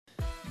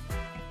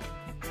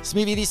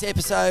Smithy, this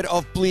episode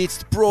of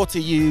Blitzed brought to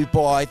you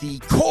by the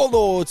Core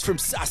Lords from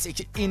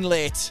Sussex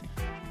Inlet.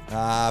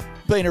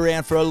 Been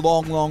around for a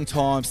long, long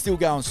time, still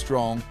going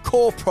strong.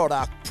 Core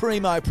product,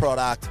 primo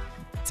product,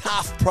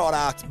 tough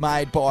product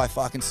made by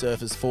fucking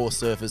surfers for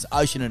surfers.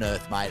 Ocean and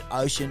Earth, mate.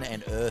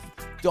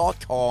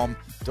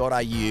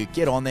 oceanandearth.com.au.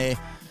 Get on there.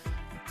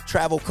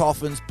 Travel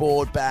coffins,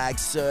 board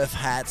bags, surf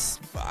hats,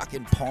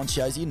 fucking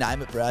ponchos, you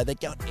name it, bro. They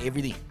got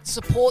everything.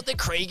 Support the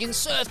Cregan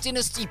Surf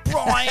Dynasty.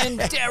 Brian,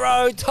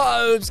 Darrow,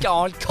 Tobes, go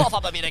on, cough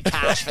up a bit of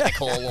cash for the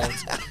Core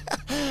Lords.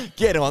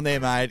 Get on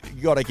there, mate.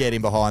 You got to get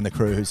in behind the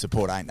crew who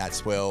support Ain't That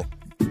Swell.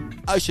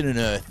 Ocean and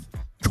Earth,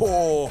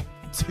 core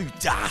to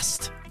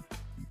dust.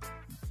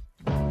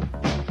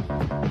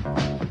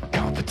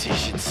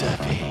 Competition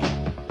surfing.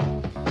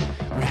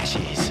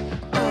 Rashes.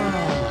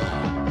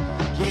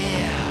 Oh,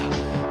 yeah.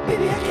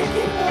 Baby, I can't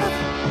get enough.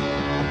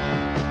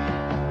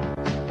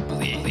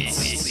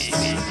 Blitz.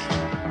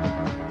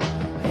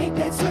 Ain't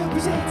That Swell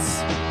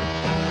presents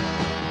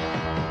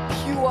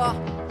Pure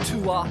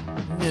Tour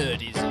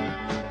Nerdism.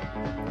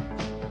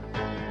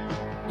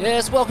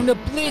 Yes, welcome to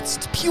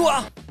Blitzed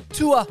Pure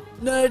Tour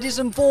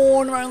Nerdism.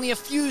 Vaughan, we're only a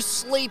few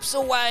sleeps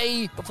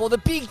away before the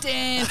big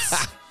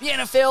dance, the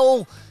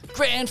NFL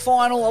Grand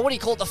Final, or what do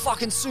you call it, the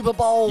fucking Super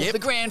Bowl, Yep. the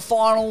Grand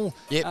Final,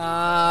 Yep.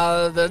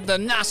 the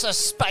NASA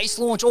space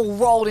launch all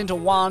rolled into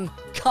one.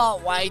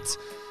 Can't wait.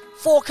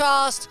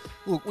 Forecast.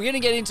 Look, we're going to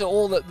get into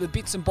all the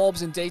bits and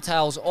bobs and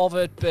details of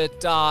it,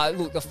 but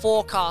look, the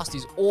forecast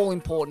is all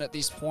important at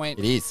this point.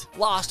 It is.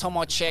 Last time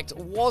I checked,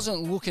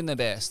 wasn't looking the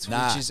best,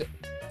 Nah. which is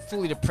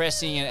fully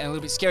depressing and a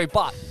little bit scary,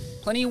 but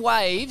plenty of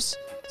waves.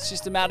 It's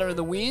just a matter of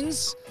the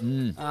winds.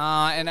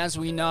 And as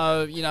we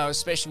know,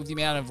 especially with the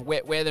amount of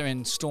wet weather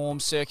and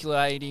storms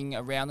circulating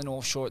around the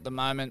North Shore at the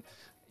moment,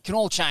 it can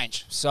all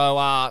change.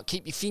 So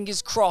keep your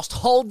fingers crossed.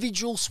 Hold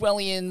vigil,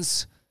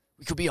 Swellians.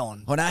 We could be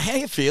on. Oh, no, how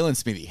you feeling,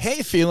 Smithy? How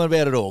you feeling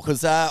about it all?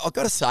 Because I've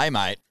got to say,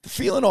 mate, the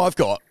feeling I've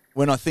got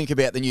when I think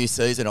about the new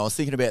season, I was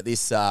thinking about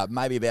this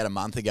maybe about a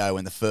month ago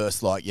when the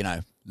first,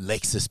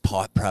 Lexus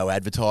Pipe Pro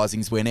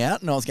advertisings went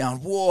out, and I was going,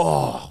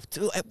 whoa,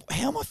 dude,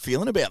 how am I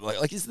feeling about it?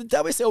 Like, is the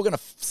WSL going to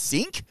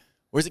sink,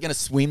 or is it going to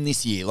swim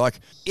this year? I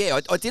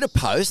did a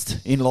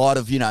post in light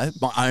of,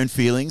 my own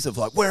feelings of,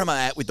 where am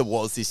I at with the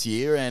Was this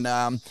year? And,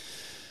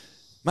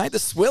 mate, the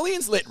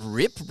Swellians let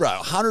rip, bro.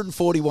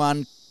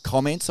 141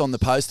 comments on the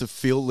post of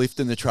Phil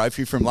lifting the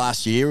trophy from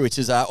last year, which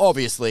is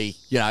obviously,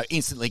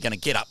 instantly going to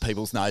get up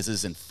people's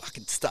noses and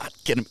fucking start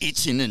getting them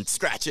itching and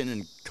scratching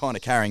and kind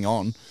of carrying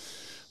on.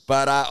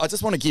 But I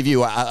just want to give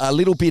you a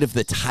little bit of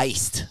the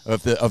taste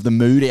of the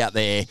mood out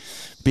there,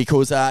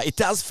 because it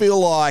does feel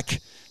like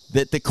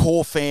that the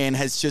core fan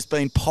has just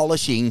been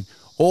polishing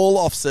all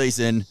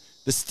off-season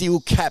the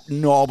steel-capped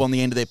knob on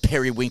the end of their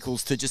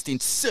periwinkles to just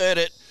insert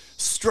it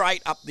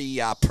straight up the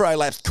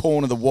prolapsed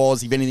corner of the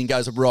Was if anything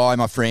goes awry,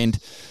 my friend.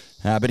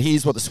 But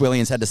here's what the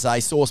Swellians had to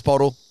say. Sauce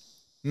bottle,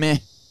 meh.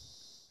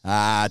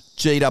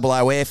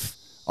 GOOF,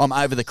 I'm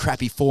over the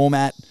crappy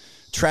format.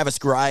 Travis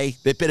Gray,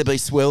 there better be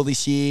swell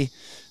this year.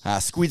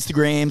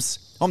 Squidstagrams,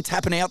 I'm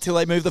tapping out till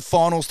they move the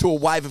finals to a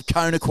wave of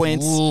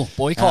Conaquents. Ooh,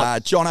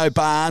 boycott. Jono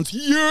Barnes,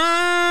 yeah!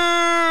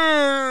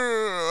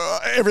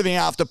 Everything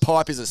after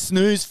pipe is a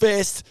snooze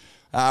fest.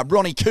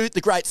 Ronnie Coote,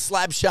 the great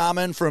slab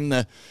shaman from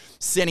the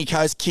Sunny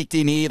Coast, kicked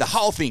in here. The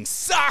whole thing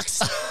sucks.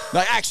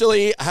 They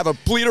actually have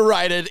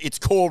obliterated its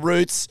core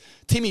roots.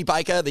 Timmy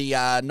Baker, the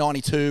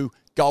 92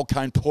 Gold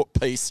Cone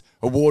piece,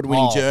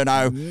 award-winning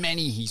journo.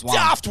 Many he's won.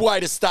 Daft way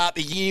to start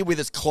the year with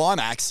its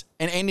climax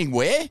and ending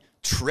where?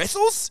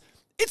 Trestles?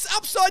 It's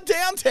upside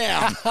down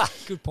town.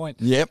 Good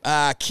point. Yep.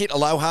 Kit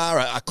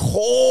Aloha, a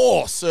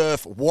core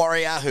surf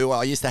warrior who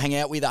I used to hang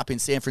out with up in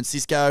San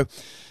Francisco.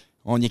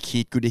 On your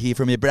Kit, good to hear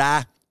from you,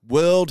 brah.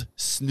 World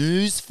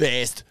Snooze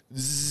Fest.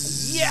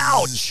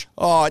 Youch!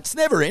 Oh, it's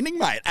never ending,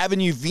 mate.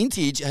 Avenue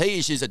Vintage, he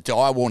issues a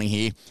dire warning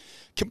here.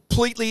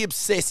 Completely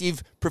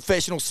obsessive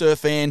professional surf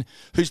fan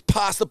who's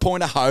past the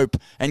point of hope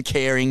and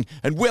caring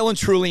and well and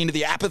truly into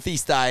the apathy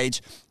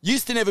stage.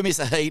 Used to never miss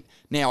a heat.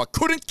 Now I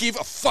couldn't give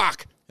a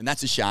fuck. And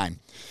that's a shame.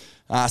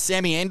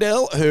 Sammy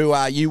Endell, who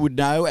you would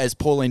know as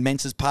Pauline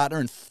Mentz's partner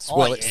and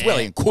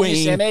Swellian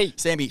Queen.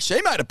 Sammy,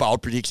 she made a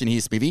bold prediction here,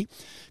 Smithy.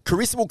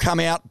 Carissa will come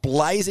out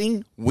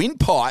blazing, win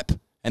pipe,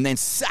 and then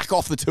sack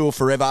off the tour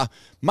forever,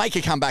 make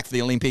a comeback for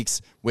the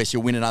Olympics where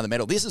she'll win another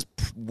medal. This is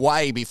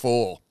way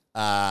before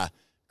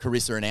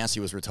Carissa announced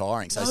she was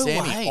retiring. So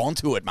Sammy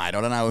onto it, mate.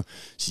 I don't know.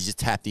 She's just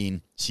tapped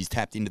in. She's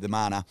tapped into the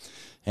mana.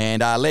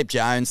 And Leb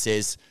Jones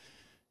says,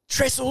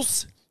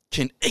 Trestles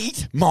can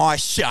eat my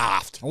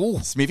shaft. Oh,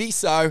 Smithy.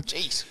 So,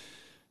 jeez,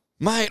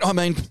 mate, I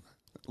mean,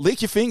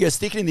 lick your finger,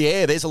 stick it in the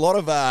air. There's a lot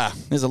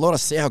of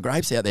sour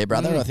grapes out there,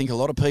 brother. I think a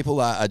lot of people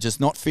are just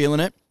not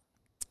feeling it.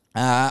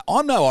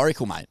 I'm no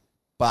oracle, mate,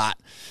 but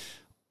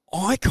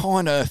I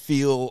kind of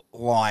feel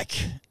like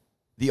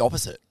the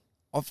opposite.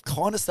 I've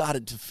kind of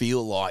started to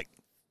feel like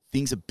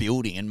things are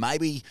building, and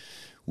maybe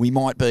we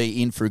might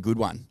be in for a good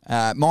one.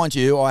 Mind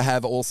you, I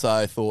have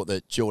also thought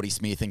that Geordie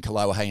Smith and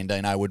Kaloa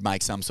Hayandino would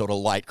make some sort of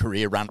late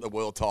career run at the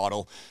world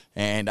title.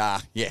 And,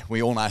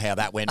 we all know how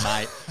that went,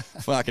 mate.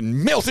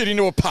 Fucking melted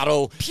into a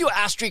puddle. Pure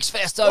asterisk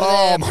fest over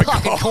there. My Puck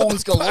and God.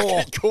 corns galore.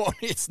 Puck and corn.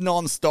 It's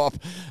non-stop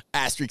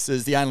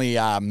asterisks. The only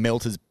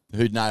melters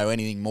who'd know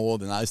anything more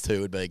than those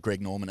two would be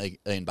Greg Norman,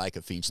 Ian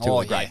Baker Finch, two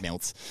of the great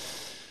melts.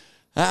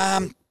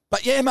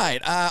 But yeah,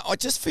 mate, I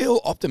just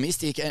feel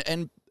optimistic,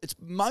 and it's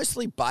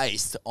mostly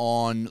based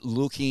on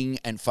looking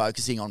and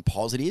focusing on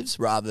positives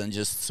rather than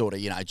just sort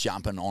of,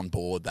 jumping on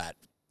board that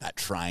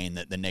train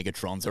that the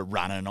Negatrons are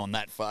running on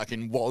that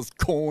fucking was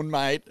corn,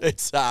 mate.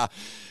 It's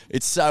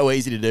so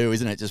easy to do,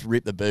 isn't it? Just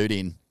rip the boot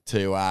in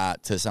to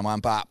someone.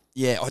 But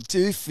yeah, I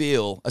do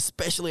feel,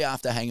 especially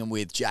after hanging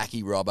with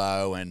Jackie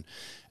Robbo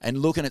and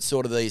looking at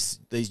sort of these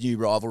new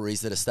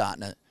rivalries that are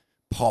starting to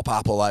pop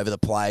up all over the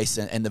place,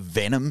 and the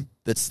venom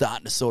that's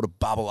starting to sort of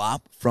bubble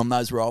up from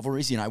those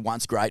rivalries.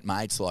 Once great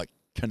mates like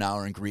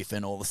Kanoa and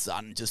Griffin all of a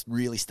sudden just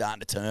really starting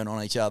to turn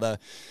on each other.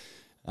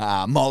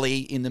 Molly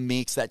in the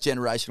mix, that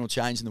generational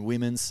change in the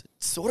women's.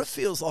 Sort of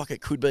feels like it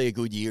could be a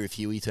good year if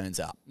Huey turns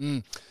up.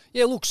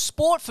 Yeah, look,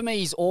 sport for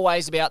me is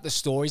always about the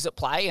stories at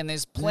play, and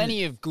there's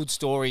plenty of good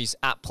stories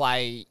at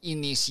play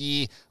in this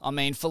year. I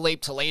mean,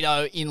 Felipe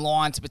Toledo in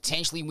line to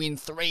potentially win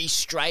 3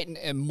 straight and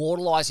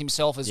immortalise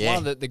himself as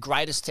one of the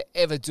greatest to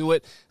ever do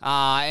it.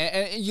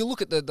 And you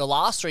look at the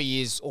last 3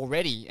 years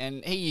already,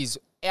 and he is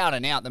out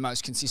and out the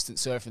most consistent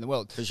surfer in the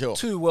world. For sure.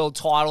 2 world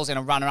titles and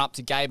a runner-up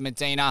to Gabe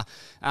Medina.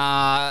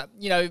 I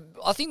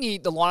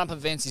think the lineup of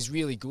events is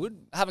really good.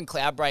 Having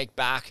Cloudbreak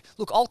back.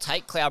 Look, I'll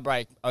take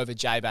Cloudbreak over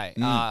J-Bay.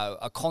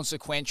 A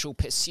consequential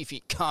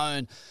Pacific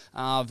Cone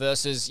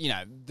versus,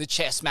 the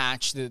chess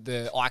match,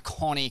 the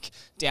iconic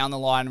down the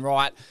line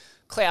right.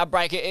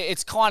 Cloudbreak,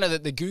 it's kind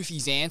of the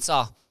Goofy's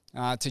answer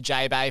to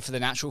J-Bay for the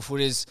natural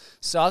footers.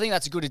 So I think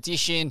that's a good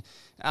addition.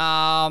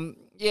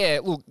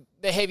 Look,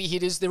 the heavy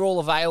hitters, they're all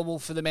available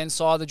for the men's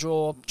side of the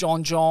draw.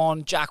 John,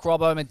 Jack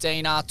Robbo,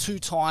 Medina,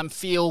 2-time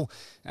Phil.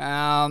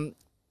 The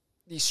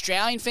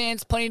Australian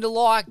fans, plenty to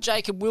like.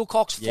 Jacob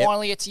Wilcox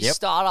finally gets his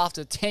start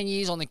after 10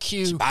 years on the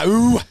queue.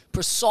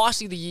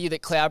 Precisely the year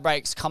that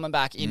Cloudbreak's coming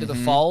back into the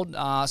fold.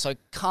 So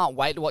can't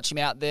wait to watch him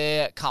out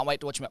there. Can't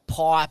wait to watch him at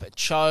Pipe, at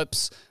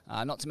Chopes.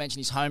 Not to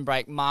mention his home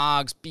break,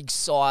 Margs,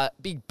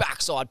 big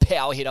backside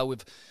power hitter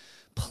with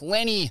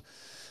plenty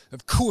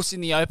of course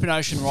in the open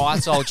ocean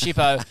rights, old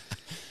Chippo.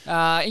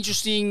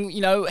 Interesting,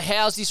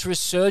 how's this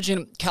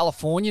resurgent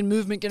Californian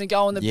movement going to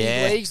go in the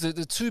big leagues? The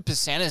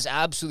 2%ers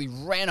absolutely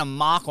ran a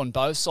mark on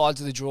both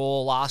sides of the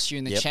draw last year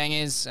in the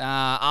Changers.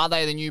 Are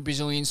they the new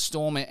Brazilian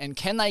Storm? And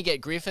can they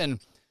get Griffin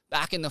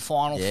back in the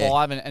final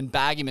 5 and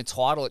bag him a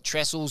title at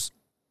Trestles?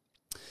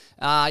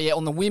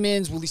 On the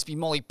women's, will this be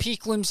Molly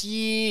Picklam's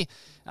year?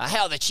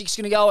 How are the chicks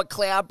going to go at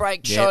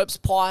Cloudbreak, Chopes,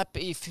 Pipe,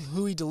 if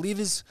Hui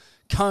delivers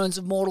cones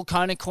of mortal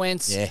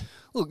consequence?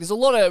 Look, there's a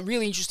lot of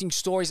really interesting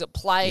stories at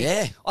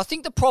play. I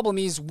think the problem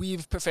is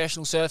with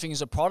professional surfing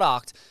as a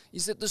product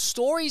is that the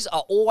stories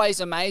are always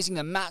amazing,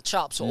 the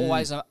matchups are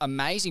always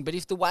amazing, but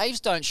if the waves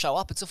don't show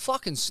up, it's a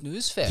fucking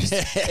snooze fest.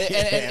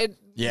 It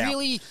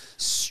really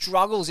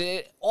struggles.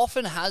 It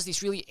often has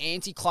this really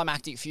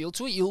anticlimactic feel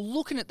to it. You're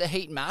looking at the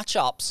heat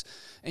matchups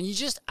and you're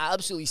just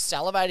absolutely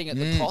salivating at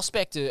the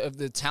prospect of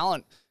the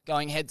talent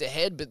going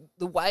head-to-head, but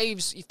the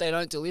waves, if they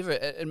don't deliver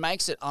it, it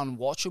makes it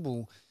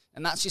unwatchable.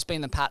 And that's just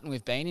been the pattern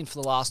we've been in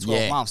for the last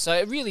 12 months. So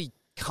it really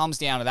comes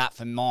down to that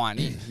for mine.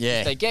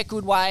 If they get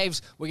good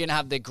waves, we're going to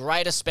have the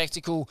greatest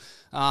spectacle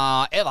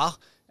ever.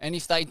 And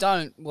if they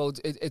don't, well,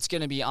 it's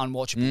going to be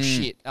unwatchable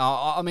shit.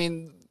 I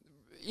mean,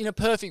 in a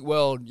perfect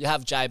world, you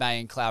have J-Bay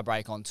and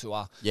Cloudbreak on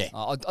tour.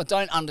 I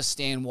don't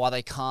understand why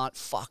they can't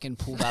fucking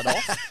pull that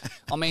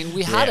off. I mean,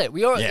 we had it.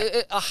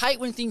 I hate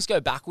when things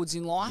go backwards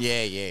in life.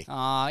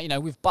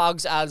 With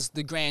Bugs as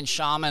the Grand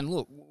Shaman,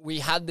 look, we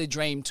had the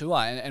dream tour.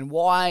 And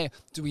why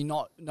do we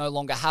no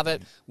longer have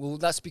it? Well,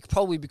 that's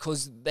probably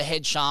because the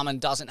head shaman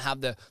doesn't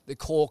have the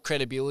core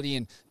credibility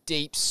and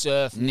deep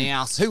surf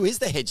now. Who is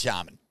the head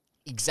shaman?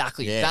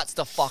 Exactly. That's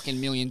the fucking $1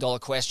 million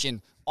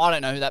question. I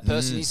don't know who that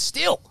person is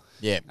still.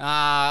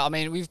 I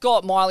mean, we've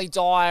got Miley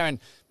Dyer and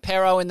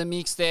Pero in the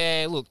mix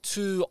there. Look,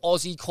 2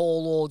 Aussie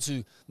call lords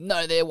who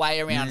know their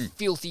way around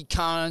filthy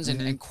cones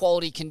and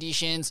quality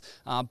conditions,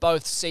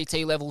 both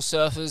CT level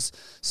surfers.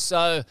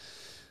 So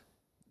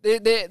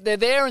they're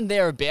there and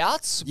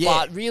thereabouts,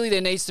 but really there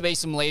needs to be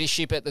some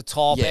leadership at the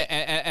top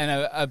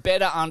and a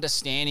better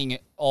understanding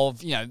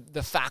of,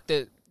 the fact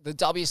that the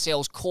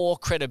WSL's core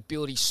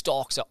credibility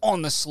stocks are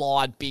on the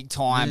slide big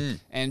time.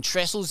 And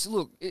Trestles,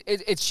 look,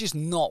 it's just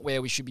not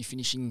where we should be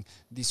finishing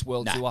this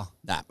world tour.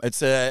 No,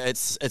 it's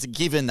a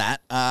given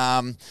that.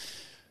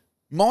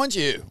 Mind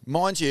you,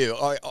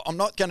 I'm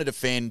not going to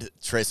defend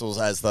Trestles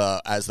as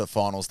the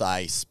finals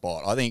day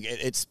spot. I think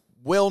it's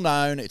well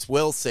known, it's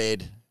well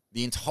said.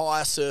 The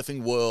entire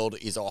surfing world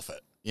is off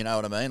it. You know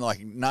what I mean?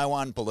 Like, no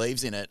one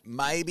believes in it,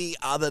 maybe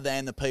other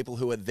than the people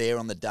who are there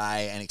on the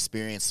day and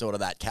experience sort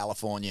of that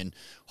Californian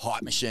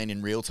hype machine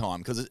in real time,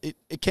 because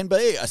it can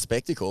be a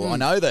spectacle. I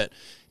know that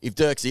if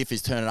Dirk Ziff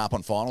is turning up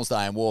on finals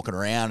day and walking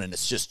around and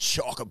it's just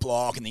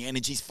chock-a-block and the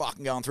energy's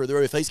fucking going through the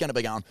roof, he's going to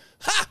be going,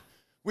 ha,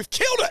 we've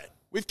killed it.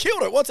 We've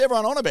killed it. What's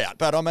everyone on about?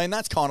 But, I mean,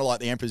 that's kind of like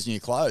the Emperor's New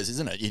Clothes,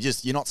 isn't it?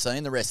 You're not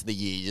seeing the rest of the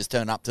year. You just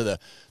turn up to the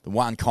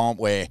one comp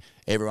where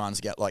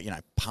everyone's got, like, you know,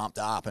 pumped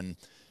up, and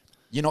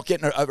you're not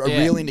getting a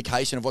real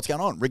indication of what's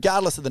going on,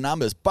 regardless of the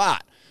numbers.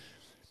 But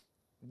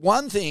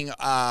one thing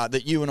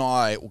that you and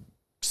I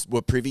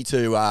were privy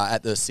to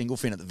at the single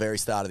fin at the very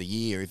start of the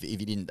year, if you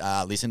didn't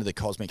listen to the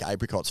Cosmic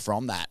Apricots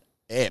from that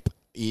ep,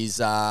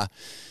 is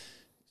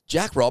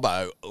Jack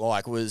Robbo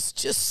was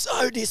just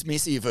so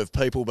dismissive of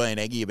people being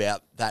eggy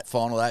about that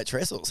final day at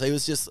Trestles. He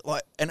was just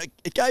like, and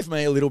it gave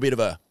me a little bit of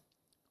a,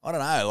 I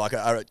don't know, like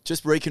I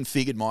just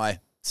reconfigured my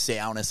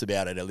sourness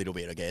about it a little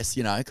bit, I guess,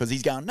 you know, because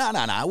he's going, no,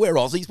 we're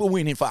Aussies, we'll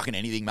win in fucking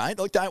anything, mate.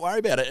 Like, don't worry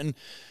about it. And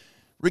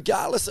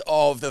regardless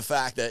of the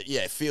fact that,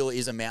 yeah, Phil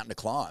is a mountain to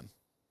climb,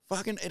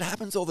 fucking, it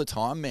happens all the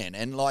time, man.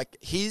 And, like,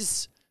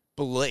 his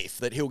belief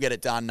that he'll get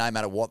it done no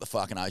matter what the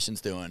fucking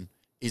ocean's doing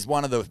is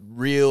one of the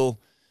real,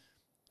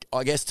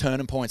 I guess,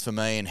 turning points for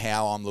me and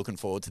how I'm looking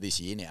forward to this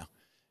year now.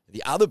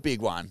 The other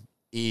big one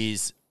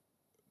is,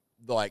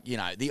 like, you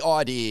know, the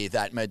idea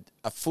that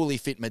a fully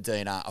fit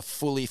Medina, a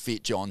fully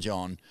fit John,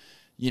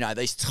 you know,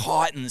 these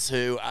Titans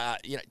who,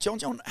 you know,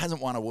 John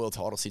hasn't won a world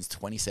title since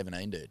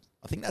 2017, dude.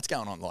 I think that's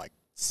going on like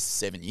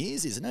 7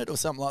 years, isn't it? Or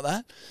something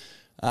like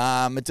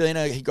that.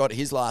 Medina, he got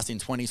his last in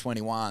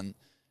 2021.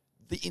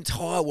 The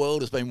entire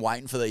world has been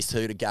waiting for these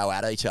two to go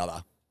at each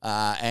other.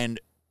 And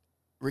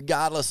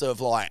regardless of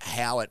like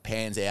how it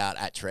pans out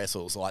at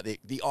Trestles, like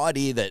the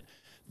idea that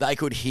they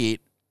could hit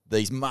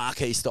these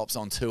marquee stops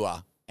on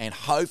tour and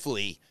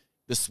hopefully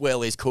the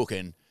swell is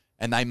cooking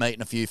and they meet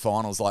in a few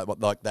finals like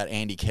that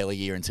Andy Kelly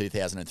year in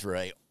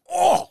 2003.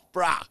 Oh,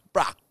 bruh.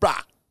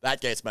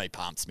 That gets me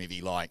pumped,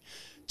 Smithy. Like,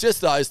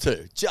 just those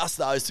two,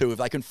 if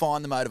they can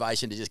find the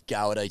motivation to just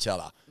go at each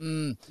other,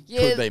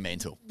 could be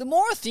mental. The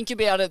more I think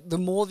about it, the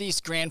more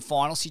this grand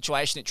final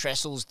situation at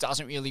Trestles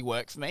doesn't really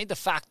work for me. The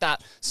fact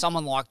that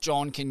someone like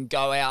John can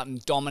go out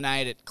and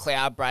dominate at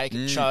Cloudbreak,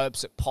 at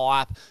Chopes, at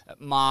Pipe,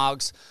 at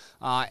Margs,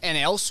 and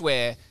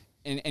elsewhere,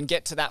 and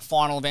get to that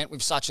final event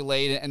with such a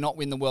lead and not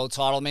win the world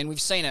title. I mean,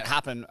 we've seen it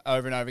happen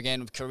over and over again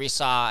with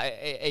Carissa,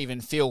 even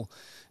Phil.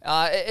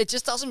 It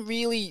just doesn't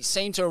really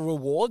seem to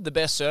reward the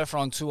best surfer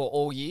on tour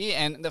all year,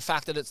 and the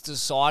fact that it's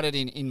decided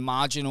in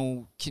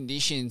marginal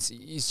conditions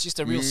is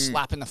just a real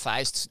slap in the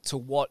face to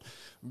what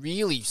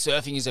really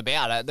surfing is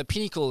about. The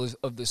pinnacle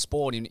of the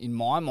sport, in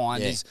my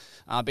mind, is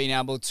being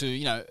able to,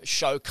 you know,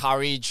 show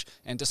courage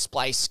and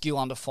display skill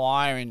under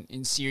fire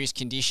in serious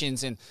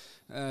conditions, and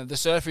the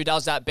surfer who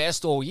does that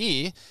best all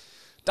year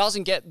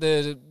doesn't get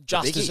the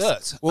just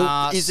desserts.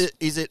 Well, is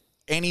it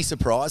any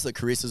surprise that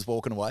Carissa's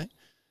walking away?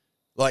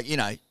 Like, you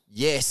know,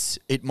 yes,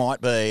 it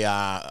might be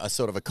a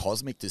sort of a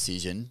cosmic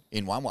decision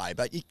in one way,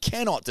 but you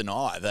cannot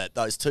deny that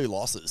those two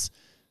losses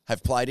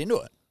have played into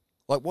it.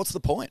 Like, what's the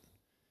point?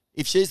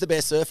 If she's the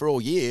best surfer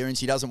all year and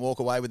she doesn't walk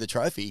away with the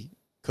trophy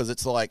because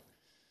it's like,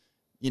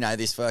 you know,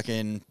 this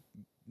fucking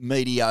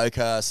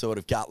mediocre sort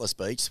of gutless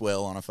beach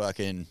swell on a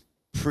fucking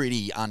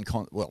pretty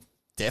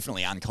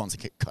definitely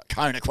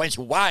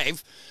unconsequential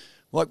wave,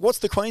 like, what's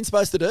the Queen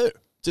supposed to do?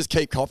 Just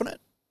keep copping it?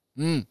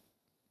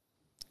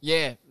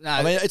 Yeah, no.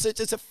 I mean,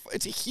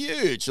 it's a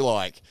huge,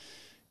 like,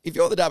 if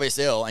you're the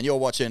WSL and you're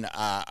watching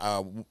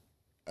an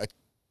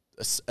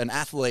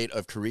athlete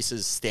of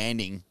Carissa's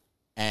standing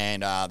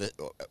and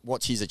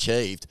what she's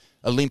achieved,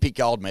 Olympic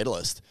gold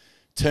medalist,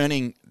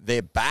 turning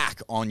their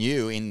back on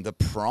you in the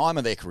prime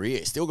of their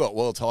career, still got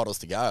world titles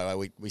to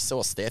go. We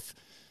saw Steph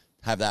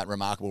have that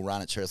remarkable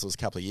run at Trestles a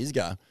couple of years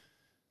ago.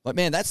 Like,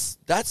 man, that's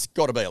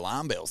got to be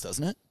alarm bells,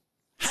 doesn't it?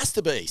 Has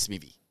to be,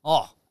 Smithy.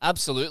 Oh,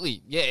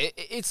 absolutely. Yeah,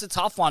 it's a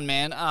tough one,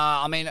 man.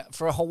 I mean,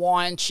 for a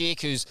Hawaiian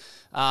chick who's,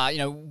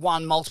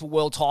 won multiple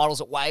world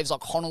titles at waves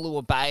like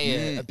Honolulu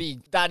Bay,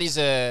 that is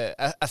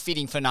a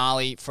fitting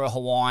finale for a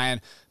Hawaiian.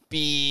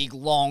 Big,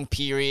 long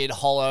period,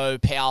 hollow,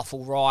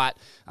 powerful right.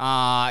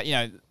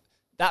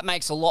 That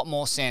makes a lot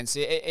more sense.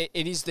 It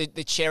is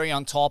the cherry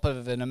on top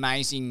of an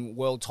amazing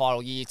world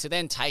title year to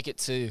then take it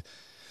to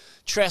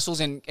Trestles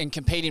and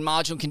compete in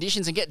marginal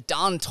conditions and get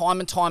done time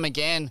and time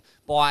again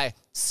by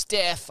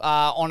Steph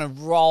on a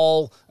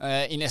roll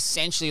in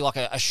essentially like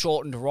a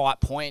shortened right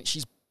point.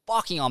 She's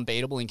fucking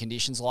unbeatable in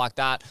conditions like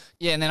that.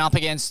 Yeah, and then up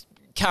against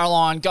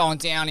Caroline going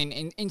down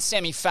in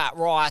semi-fat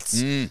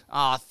rights.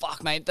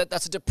 Fuck, mate,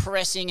 that's a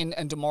depressing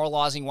and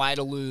demoralising way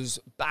to lose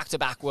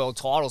back-to-back world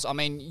titles. I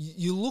mean,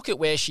 you look at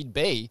where she'd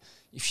be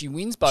if she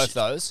wins both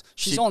those.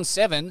 She's on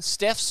 7.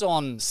 Steph's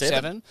on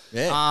 7.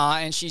 Yeah.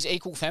 And she's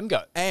equal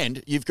femgo.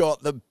 And you've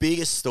got the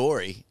biggest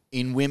story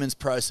in women's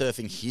pro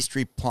surfing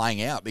history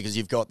playing out because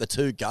you've got the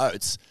two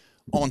GOATs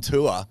on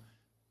tour,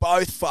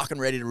 both fucking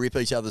ready to rip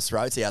each other's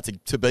throats out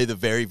to be the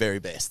very, very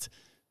best.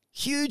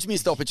 Huge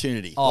missed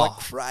opportunity. Oh. Like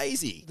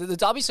crazy. The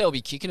WSL will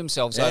be kicking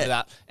themselves over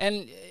that.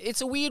 And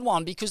it's a weird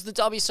one because the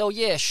WSL,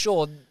 yeah,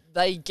 sure,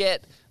 they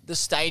get the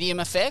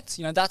stadium effect.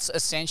 You know, that's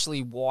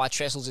essentially why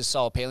Trestles is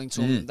so appealing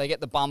to them. They get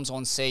the bums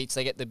on seats,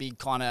 they get the big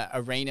kind of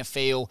arena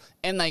feel,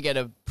 and they get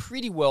a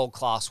pretty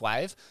world-class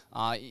wave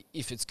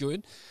if it's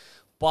good.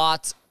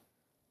 But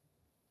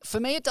for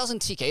me, it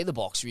doesn't tick either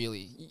box,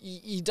 really.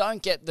 You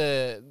don't get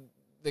the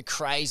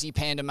crazy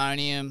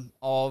pandemonium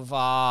of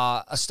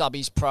a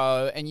Stubbies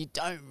Pro, and you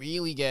don't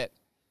really get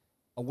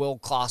a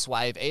world-class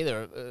wave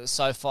either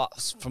so far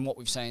from what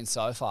we've seen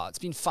so far. It's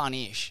been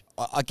fun-ish.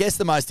 I guess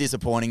the most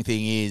disappointing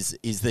thing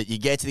is that you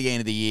get to the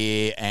end of the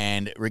year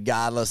and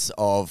regardless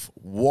of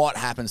what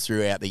happens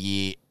throughout the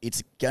year,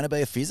 it's going to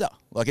be a fizzer.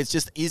 Like, it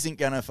just isn't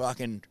going to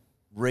fucking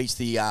reach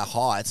the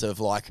heights of,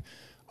 like,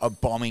 a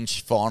bombing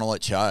final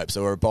at Chopes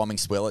or a bombing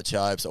swell at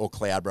Chopes or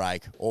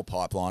Cloudbreak or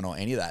Pipeline or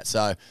any of that.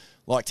 So,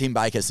 like Tim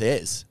Baker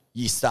says,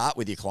 you start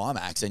with your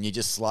climax and you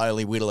just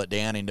slowly whittle it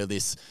down into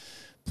this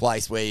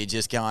place where you're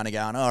just kind of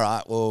going, all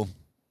right, well,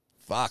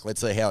 fuck, let's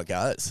see how it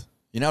goes.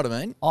 You know what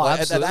I mean? Oh, like,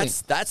 absolutely.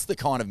 That's the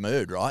kind of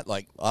mood, right?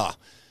 Like,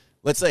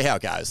 let's see how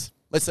it goes.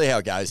 Let's see how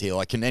it goes here.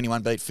 Like, can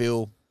anyone beat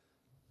Phil?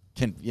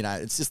 It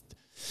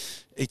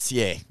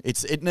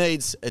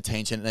needs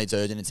attention. It needs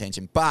urgent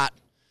attention. But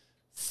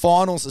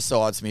finals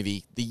aside,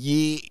 Smithy, the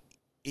year,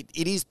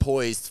 it is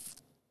poised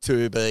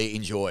to be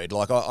enjoyed.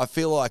 Like, I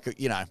feel like,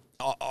 you know,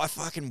 I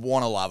fucking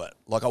want to love it.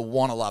 Like, I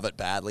want to love it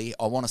badly.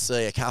 I want to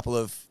see a couple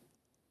of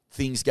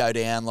things go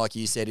down, like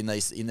you said, in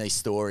these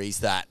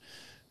stories that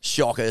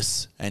shock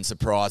us and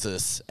surprise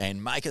us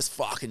and make us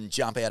fucking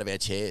jump out of our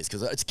chairs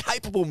because it's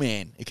capable,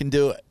 man. It can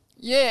do it.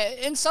 Yeah,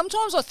 and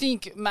sometimes I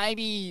think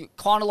maybe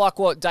kind of like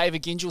what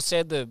David Gingell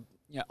said, the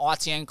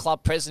ITN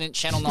Club President,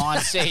 Channel 9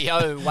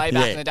 CEO way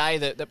back in the day,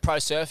 that pro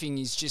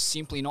surfing is just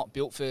simply not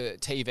built for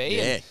TV.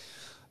 Yeah. And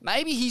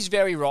maybe he's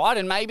very right,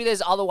 and maybe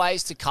there's other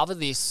ways to cover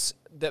this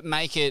that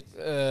make it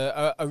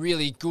a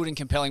really good and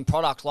compelling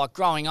product. Like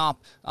growing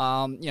up,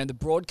 the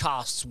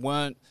broadcasts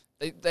weren't,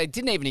 they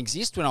didn't even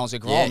exist when I was a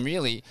grom,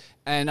 really.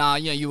 And,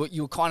 you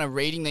were kind of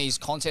reading these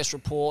contest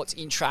reports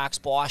in tracks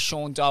by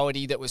Sean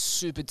Doherty that was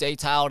super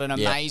detailed and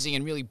amazing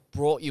and really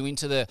brought you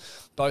into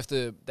both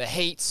the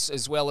heats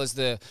as well as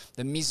the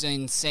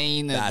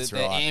mise-en-scene, the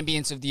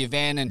ambience of the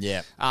event. And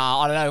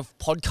I don't know if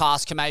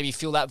podcasts can maybe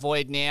fill that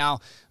void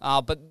now,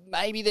 but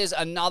maybe there's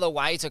another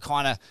way to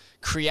kind of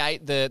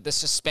create the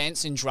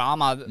suspense and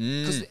drama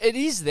because it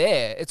is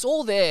there. It's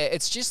all there.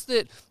 It's just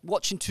that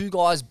watching two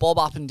guys bob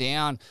up and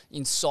down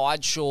in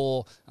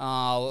sideshore,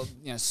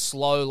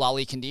 slow,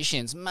 lully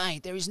conditions,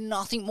 mate, there is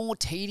nothing more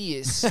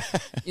tedious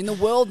in the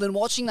world than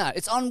watching that.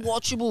 It's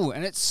unwatchable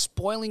and it's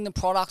spoiling the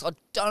product. I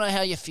don't know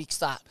how you fix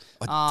that.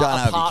 I don't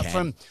know apart if you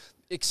can. from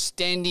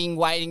extending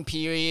waiting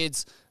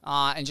periods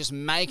and just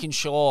making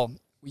sure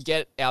we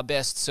get our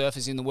best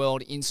surfers in the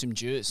world in some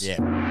juice. Yeah.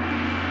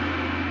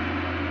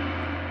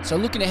 So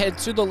looking ahead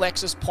to the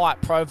Lexus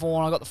Pipe Pro,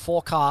 Vaughan, I've got the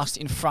forecast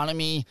in front of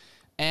me,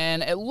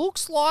 and it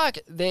looks like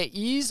there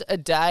is a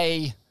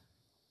day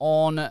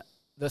on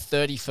the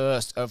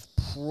 31st of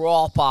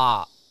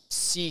proper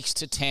 6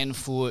 to 10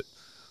 foot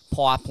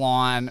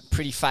pipeline,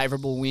 pretty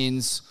favourable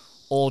winds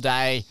all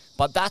day,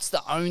 but that's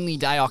the only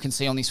day I can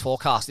see on this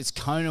forecast. It's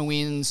Kona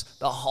winds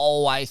the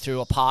whole way through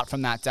apart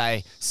from that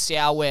day.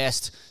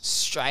 Southwest,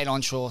 straight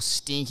onshore,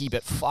 stinky,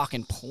 but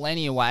fucking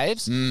plenty of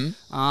waves.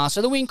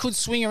 So the wind could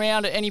swing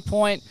around at any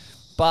point,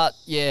 but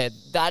yeah,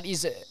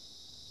 that's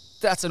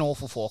an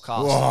awful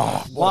forecast.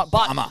 Whoa, what a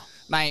bummer.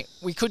 Mate,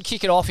 we could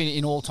kick it off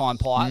in all-time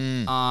pipe,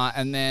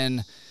 and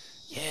then...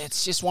 Yeah,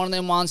 it's just one of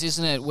them ones,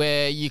 isn't it,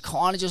 where you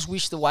kind of just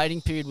wish the waiting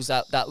period was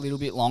that little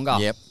bit longer.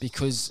 Yep.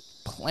 Because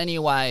plenty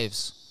of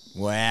waves.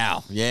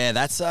 Wow. Yeah,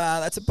 that's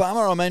a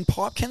bummer. I mean,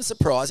 pipe can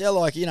surprise you.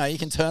 Like, you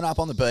can turn up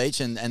on the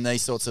beach and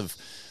these sorts of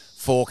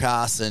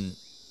forecasts and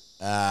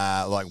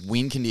like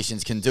wind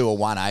conditions can do a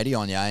 180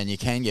 on you and you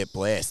can get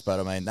blessed. But,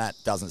 I mean, that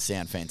doesn't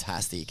sound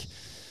fantastic.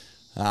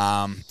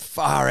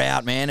 Far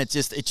out, man.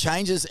 It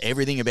changes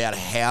everything about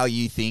how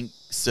you think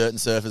certain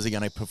surfers are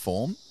going to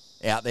perform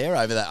out there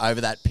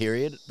over that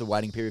period, the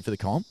waiting period for the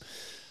comp.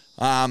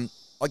 I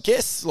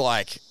guess,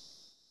 like,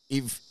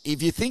 if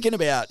you're thinking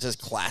about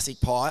just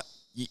classic pipe,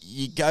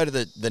 you go to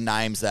the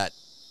names that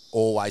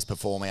always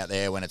perform out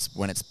there when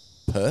it's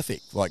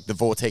perfect, like the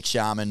Vortex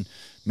Shaman,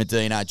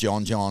 Medina,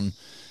 John.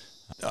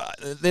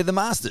 They're the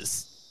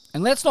masters.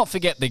 And let's not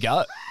forget the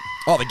GOAT.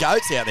 Oh, the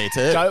GOAT's out there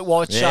too. GOAT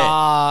Watch,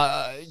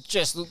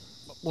 just...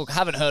 Look,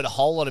 haven't heard a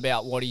whole lot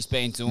about what he's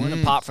been doing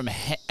apart from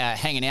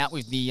hanging out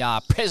with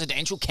the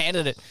presidential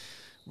candidate,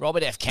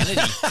 Robert F.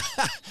 Kennedy.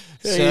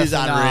 He is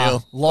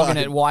unreal. Logging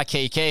at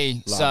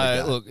Waikiki.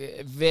 So, look,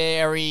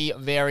 very,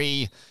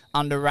 very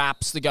under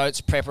wraps, the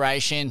GOAT's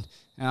preparation.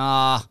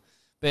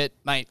 But,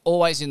 mate,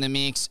 always in the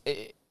mix.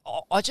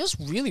 I just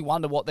really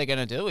wonder what they're going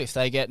to do if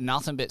they get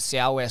nothing but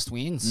southwest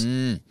winds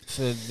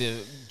for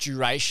the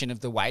duration of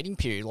the waiting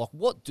period. Like,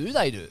 what do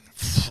they do?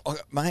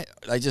 Mate,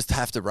 they just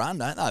have to run,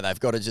 don't they? They've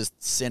got to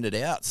just send it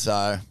out.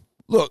 So,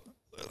 look,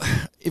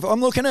 if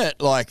I'm looking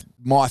at, like,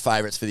 my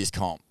favourites for this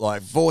comp,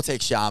 like,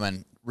 Vortex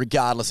Shaman,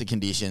 regardless of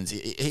conditions,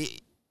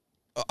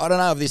 I don't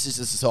know if this is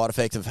just a side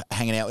effect of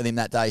hanging out with him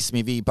that day,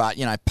 Smithy, but,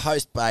 you know,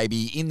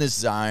 post-baby, in the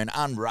zone,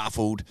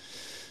 unruffled,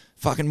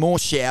 fucking more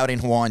showered in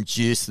Hawaiian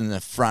juice than the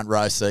front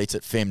row seats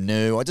at Fem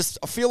Nu.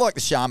 I feel like the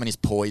Shaman is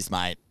poised,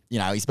 mate. You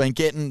know, he's been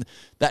getting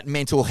that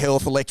mental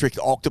health electric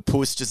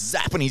octopus, just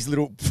zapping his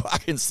little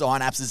fucking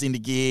synapses into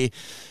gear.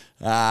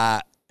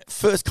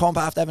 First comp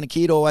after having a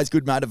kid, always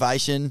good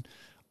motivation.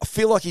 I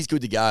feel like he's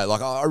good to go.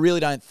 Like, I really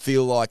don't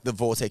feel like the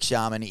Vortex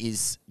Shaman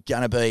is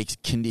going to be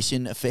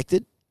condition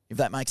affected, if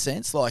that makes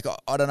sense. Like,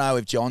 I don't know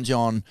if John is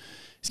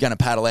going to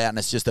paddle out and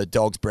it's just a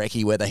dog's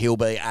brekkie, whether he'll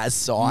be as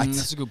psyched.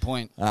 That's a good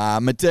point.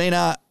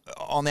 Medina,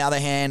 on the other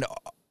hand,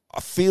 I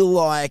feel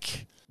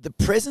like the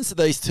presence of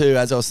these two,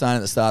 as I was saying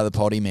at the start of the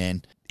potty,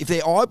 man, if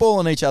they're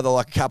eyeballing each other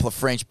like a couple of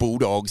French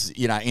bulldogs,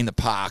 you know, in the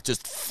park,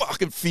 just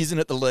fucking fizzing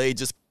at the lead,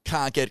 just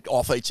can't get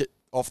off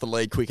the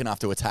lead quick enough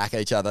to attack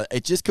each other,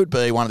 it just could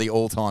be one of the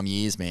all-time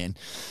years, man.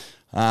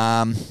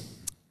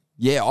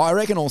 Yeah, I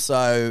reckon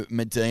also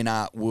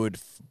Medina would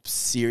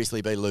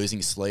seriously be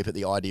losing sleep at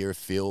the idea of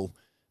Phil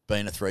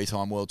being a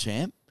 3-time world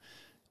champ.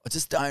 I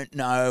just don't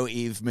know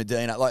if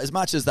Medina, like, as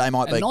much as they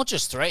might and be... not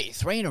just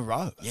three in a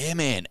row. Yeah,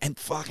 man. And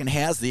fucking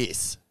how's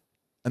this?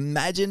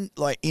 Imagine,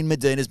 like, in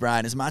Medina's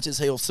brain, as much as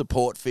he'll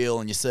support Phil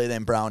and you see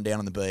them broing down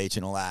on the beach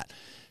and all that,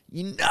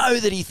 you know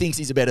that he thinks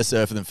he's a better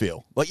surfer than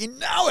Phil. Like, you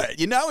know it.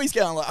 You know he's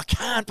going, like, I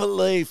can't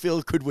believe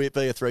Phil could be a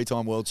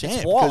 3-time world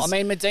champ. What? I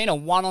mean, Medina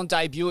won on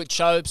debut at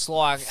Chopes,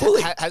 like,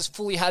 has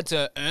fully had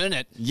to earn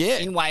it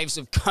in waves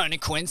of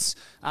consequence.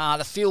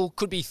 The Phil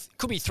could be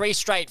 3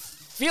 straight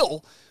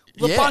Phil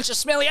with a bunch of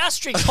smelly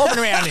asterisks hopping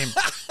around him.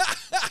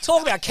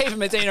 Talk about keeping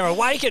Medina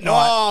awake at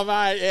night. Oh,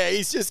 mate, yeah,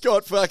 he's just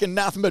got fucking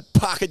nothing but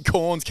puckered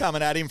corns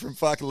coming at him from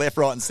fucking left,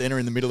 right and centre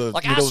in the middle of the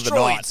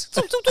night.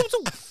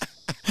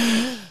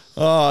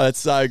 Oh, that's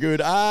so good.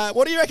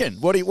 What do you reckon?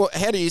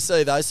 How do you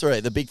see those three,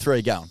 the big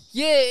three, going?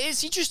 Yeah,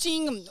 it's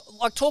interesting,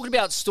 like, talking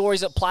about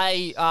stories at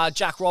play.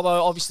 Jack Robbo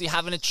obviously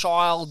having a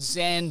child,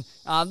 Zen.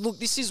 Look,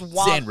 this is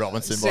one... Zen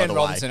Robinson, by the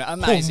way.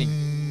 Amazing.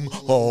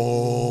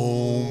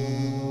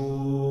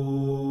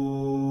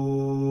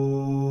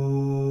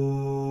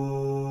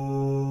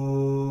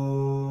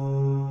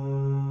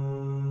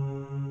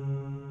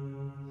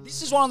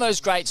 This is one of those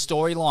great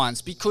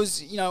storylines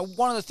because, you know,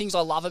 one of the things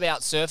I love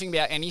about surfing,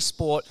 about any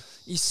sport,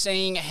 is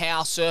seeing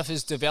how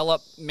surfers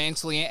develop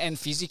mentally and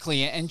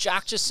physically. And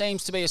Jack just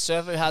seems to be a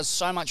surfer who has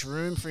so much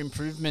room for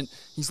improvement.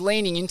 He's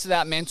leaning into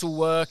that mental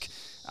work.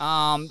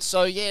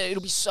 So, yeah,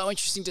 it'll be so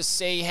interesting to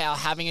see how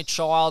having a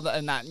child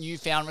and that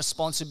newfound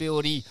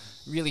responsibility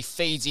really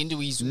feeds into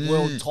his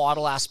world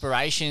title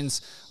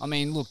aspirations. I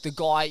mean, look, the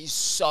guy is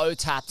so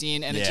tapped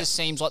in, and it just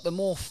seems like the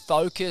more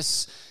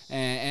focus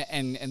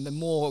and the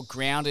more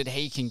grounded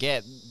he can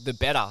get, the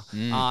better.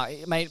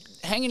 Mate,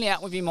 hanging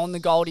out with him on the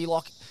Goldie,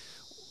 like,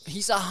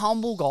 he's a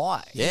humble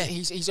guy. Yeah.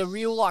 He's a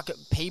real, like,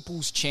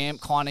 people's champ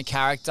kind of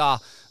character.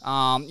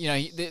 You know,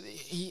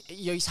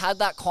 he's had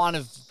that kind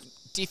of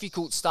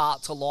difficult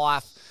start to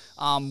life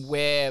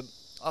where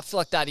I feel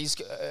like that is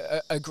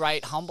a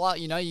great humbler.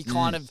 You know, you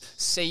kind of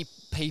see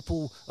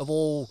people of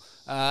all...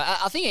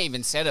 I think he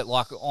even said it,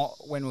 like,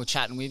 when we were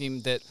chatting with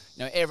him, that,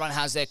 you know, everyone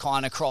has their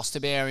kind of cross to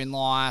bear in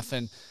life.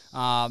 And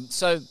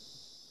so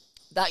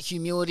that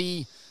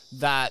humility,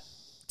 that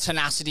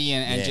tenacity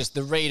and just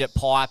the read at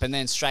pipe and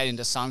then straight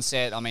into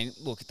sunset. I mean,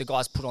 look, the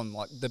guy's put on,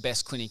 like, the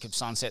best clinic of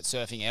sunset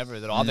surfing ever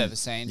that I've ever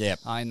seen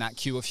in that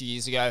queue a few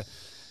years ago.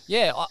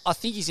 Yeah, I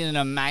think he's in an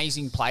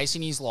amazing place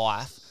in his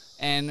life,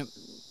 and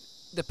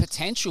the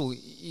potential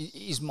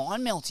is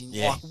mind-melting.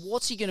 Yeah. Like,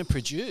 what's he going to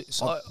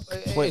produce? I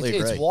completely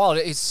agree. It's wild.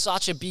 It's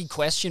such a big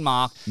question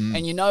mark,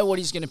 and you know what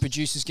he's going to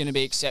produce is going to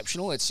be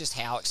exceptional. It's just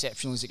how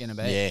exceptional is it going to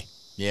be?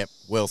 Yeah,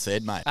 well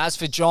said, mate. As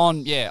for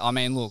John, I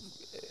mean, look,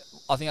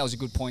 I think that was a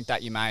good point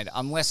that you made.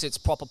 Unless it's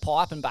proper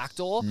pipe and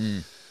backdoor,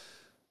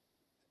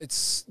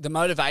 it's the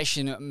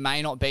motivation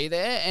may not be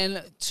there.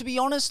 And to be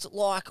honest,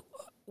 like,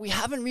 we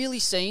haven't really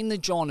seen the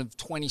John of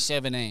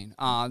 2017,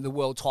 the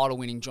world title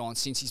winning John,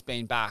 since he's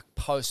been back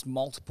post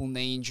multiple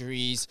knee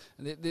injuries.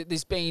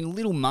 There's been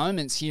little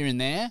moments here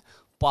and there,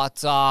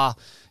 but I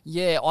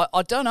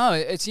don't know.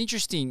 It's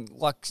interesting.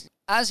 Like,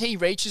 as he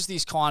reaches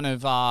this kind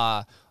of,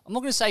 I'm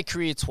not going to say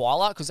career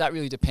twilight, because that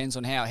really depends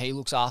on how he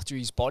looks after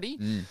his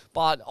body.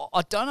 But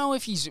I don't know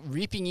if he's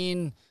ripping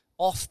in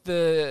off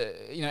the,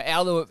 you know,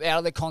 out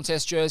of the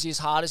contest jersey as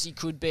hard as he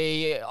could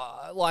be,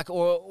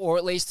 or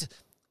at least.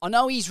 I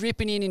know he's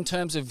ripping in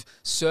terms of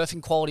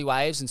surfing quality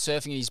waves and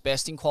surfing at his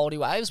best in quality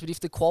waves, but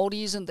if the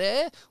quality isn't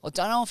there, I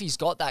don't know if he's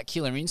got that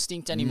killer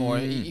instinct anymore,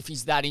 if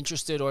he's that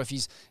interested, or if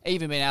he's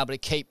even been able to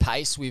keep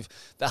pace with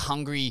the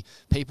hungry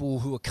people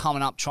who are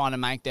coming up trying to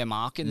make their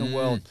mark in the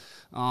world.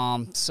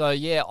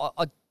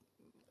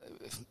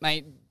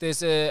 Mate,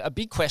 there's a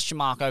big question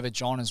mark over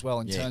John as well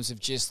in terms of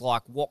just,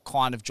 like, what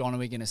kind of John are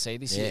we going to see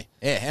this year?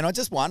 Yeah, and I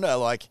just wonder,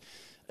 like,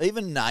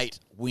 even Nate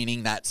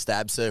winning that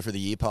Stab Surfer of the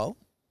Year poll,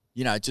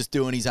 just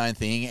doing his own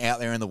thing out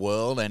there in the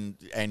world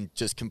and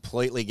just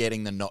completely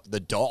getting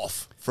the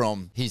doff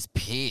from his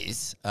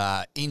peers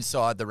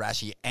inside the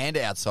Rashi and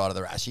outside of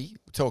the Rashi.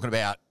 We're talking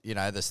about,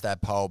 the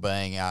stab poll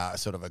being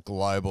sort of a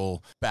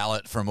global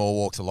ballot from all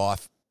walks of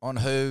life on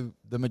who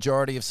the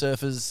majority of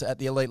surfers at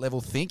the elite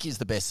level think is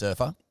the best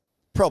surfer.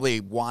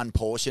 Probably one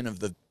portion of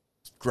the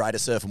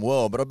greatest surfing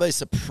world, but I'd be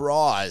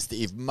surprised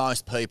if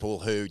most people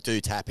who do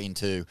tap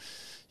into,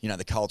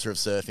 the culture of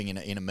surfing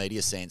in a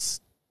media sense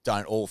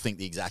don't all think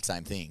the exact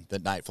same thing,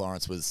 that Nate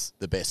Florence was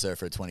the best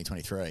surfer of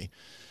 2023.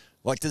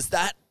 Like, does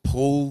that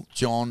pull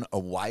John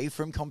away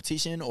from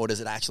competition, or does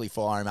it actually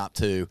fire him up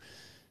to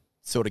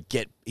sort of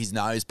get his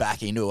nose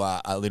back into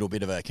a little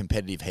bit of a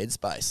competitive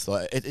headspace?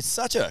 Like, it's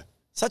such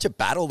a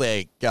battle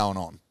there going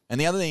on.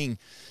 And the other thing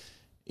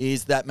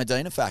is that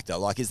Medina factor.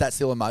 Like, is that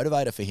still a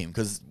motivator for him?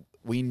 Because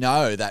we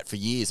know that for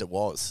years it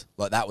was.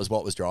 Like, that was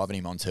what was driving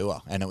him on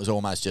tour, and it was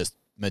almost just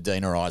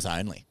Medina eyes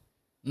only.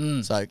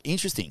 So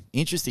interesting,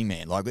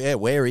 man. Like,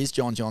 where is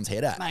John's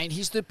head at? Mate,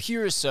 he's the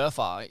purest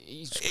surfer.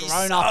 He's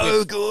grown so up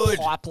with good.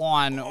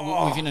 pipeline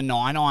within a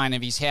 9-iron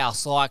of his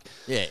house. Like,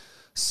 yeah.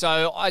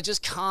 So I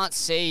just can't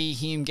see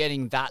him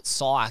getting that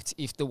psyched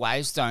if the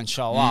waves don't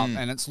show up,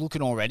 and it's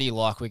looking already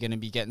like we're going to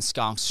be getting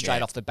skunked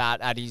straight off the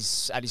bat at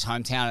his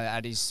hometown,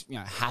 at his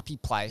happy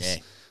place.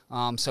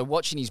 Yeah. So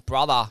watching his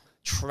brother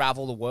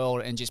travel the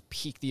world and just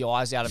pick the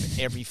eyes out of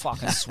every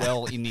fucking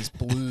swell in this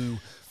blue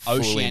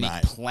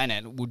oceanic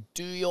planet would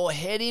do your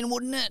head in,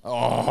 wouldn't it?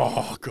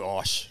 Oh,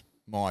 gosh.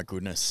 My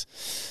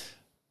goodness.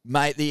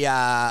 Mate, the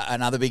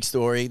another big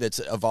story that's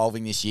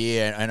evolving this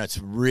year, and it's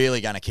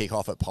really going to kick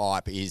off at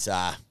Pipe, is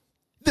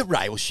the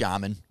rail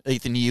shaman,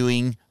 Ethan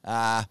Ewing.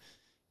 Can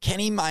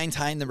he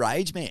maintain the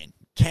rage, man?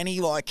 Can he,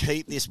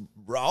 keep this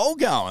roll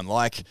going?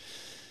 Like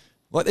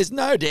there's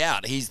no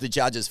doubt he's the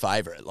judge's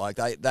favourite. Like,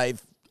 they've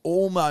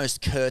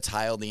almost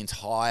curtailed the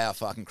entire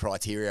fucking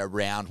criteria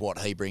around what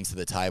he brings to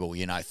the table.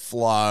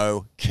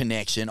 Flow,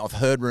 connection. I've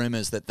heard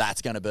rumours that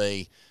that's going to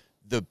be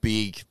the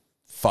big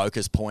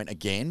focus point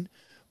again,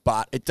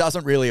 but it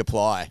doesn't really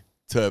apply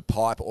to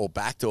Pipe or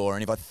Backdoor.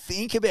 And if I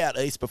think about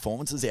East's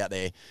performances out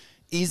there,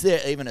 is there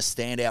even a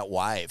standout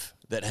wave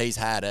that he's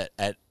had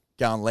at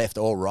going left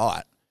or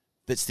right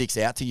that sticks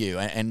out to you?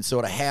 And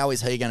sort of how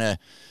is he going to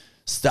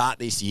start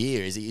this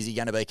year? Is he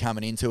going to be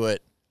coming into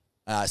it,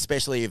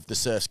 especially if the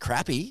surf's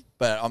crappy?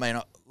 But, I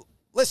mean,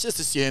 let's just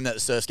assume that the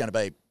surf's going to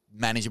be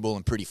manageable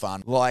and pretty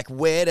fun. Like,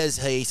 where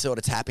does he sort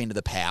of tap into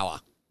the power,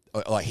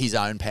 like his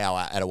own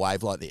power at a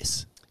wave like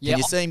this? Can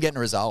you see him getting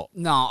a result?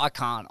 No, I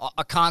can't.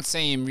 I can't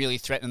see him really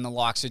threatening the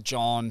likes of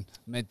John,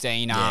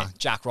 Medina,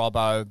 Jack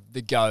Robbo,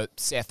 the GOAT,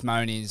 Seth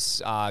Moniz,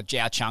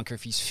 Jao Chunker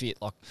if he's fit.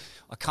 Like,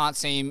 I can't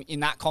see him in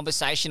that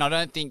conversation. I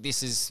don't think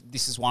this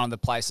is one of the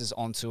places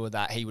on tour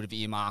that he would have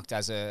earmarked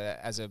as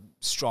a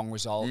strong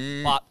result.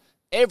 But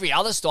every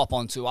other stop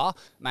on tour,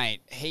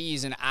 mate, he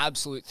is an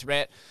absolute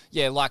threat.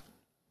 Yeah, like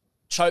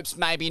Chopes,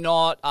 maybe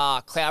not.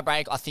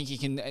 Cloudbreak, I think he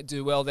can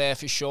do well there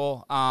for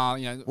sure.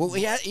 Well,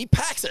 he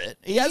packs it.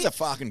 He has a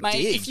fucking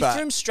mate, dig. If you're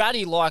from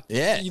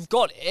Stratty, you've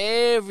got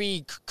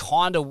every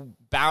kind of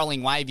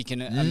barreling wave you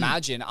can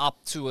imagine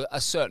up to a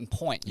certain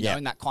point. You know,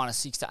 in that kind of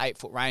 6 to 8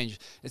 foot range,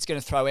 it's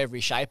going to throw every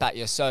shape at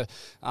you. So,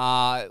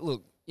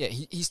 look. Yeah,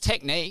 his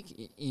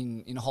technique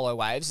in hollow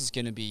waves is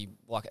going to be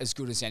as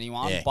good as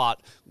anyone. Yeah.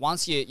 But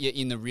once you're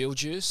in the real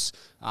juice,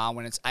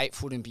 when it's 8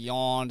 foot and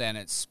beyond, and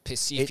it's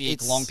Pacific,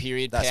 it's long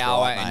period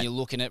power, right, and you're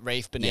looking at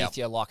reef beneath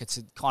you,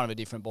 it's kind of a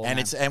different ball.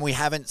 And we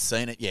haven't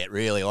seen it yet,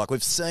 really. Like,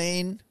 we've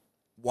seen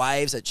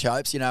waves at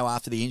Chopes,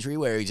 after the injury,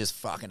 where he just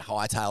fucking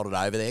hightailed it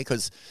over there,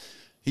 because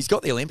he's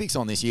got the Olympics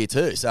on this year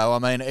too. So I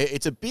mean,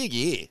 it's a big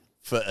year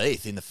for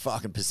Eth in the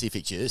fucking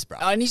Pacific juice, bro.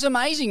 And he's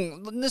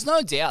amazing. There's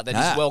no doubt that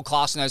he's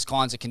world-class in those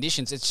kinds of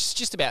conditions. It's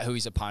just about who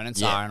his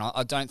opponents are, and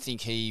I don't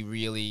think he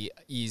really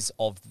is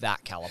of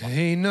that caliber.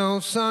 Ain't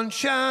no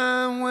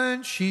sunshine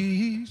when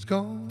she's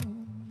gone.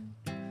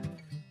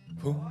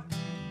 Boom.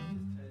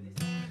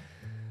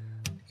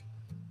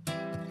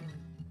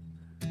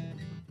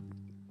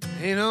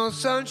 Ain't no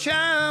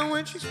sunshine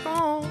when she's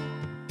gone.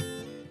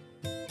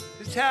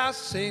 This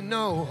house ain't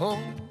no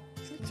home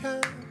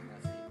anytime.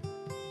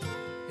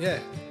 Yeah,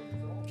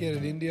 get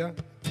in India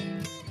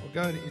or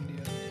go to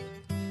India.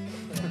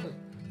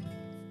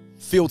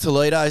 Phil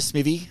Toledo,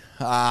 Smithy.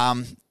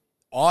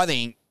 I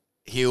think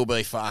he'll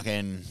be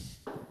fucking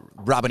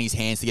rubbing his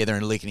hands together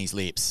and licking his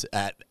lips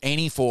at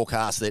any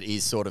forecast that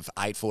is sort of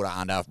 8 foot or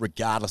under,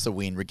 regardless of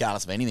wind,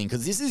 regardless of anything,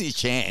 because this is his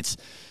chance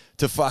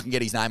to fucking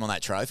get his name on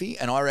that trophy.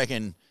 And I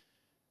reckon,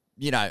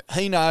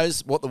 he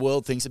knows what the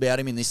world thinks about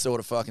him in this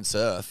sort of fucking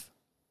surf.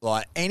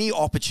 Like, any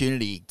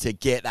opportunity to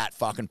get that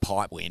fucking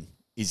pipe win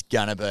is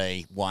going to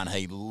be one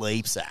he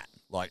leaps at.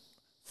 Like,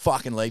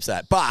 fucking leaps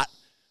at. But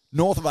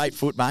north of 8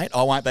 foot, mate,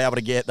 I won't be able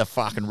to get the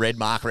fucking red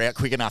marker out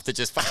quick enough to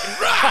just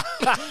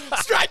fucking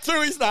straight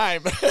through his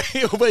name.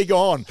 He'll be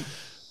gone.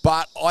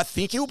 But I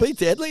think he'll be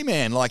deadly,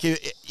 man. Like,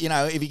 if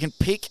he can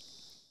pick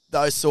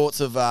those sorts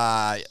of,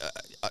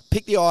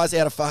 pick the eyes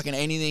out of fucking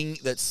anything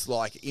that's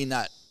like in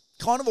that,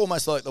 kind of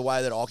almost like the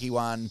way that Occy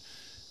won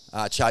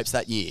Chapes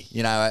that year.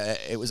 You know,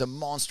 it was a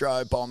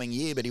monstro bombing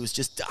year, but he was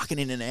just ducking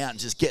in and out and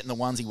just getting the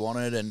ones he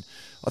wanted. And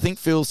I think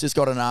Phil's just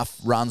got enough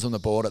runs on the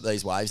board at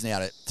these waves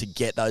now to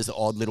get those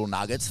odd little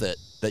nuggets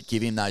that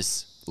give him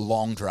those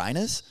long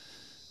drainers.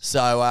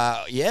 So,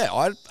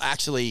 I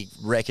actually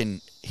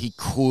reckon he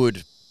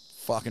could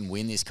fucking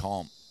win this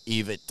comp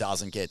if it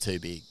doesn't get too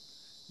big.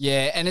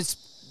 Yeah, and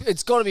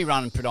it's got to be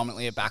running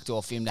predominantly a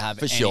backdoor for him to have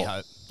any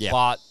hope. Yeah.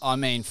 But, I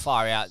mean,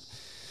 far out.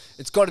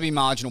 It's got to be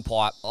marginal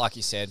pipe, like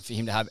you said, for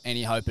him to have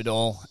any hope at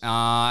all.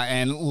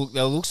 And look,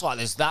 it looks like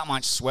there's that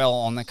much swell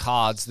on the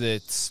cards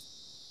that,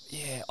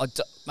 yeah,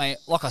 mate,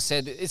 like I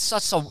said, it's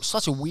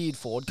such a weird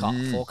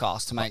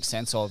forecast to make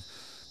sense of.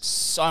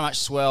 So much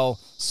swell,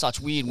 such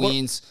weird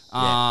winds.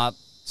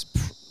 It's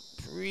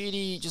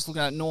pretty, just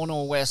looking at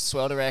north-northwest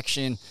swell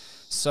direction.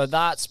 So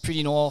that's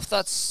pretty north.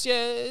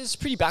 It's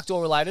pretty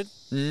backdoor related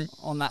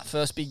on that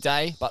first big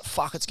day. But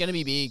fuck, it's going to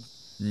be big.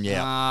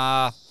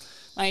 Yeah.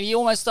 Mate, he's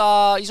almost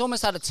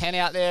had a 10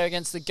 out there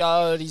against the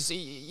goat.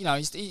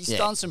 He's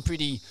done some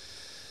pretty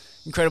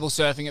incredible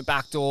surfing at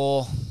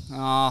backdoor.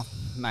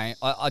 Mate,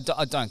 I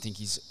don't think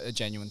he's a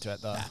genuine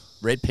threat though. Nah.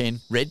 Red pen,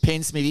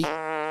 Smithy.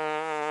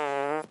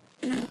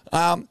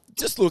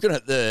 Just looking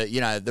at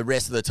the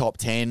rest of the top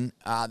 10,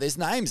 there's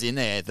names in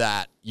there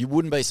that you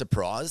wouldn't be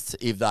surprised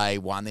if they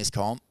won this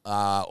comp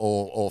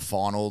or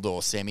finaled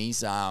or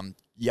semis.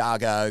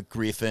 Yago,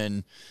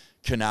 Griffin,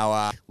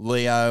 Kanoa,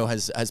 Leo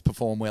has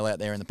performed well out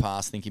there in the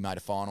past. I think he made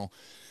a final.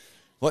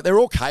 Like, they're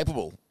all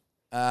capable.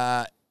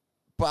 But,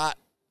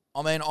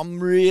 I mean, I'm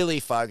really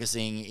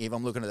focusing, if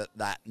I'm looking at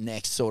that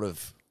next sort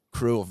of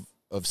crew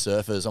of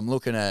surfers, I'm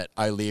looking at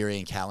O'Leary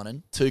and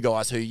Callanan, two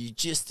guys who you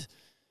just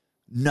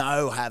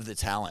know have the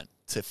talent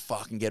to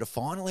fucking get a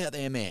final out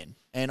there, man.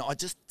 And I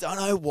just don't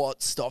know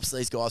what stops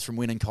these guys from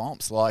winning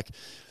comps. Like,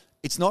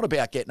 it's not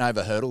about getting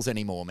over hurdles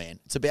anymore, man.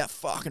 It's about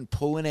fucking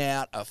pulling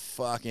out a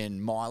fucking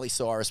Miley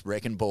Cyrus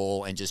wrecking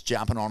ball and just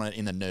jumping on it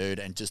in the nude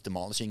and just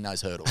demolishing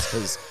those hurdles.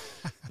 Because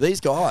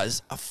these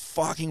guys are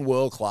fucking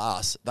world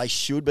class. They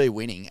should be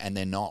winning, and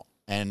they're not.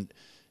 And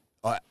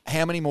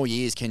how many more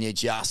years can you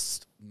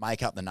just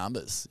make up the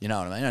numbers? You know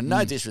what I mean? And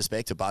no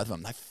disrespect to both of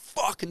them. They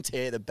fucking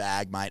tear the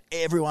bag, mate.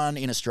 Everyone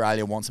in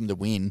Australia wants them to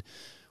win.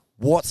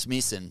 What's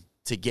missing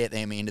to get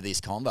them into this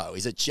combo?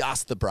 Is it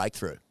just the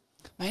breakthrough?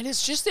 Mate,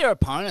 it's just their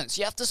opponents.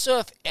 You have to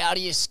surf out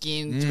of your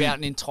skin throughout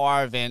an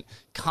entire event.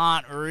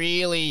 Can't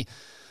really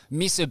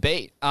miss a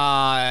beat.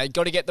 Got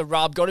to get the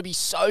rub. Got to be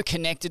so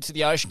connected to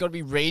the ocean. Got to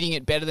be reading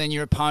it better than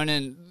your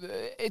opponent.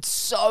 It's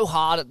so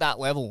hard at that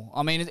level.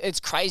 I mean, it's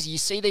crazy. You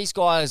see these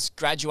guys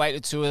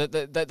graduated to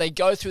it. They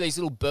go through these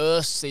little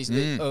bursts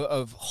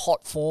of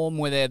hot form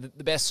where they're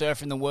the best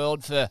surfer in the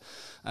world for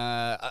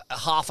a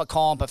half a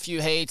comp, a few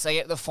heats. They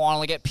get to the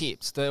final, they get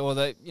pipped. They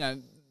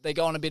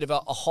go on a bit of a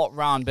hot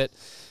run, but.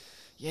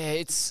 Yeah,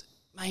 it's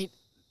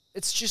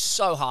just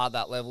so hard,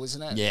 that level,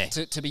 isn't it? Yeah.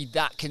 To be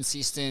that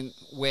consistent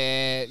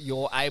where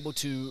you're able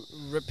to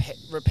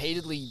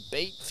repeatedly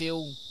beat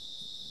Phil,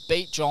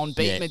 beat John,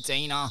 beat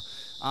Medina,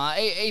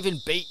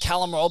 even beat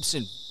Callum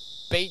Robson,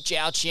 beat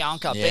Zhao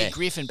Chianca, beat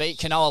Griffin, beat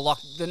Kanoa. Like,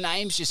 the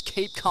names just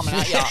keep coming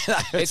at you.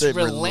 It's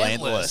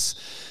relentless.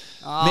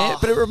 Man,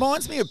 but it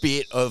reminds me a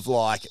bit of,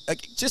 like,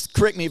 just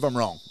correct me if I'm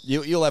wrong.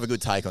 You'll have a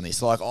good take on this.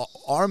 Like,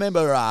 I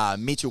remember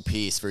Mitchell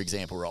Pearce, for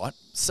example, right?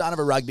 Son of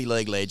a rugby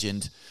league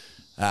legend.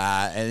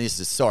 And this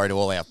is sorry to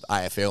all our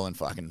AFL and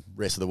fucking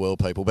rest of the world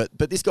people, but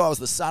this guy was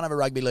the son of a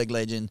rugby league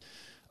legend,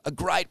 a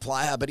great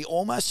player, but he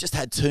almost just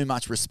had too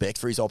much respect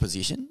for his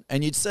opposition.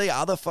 And you'd see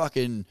other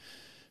fucking,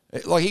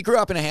 like, he grew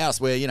up in a house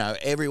where, you know,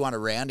 everyone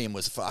around him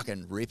was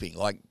fucking ripping.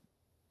 Like,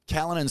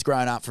 Callanan's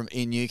grown up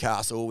in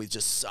Newcastle with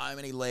just so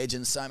many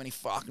legends, so many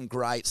fucking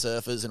great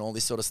surfers and all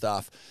this sort of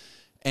stuff.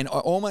 And I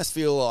almost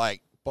feel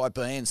like by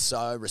being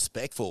so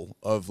respectful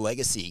of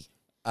legacy,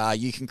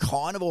 you can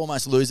kind of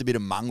almost lose a bit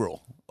of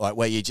mongrel, like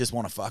where you just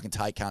want to fucking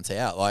take cunts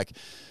out. Like,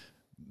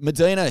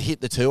 Medina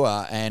hit the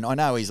tour, and I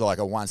know he's like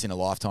a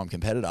once-in-a-lifetime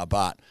competitor,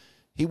 but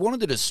he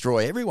wanted to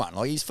destroy everyone.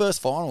 Like, his first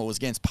final was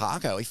against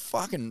Parko. He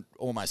fucking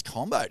almost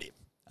comboed him.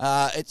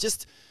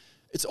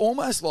 It's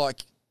almost like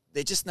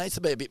there just needs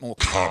to be a bit more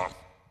calm.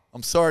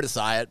 I'm sorry to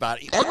say it,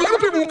 but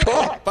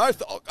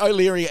both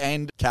O'Leary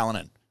and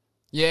Callanan.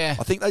 Yeah.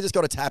 I think they just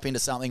got to tap into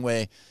something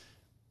where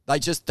they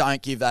just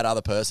don't give that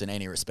other person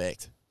any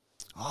respect.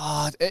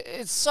 Oh,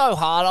 it's so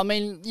hard. I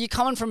mean, you're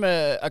coming from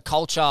a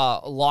culture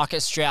like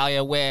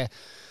Australia where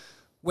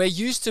we're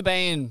used to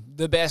being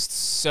the best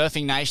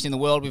surfing nation in the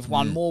world. We've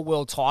won more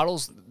world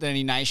titles than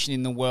any nation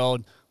in the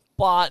world.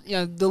 But, you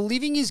know, the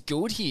living is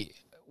good here.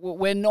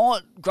 We're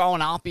not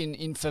growing up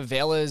in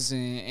favelas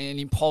and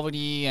in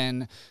poverty.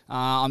 And,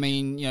 I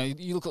mean, you know,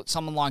 you look at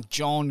someone like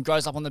John,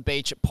 grows up on the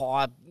beach at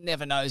Pipe,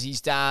 never knows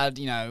his dad,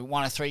 you know,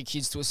 one of three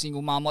kids to a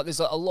single mum. Like, there's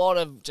a lot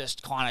of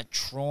just kind of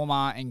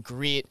trauma and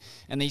grit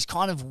and these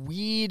kind of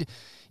weird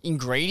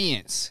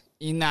ingredients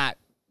in that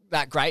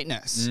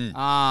greatness.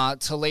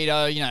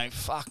 Toledo, you know,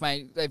 fuck,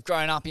 mate, they've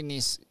grown up in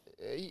this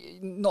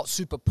not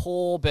super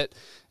poor, but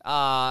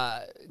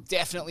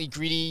definitely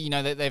gritty. You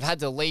know, they've had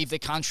to leave the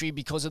country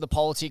because of the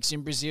politics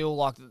in Brazil.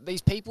 Like,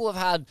 these people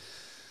have had,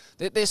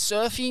 they're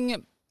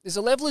surfing. There's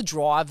a level of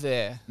drive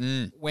there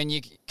when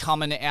you're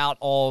coming out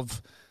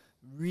of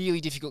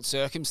really difficult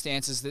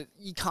circumstances that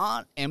you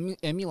can't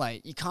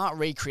emulate. You can't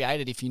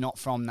recreate it if you're not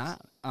from that.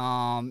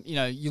 You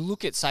know, you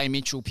look at, say,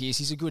 Mitchell Pearce.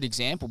 He's a good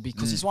example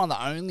because he's one of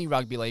the only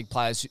rugby league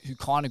players who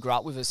kind of grew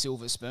up with a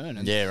silver spoon.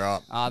 And, yeah,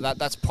 right.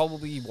 That's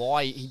probably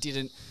why he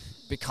didn't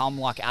become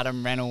like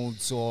Adam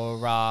Reynolds or,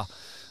 well,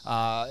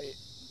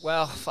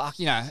 fuck,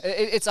 you know,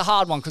 it's a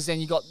hard one because then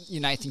you got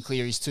your Nathan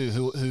Clearys too,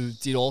 who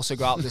did also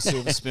grow up with a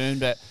silver spoon,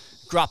 but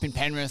grew up in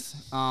Penrith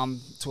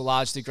to a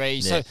large degree.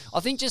 Yeah. So I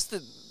think just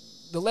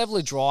the level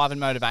of drive and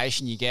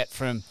motivation you get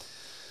from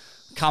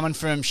coming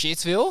from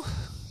Shitsville,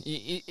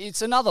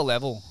 it's another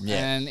level. Yeah.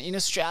 And in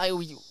Australia,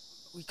 we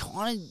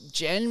kind of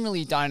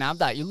generally don't have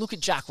that. You look at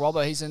Jack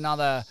Robbo, he's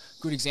another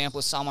good example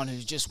of someone who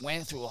just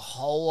went through a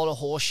whole lot of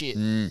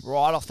horseshit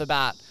right off the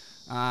bat.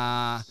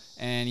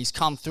 And he's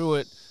come through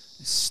it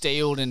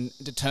steeled and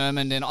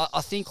determined. And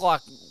I think,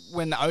 like,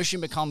 when the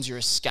ocean becomes your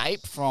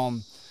escape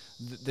from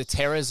the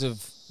terrors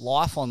of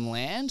life on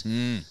land,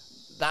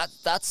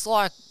 that's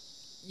like,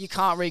 you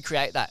can't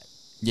recreate that.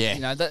 Yeah.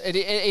 You know, it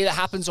either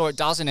happens or it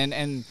doesn't.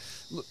 And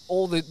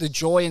all the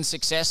joy and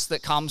success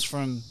that comes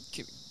from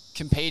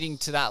competing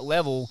to that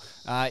level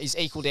is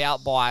equaled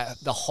out by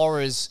the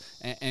horrors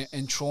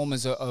and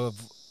traumas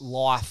of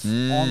life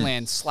on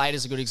land.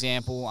 Slater's a good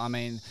example. I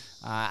mean,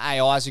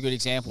 AI is a good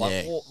example.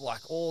 Yeah.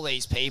 All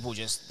these people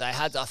they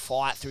had to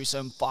fight through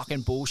some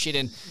fucking bullshit,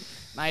 and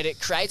mate, it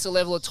creates a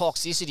level of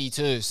toxicity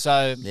too.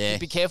 So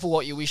be careful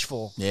what you wish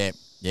for. Yeah.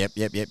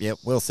 Yep.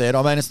 Well said.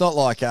 I mean, it's not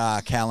like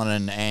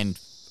Callanan and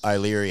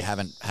O'Leary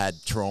haven't had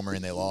trauma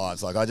in their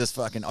lives. Like, I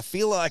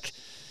feel like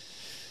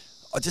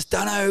I just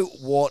don't know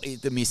what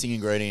the missing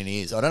ingredient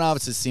is. I don't know if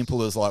it's as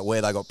simple as like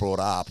where they got brought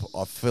up.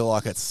 I feel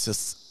like it's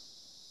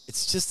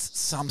just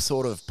some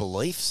sort of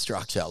belief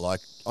structure.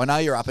 Like, I know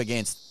you're up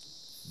against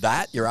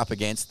that. You're up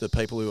against the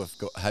people who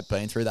have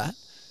been through that.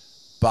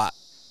 But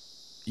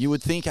you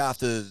would think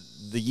after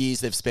the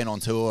years they've spent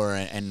on tour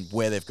and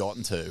where they've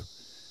gotten to,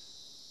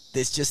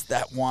 there's just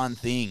that one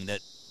thing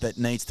that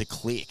needs to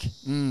click.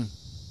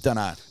 Don't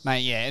know.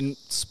 Mate, yeah. And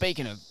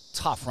speaking of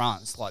tough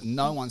runs, like,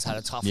 no one's had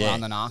a tough run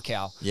than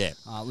Arkell. Yeah.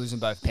 Losing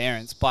both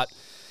parents. But,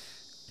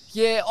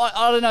 yeah,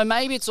 I don't know.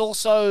 Maybe it's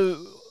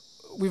also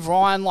with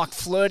Ryan, like,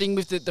 flirting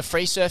with the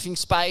free surfing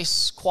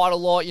space quite a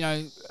lot, you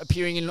know,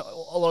 appearing in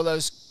a lot of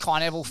those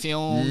Kyle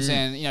films.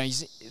 And, you know,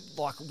 he's,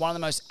 like, one of the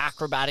most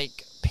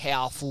acrobatic,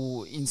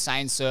 powerful,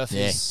 insane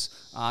surfers.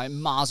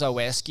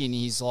 Marzo-esque in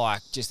his,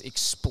 like, just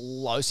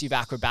explosive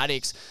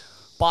acrobatics.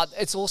 But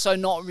it's also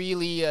not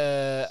really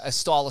a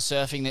style of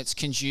surfing that's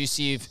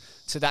conducive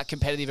to that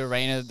competitive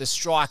arena. The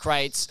strike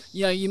rates,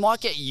 you know, you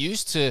might get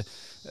used to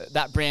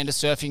that brand of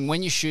surfing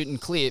when you're shooting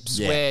clips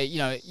where, you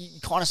know, you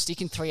kind of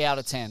stick in 3 out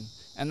of 10.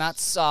 And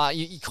that's,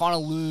 you kind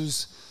of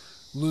lose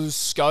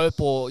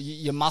scope, or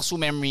your muscle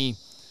memory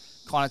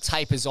kind of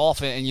tapers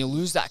off and you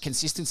lose that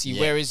consistency.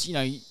 Whereas, you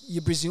know,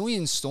 your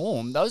Brazilian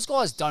Storm, those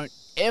guys don't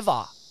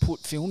ever put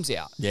films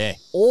out. Yeah.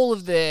 All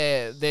of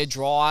their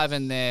drive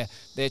and their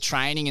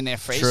training and their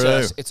free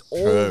surfs, it's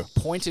all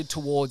pointed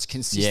towards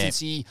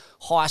consistency,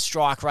 high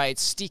strike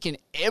rates, sticking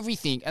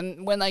everything.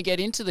 And when they get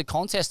into the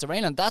contest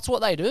arena, that's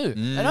what they do.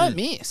 They don't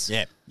miss.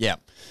 Yeah.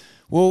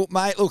 Well,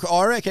 mate, look,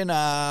 I reckon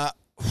I'd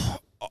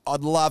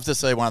love to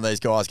see one of these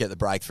guys get the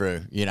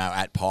breakthrough, you know,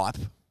 at Pipe.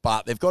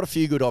 But they've got a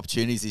few good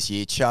opportunities this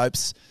year.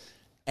 Chopes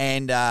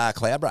and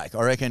Cloudbreak.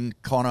 I reckon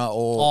Connor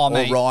or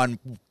Ryan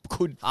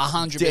could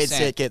 100% dead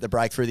set get the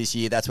breakthrough this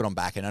year. That's what I'm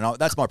backing, and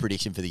that's my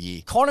prediction for the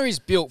year. Connor is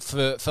built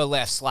for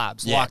left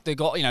slabs. Yeah. Like, they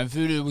got, you know,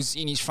 Voodoo was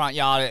in his front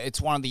yard. It's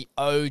one of the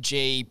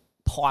OG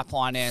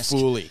pipeline-esque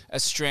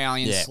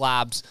Australian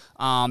slabs.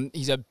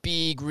 He's a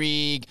big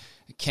rig,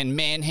 can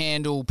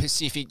manhandle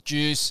Pacific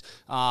Juice.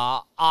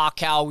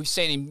 Arkell, we've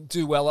seen him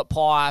do well at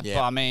Pipe.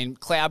 I mean,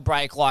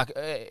 Cloudbreak, like,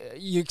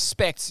 you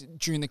expect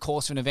during the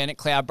course of an event at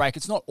Cloudbreak,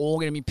 it's not all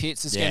going to be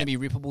pits. There's going to be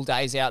rippable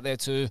days out there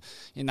too,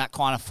 in that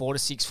kind of 4 to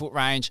 6 foot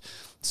range.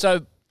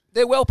 So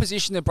they're well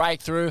positioned to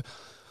break through.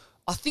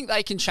 I think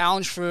they can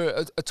challenge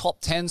for a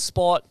top 10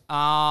 spot.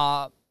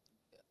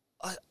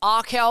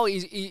 Arkell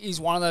is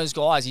one of those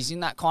guys. He's in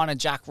that kind of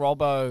Jack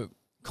Robbo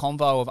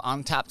convo of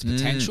untapped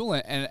potential,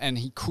 and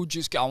he could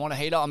just go on a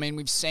heater. I mean,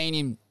 we've seen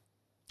him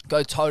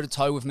go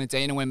toe-to-toe with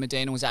Medina when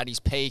Medina was at his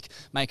peak,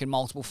 making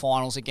multiple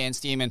finals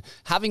against him, and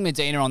having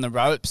Medina on the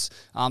ropes,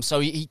 so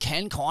he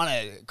can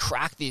kind of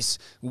crack this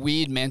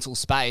weird mental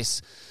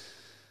space.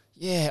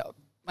 Yeah,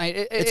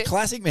 mate. It's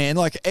classic, man.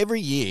 Like,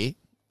 every year,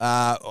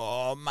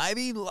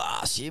 maybe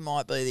last year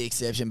might be the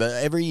exception, but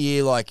every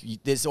year, like,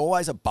 there's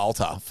always a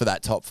bolter for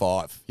that top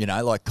 5, you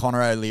know, like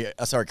Connor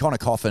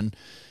Coffin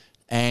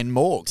and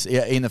Morgs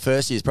in the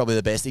first year is probably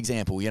the best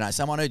example. You know,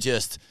 someone who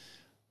just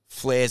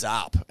flares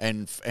up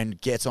and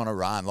gets on a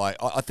run. Like,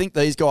 I think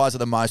these guys are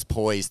the most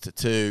poised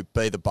to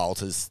be the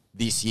bolters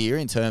this year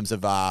in terms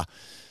of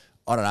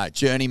I don't know,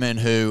 journeymen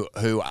who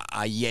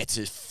are yet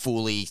to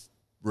fully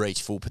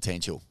reach full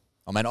potential.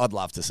 I mean, I'd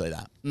love to see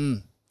that.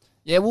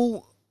 Yeah,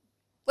 well,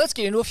 let's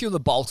get into a few of the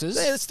bolters.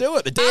 Yeah, let's do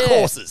it. The dark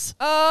horses.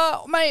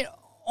 Mate,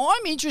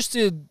 I'm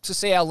interested to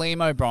see how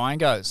Liam O'Brien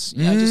goes.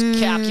 You know, just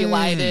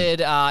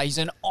calculated. He's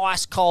an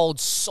ice-cold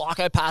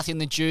psychopath in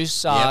the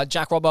juice.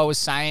 Jack Robbo was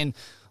saying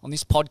on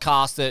this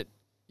podcast that,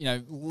 you know,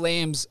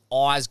 Liam's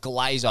eyes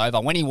glaze over.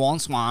 When he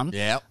wants one,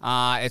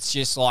 it's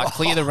just like,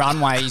 clear the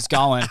runway, he's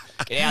going.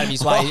 Get out of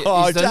his way.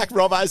 Jack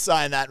Robbo's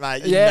saying that,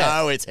 mate. You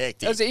know it's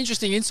hectic. It was an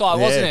interesting insight,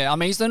 wasn't it? I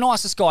mean, he's the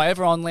nicest guy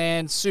ever on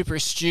land, super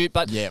astute,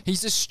 but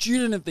he's a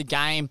student of the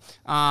game.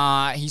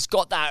 He's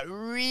got that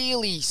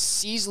really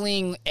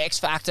sizzling X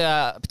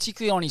factor,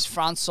 particularly on his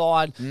front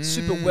side.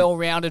 Super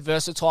well-rounded,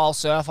 versatile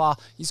surfer.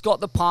 He's got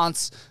the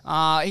punts.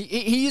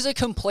 He is a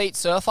complete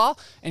surfer,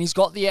 and he's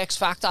got the X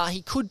factor.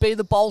 He could be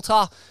the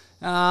bolter.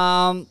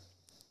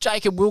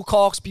 Jacob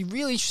Wilcox, be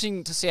really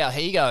interesting to see how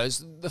he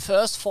goes. The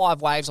first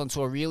 5 waves on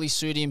tour really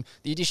suit him.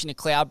 The addition of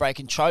Cloudbreak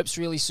and Chopes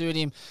really suit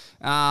him.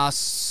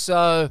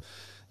 Look,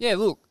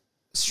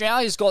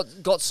 Australia's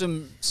got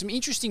some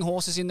interesting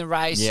horses in the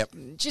race,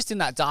 just in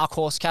that dark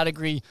horse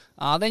category.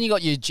 Then you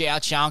got your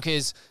Jiao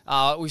Chunkers.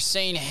 We've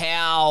seen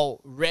how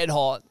red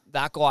hot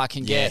that guy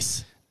can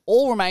get.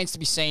 All remains to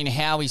be seen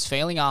how he's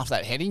feeling after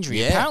that head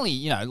injury. Apparently,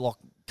 you know, like,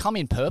 come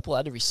in purple,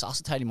 had to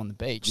resuscitate him on the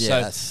beach.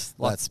 Yeah,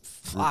 so, that's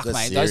fuck, mate.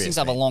 Serious, those things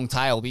have a long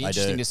tail. It'll be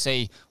interesting to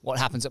see what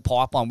happens at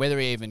Pipeline, whether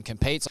he even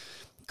competes.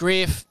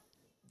 Griff,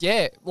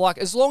 like,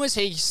 as long as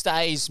he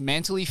stays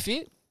mentally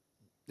fit,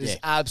 there's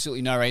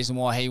absolutely no reason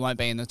why he won't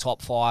be in the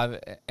top 5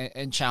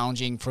 and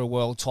challenging for a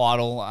world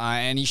title.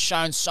 And he's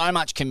shown so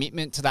much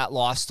commitment to that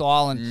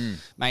lifestyle. And,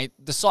 mate,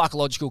 the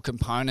psychological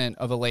component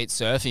of elite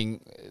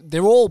surfing,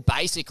 they're all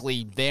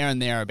basically there and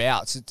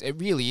thereabouts. It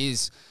really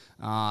is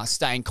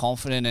staying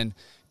confident and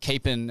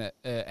keeping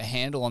a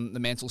handle on the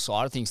mental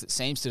side of things that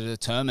seems to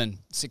determine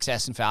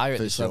success and failure at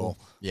this level.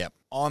 Yep.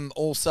 I'm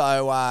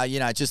also,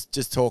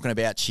 just talking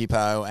about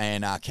Chippo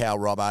and Cal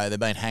Robbo. They've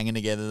been hanging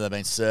together. They've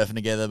been surfing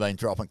together. They've been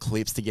dropping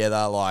clips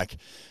together. Like,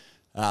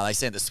 they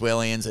sent the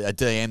Swellians a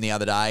DM the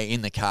other day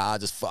in the car,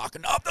 just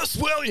fucking up the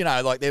swell. You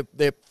know, like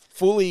they're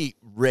fully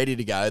ready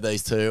to go,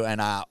 these two. And,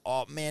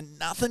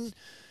 nothing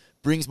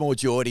brings more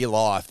joy to your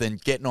life than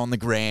getting on the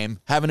gram,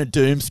 having a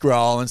doom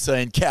scroll and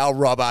seeing Cal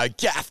Robbo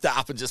gaffed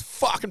up and just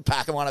fucking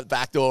packing one at the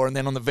back door, and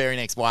then on the very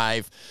next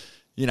wave,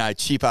 you know,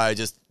 Chippo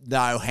just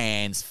no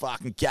hands,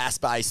 fucking gas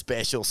bay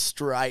special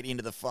straight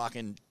into the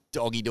fucking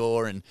doggy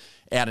door and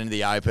out into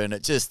the open.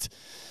 It just,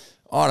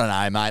 I don't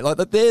know, mate. Like,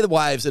 they're the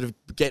waves that have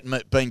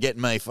been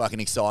getting me fucking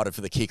excited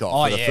for the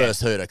kickoff for the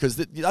first hooter. Because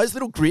those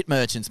little grit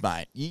merchants,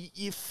 mate,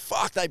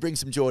 they bring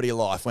some joy to your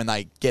life when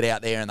they get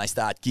out there and they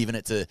start giving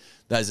it to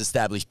those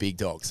established big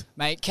dogs.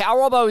 Mate, Cal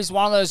Robbo is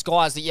one of those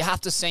guys that you have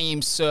to see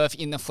him surf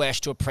in the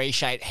flesh to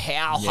appreciate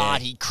how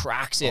hard he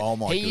cracks it. Oh,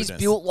 my He's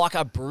goodness. built like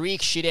a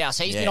brick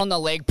shithouse. He's been on the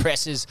leg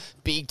presses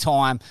big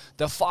time.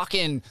 The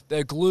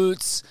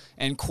glutes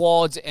and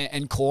quads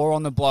and core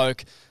on the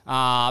bloke.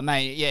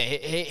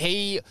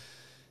 Mate,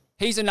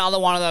 He's another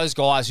one of those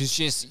guys who's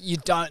just, you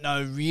don't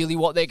know really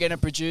what they're going to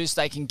produce.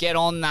 They can get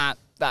on that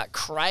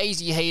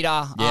crazy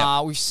heater.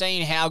 We've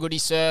seen how good he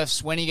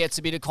surfs when he gets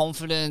a bit of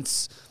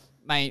confidence.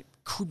 Mate,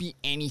 could be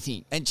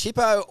anything. And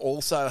Chippo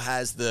also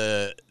has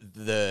the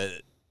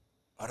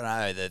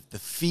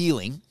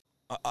feeling,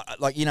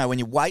 like, you know, when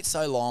you wait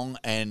so long,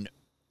 and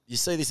you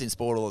see this in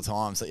sport all the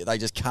time, so they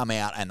just come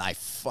out and they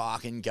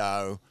fucking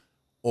go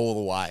all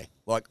the way.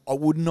 Like, I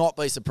would not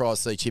be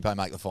surprised to see Chippo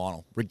make the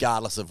final,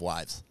 regardless of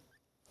waves.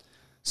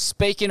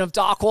 Speaking of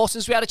dark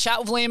horses, we had a chat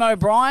with Liam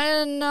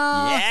O'Brien.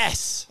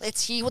 Yes.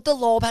 Let's hear what the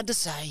Lob had to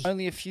say.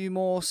 Only a few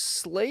more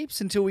sleeps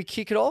until we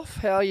kick it off.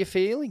 How are you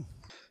feeling?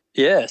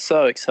 Yeah,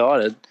 so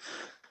excited.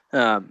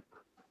 Far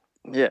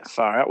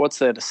out. What's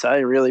there to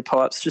say, really,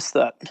 Pipes? Just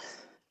that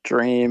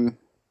dream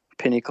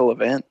pinnacle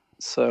event.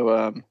 So,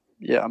 I'm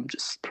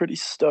just pretty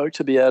stoked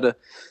to be able to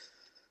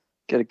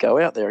get a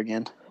go out there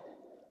again.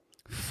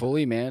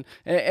 Fully, man.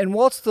 And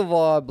what's the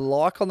vibe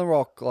like on the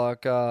Rock?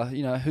 Like,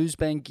 who's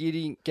been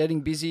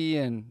getting busy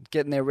and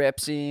getting their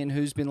reps in?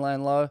 Who's been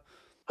laying low?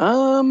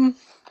 There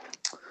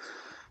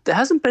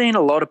hasn't been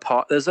a lot of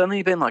pipe. There's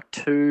only been like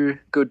 2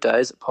 good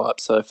days at pipe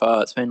so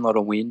far. It's been a lot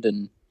of wind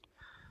and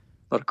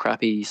a lot of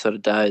crappy sort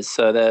of days.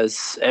 So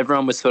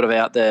everyone was sort of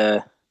out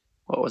there.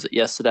 What was it,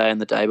 yesterday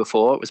and the day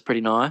before? It was pretty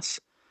nice.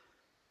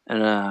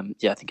 And I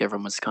think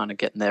everyone was kind of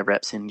getting their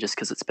reps in just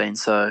because it's been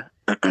so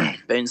many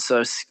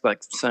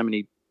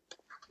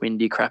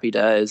windy, crappy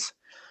days.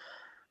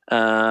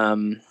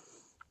 But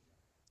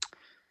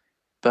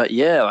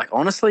yeah, like,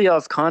 honestly,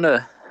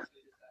 aside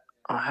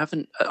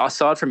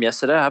from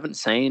yesterday, I haven't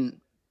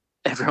seen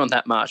everyone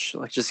that much,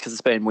 like, just because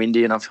it's been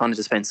windy, and I've kind of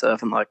just been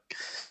surfing like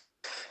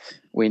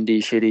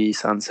windy, shitty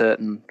Sunset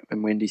and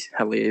windy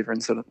Haleiwa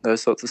and sort of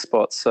those sorts of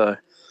spots. So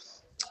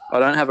I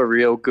don't have a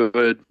real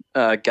good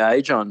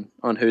gauge on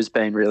who's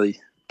been really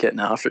getting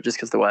after it, just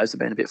because the waves have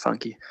been a bit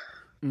funky.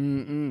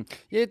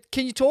 Yeah,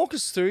 can you talk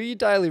us through your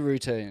daily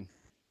routine?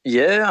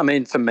 Yeah, I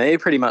mean, for me,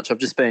 pretty much, I've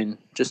just been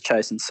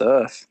chasing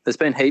surf. There's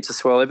been heaps of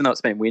swell, even though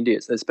it's been windy.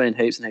 There's been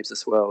heaps and heaps of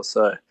swell.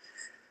 So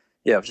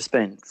yeah, I've just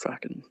been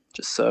fucking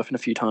just surfing a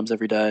few times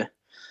every day,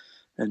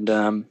 and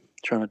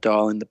trying to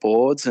dial in the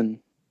boards and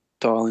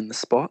dial in the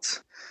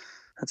spots.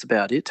 That's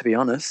about it, to be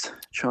honest.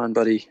 Try and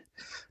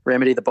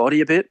remedy the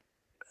body a bit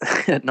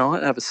at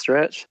night. Have a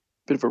stretch,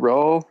 bit of a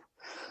roll.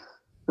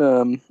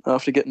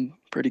 After getting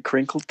pretty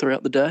crinkled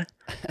throughout the day.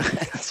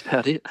 That's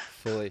about it.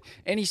 Fully.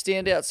 Any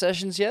standout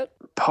sessions yet?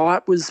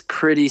 Pipe was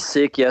pretty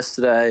sick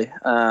yesterday.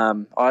 I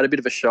had a bit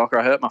of a shocker.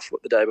 I hurt my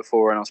foot the day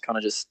before and I was kind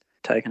of just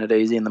taking it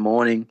easy in the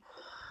morning.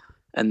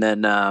 And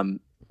then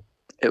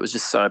it was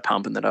just so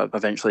pumping that I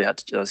eventually I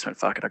just went,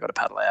 fuck it, I got to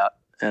paddle out.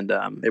 And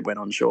it went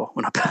on shore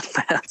when I paddled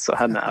out. So I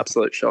had an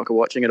absolute shocker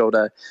watching it all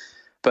day.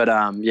 But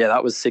yeah,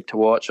 that was sick to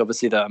watch.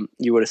 Obviously,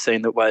 you would have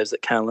seen the waves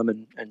that Callum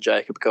and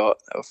Jacob got.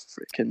 They were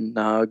freaking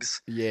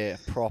nugs. Yeah,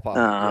 proper.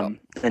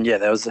 And yeah,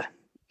 there was a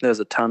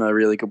ton of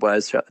really good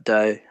waves throughout the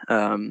day.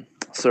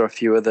 Saw a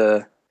few of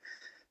the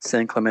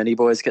San Clemente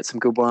boys get some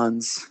good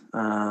ones.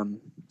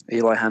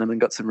 Eli Hanneman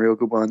got some real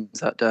good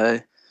ones that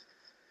day.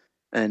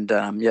 And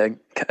and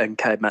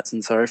Cade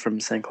Matson,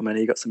 from San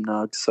Clemente got some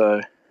nugs.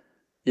 So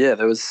yeah,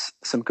 there was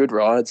some good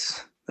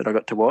rides that I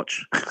got to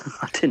watch.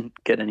 I didn't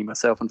get any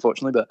myself,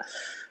 unfortunately, but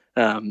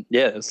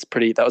yeah,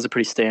 that was a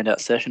pretty standout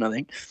session, I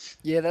think.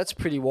 Yeah, that's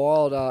pretty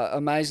wild.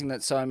 Amazing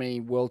that so many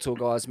World Tour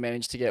guys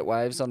managed to get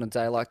waves on a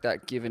day like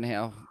that, given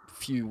how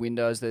few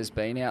windows there's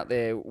been out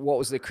there. What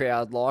was the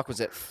crowd like? Was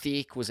it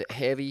thick? Was it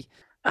heavy?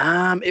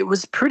 It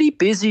was pretty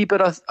busy,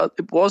 but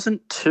it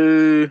wasn't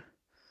too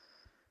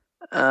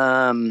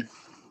full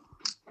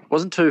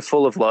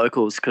of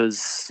locals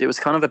because it was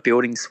kind of a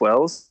building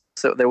swells.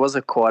 So there was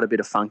quite a bit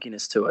of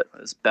funkiness to it.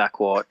 It was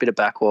bit of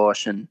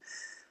backwash and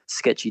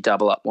sketchy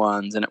double up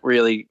ones, and it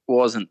really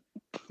wasn't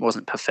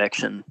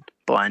perfection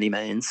by any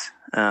means.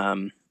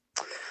 But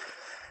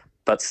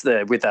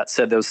with that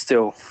said, there was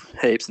still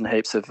heaps and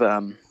heaps of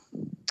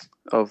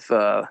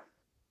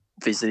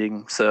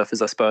visiting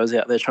surfers, I suppose,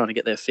 out there trying to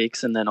get their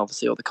fix, and then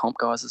obviously all the comp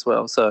guys as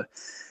well. So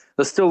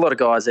there's still a lot of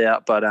guys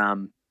out, but I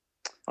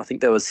think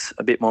there was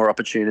a bit more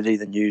opportunity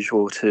than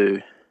usual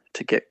to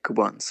get good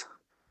ones.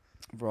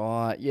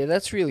 Right, yeah,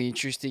 that's really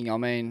interesting. I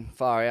mean,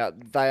 far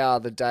out. They are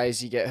the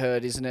days you get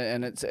hurt, isn't it?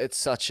 And it's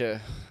such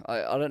a.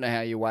 I don't know how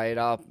you weigh it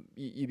up.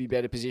 You'd be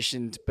better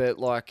positioned, but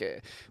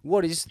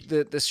what is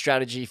the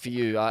strategy for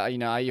you? Are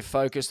you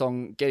focused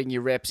on getting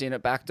your reps in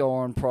at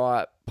backdoor and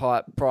prior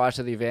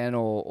to the event,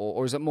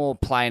 or is it more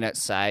playing it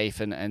safe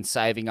and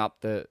saving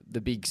up the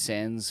big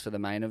sends for the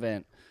main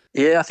event?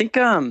 Yeah, I think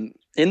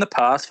in the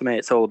past for me,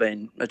 it's all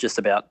been just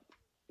about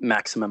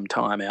maximum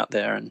time out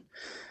there and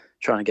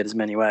trying to get as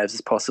many waves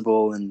as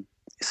possible and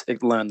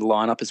learn the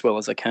lineup as well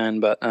as I can.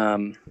 But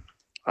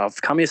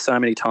I've come here so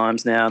many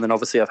times now, and then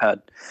obviously I've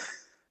had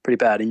pretty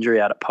bad injury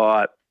out at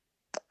Pipe.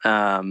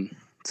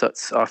 So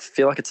I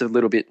feel like it's a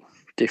little bit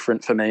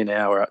different for me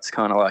now, where it's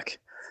kind of like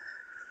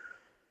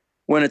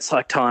when it's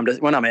like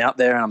when I'm out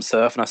there and I'm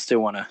surfing, I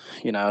still want to,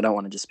 I don't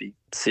want to just be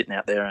sitting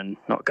out there and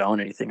not going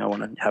anything. I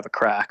want to have a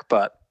crack,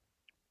 but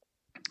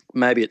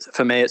maybe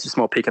for me, it's just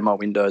more picking my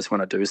windows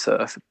when I do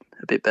surf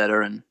a bit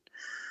better. And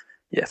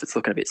yeah, if it's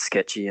looking a bit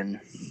sketchy and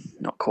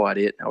not quite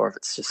it, or if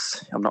it's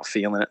just I'm not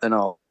feeling it, then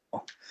I'll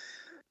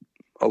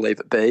leave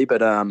it be.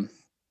 But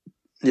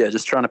yeah,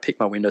 just trying to pick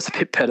my windows a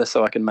bit better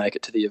so I can make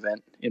it to the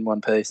event in one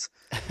piece.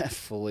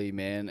 Fully,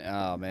 man.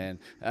 Oh, man.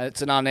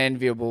 It's an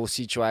unenviable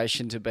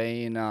situation to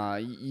be in.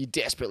 You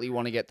desperately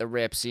want to get the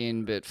reps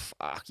in, but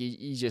fuck,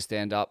 you just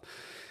end up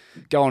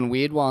going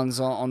weird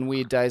ones on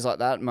weird days like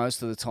that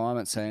most of the time,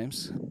 it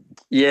seems.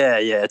 Yeah.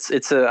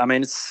 It's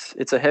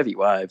a heavy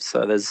wave,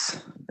 so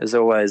there's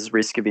always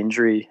risk of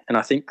injury, and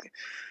I think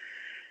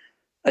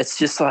it's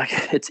just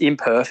like it's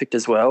imperfect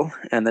as well.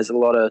 And there's a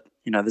lot of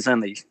there's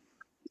only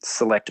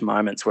select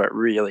moments where it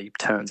really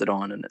turns it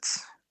on and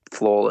it's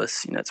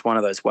flawless. It's one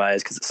of those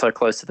waves because it's so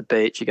close to the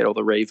beach. You get all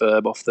the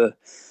reverb off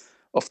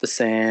the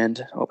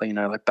sand, or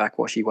like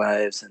backwashy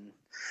waves, and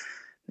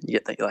you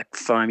get the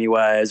foamy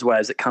waves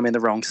that come in the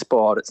wrong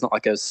spot. It's not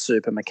like a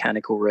super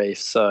mechanical reef.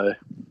 So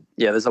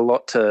yeah, there's a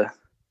lot to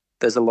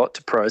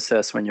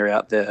process when you're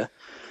out there,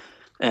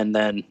 and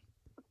then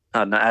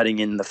adding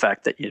in the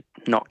fact that you're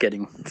not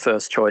getting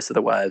first choice of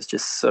the waves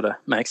just sort of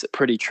makes it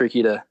pretty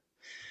tricky to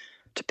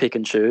pick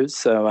and choose.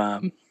 So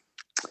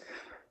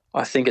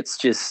I think it's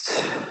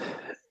just,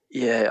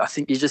 I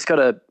think you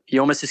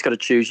almost just got to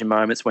choose your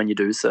moments when you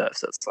do surf.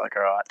 So it's like,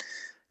 all right,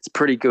 it's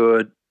pretty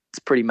good, it's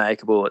pretty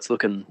makeable, it's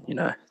looking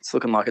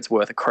like it's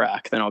worth a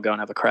crack, then I'll go and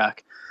have a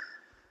crack.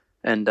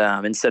 And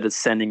instead of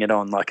sending it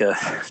on like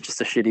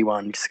just a shitty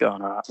one, just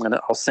going, all right,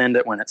 I'll send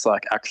it when it's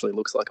like actually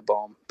looks like a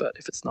bomb. But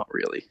if it's not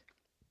really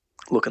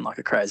looking like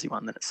a crazy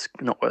one, then it's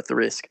not worth the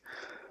risk.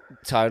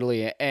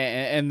 Totally,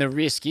 and the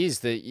risk is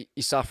that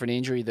you suffer an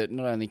injury that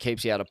not only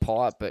keeps you out of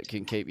Pipe, but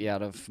can keep you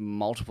out of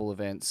multiple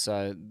events.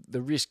 So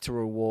the risk to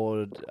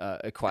reward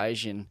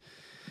equation,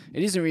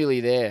 it isn't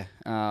really there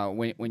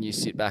when you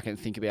sit back and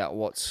think about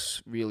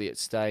what's really at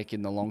stake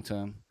in the long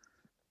term.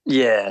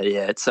 Yeah,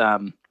 it's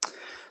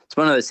it's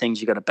one of those things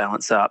you got to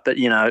balance up. But,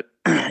 you know,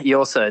 you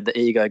also, the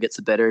ego gets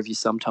the better of you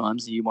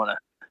sometimes. You want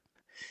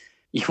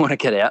to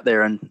get out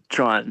there and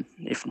try and,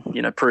 if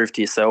you know, prove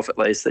to yourself at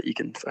least that you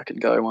can fucking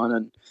go one.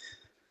 And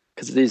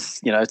because it is,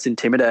 you know, it's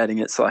intimidating.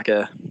 It's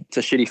a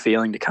shitty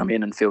feeling to come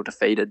in and feel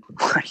defeated.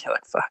 You're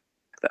like, fuck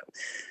that.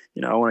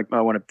 You know,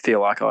 I want to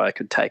feel like I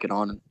could take it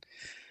on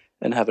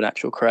and have an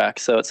actual crack.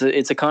 So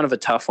it's a kind of a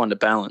tough one to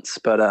balance.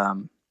 But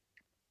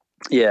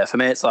yeah, for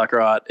me, it's like,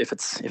 right, if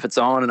it's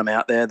on and I'm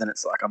out there, then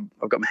it's like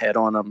I've got my head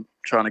on. I'm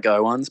trying to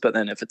go ones. But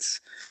then if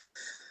it's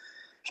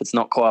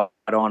not quite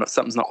on, if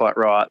something's not quite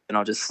right, then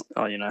I'll just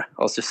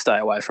stay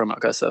away from it. I'll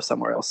go surf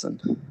somewhere else and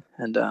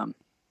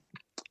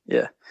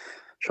yeah,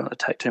 trying to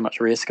take too much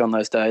risk on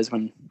those days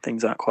when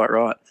things aren't quite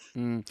right.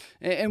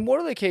 And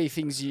what are the key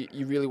things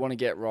you really want to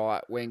get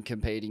right when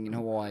competing in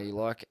Hawaii?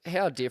 Like,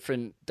 how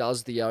different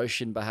does the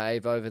ocean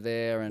behave over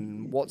there,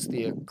 and what's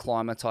the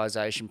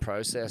acclimatization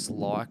process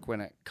like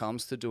when it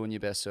comes to doing your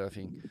best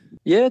surfing?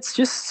 Yeah, it's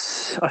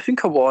just, I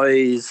think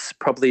Hawaii's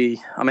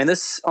probably, I mean,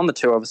 on the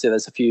tour, obviously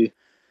there's a few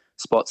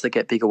spots that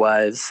get bigger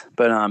waves,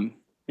 but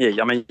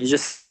yeah, I mean, it's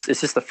just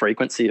the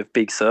frequency of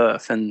big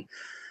surf, and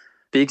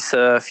big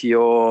surf,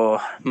 you're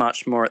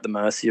much more at the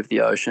mercy of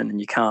the ocean, and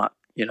you can't,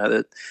 you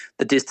know,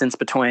 the distance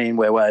between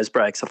where waves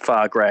breaks are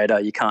far greater.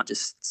 You can't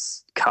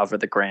just cover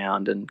the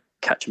ground and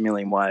catch a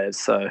million waves.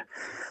 So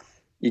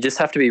you just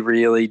have to be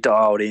really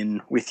dialed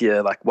in with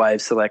your like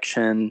wave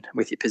selection,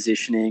 with your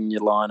positioning, your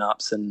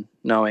lineups, and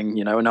knowing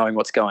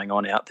what's going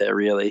on out there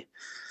really,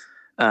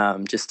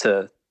 just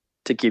to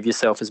give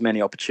yourself as many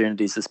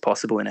opportunities as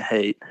possible in a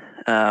heat.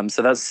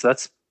 So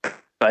that's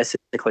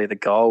basically the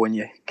goal when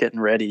you're getting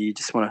ready. You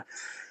just want to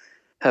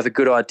have a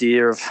good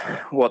idea of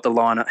what the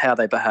lineup, how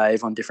they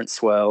behave on different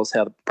swells,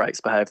 how the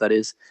breaks behave, that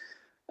is,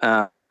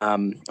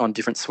 on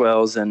different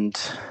swells, and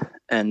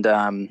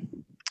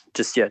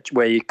just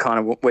where you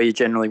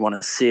generally want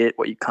to sit,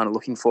 what you're kind of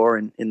looking for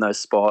in those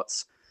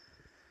spots,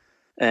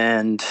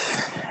 and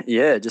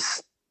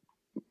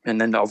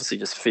then obviously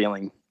just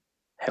feeling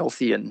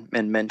healthy and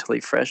mentally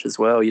fresh as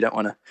well. You don't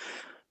want to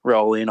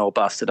roll in all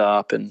busted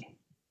up and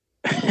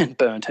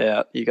burnt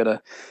out. You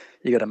gotta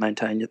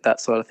maintain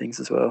that side of things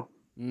as well.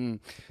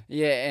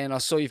 Yeah, and I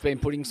saw you've been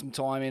putting some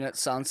time in at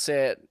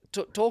Sunset.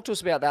 Talk to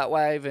us about that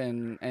wave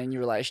and your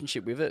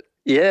relationship with it.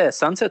 Yeah,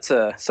 Sunset's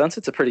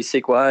a pretty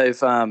sick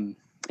wave.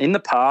 In the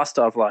past,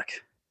 I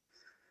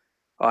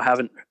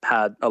haven't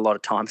had a lot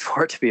of time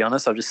for it, to be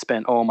honest. I've just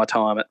spent all my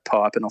time at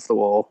Pipe and off the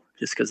wall,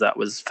 just because that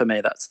was, for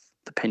me, that's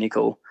the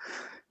pinnacle.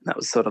 That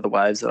was sort of the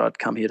waves that I'd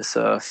come here to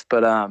surf.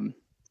 But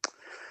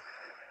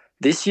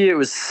this year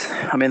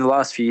the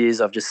last few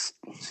years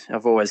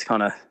I've always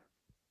kind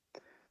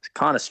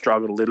of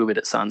struggled a little bit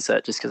at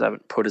Sunset, just because I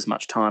haven't put as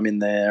much time in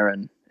there,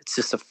 and it's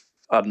just I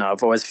don't know,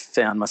 I've always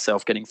found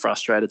myself getting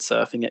frustrated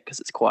surfing it because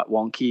it's quite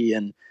wonky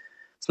and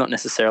it's not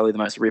necessarily the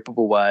most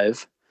rippable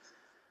wave.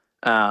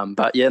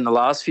 But yeah, in the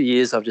last few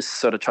years I've just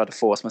sort of tried to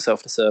force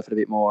myself to surf it a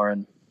bit more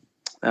and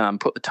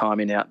put the time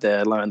in out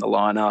there, learn the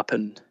lineup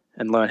and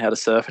learn how to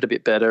surf it a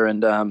bit better.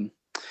 And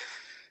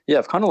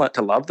I've kind of learnt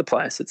to love the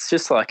place. It's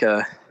just like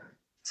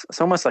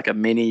it's almost like a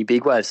mini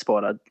big wave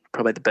spot.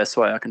 Probably the best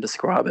way I can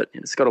describe it.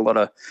 It's got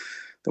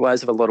the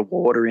waves have a lot of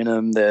water in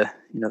them. They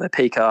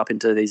peak up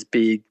into these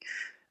big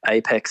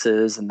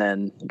apexes, and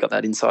then you've got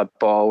that inside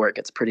bowl where it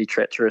gets pretty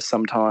treacherous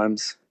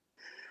sometimes.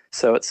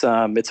 So it's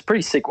a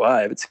pretty sick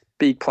wave. It's a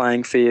big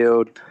playing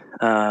field,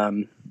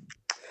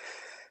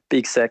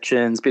 big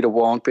sections, bit of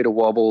wonk, bit of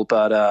wobble,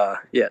 but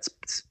it's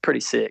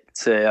pretty sick.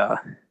 It's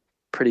a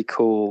pretty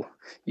cool,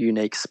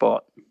 unique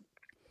spot.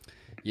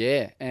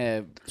 Yeah,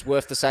 it's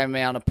worth the same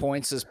amount of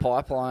points as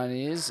Pipeline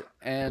is,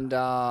 and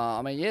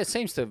it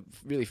seems to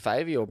really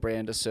favour your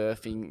brand of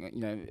surfing. You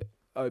know,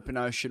 open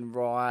ocean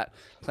right,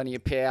 plenty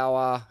of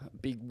power,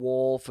 big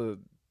wall for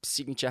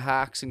signature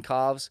hacks and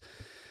carves.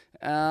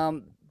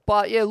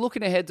 But yeah,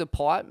 looking ahead to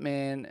Pipe,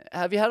 man,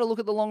 have you had a look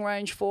at the long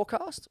range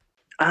forecast?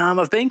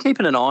 I've been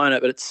keeping an eye on it,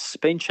 but it's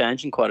been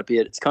changing quite a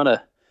bit. It's kind of,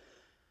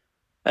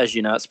 as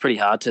you know, it's pretty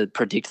hard to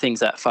predict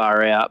things that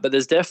far out, but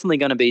there's definitely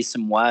going to be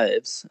some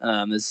waves.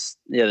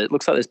 It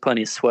looks like there's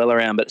plenty of swell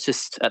around, but it's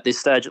just at this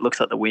stage, it looks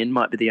like the wind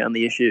might be the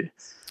only issue.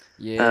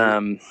 Yeah.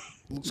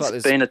 Looks like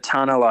there's been a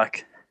ton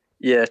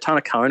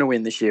of Kona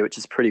wind this year, which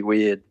is pretty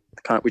weird,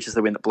 which is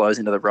the wind that blows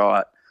into the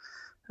right.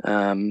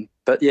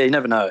 But yeah, you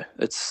never know.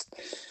 It's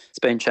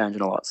been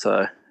changing a lot,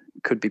 so it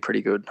could be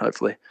pretty good,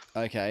 hopefully.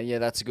 Okay, yeah,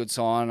 that's a good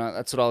sign.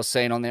 That's what I was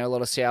seeing on there. A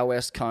lot of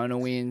southwest Kona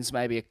winds,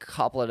 maybe a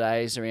couple of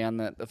days around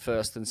the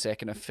 1st and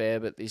 2nd of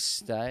Feb at this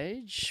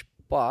stage.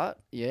 But,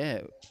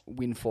 yeah,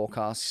 wind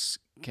forecasts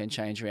can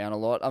change around a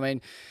lot. I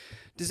mean,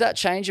 does that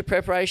change your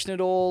preparation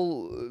at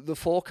all, the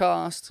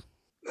forecast?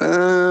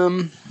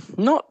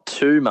 Not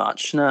too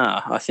much,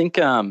 nah. I think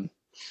you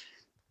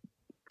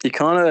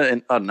kind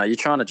of, I don't know, you're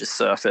trying to just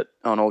surf it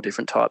on all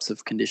different types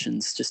of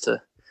conditions just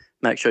to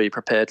make sure you're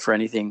prepared for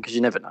anything, because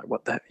you never know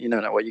what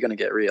you're going to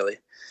get, really.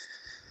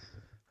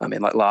 I mean,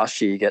 like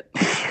last year you get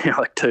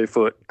like 2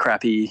 foot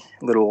crappy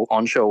little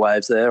onshore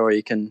waves there, or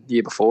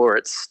year before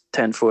it's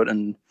 10 foot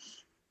and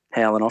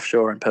howling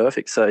offshore and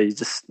perfect. So you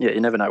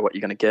never know what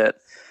you're going to get.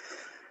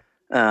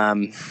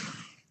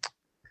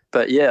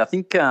 But yeah, I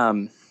think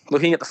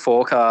looking at the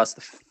forecast,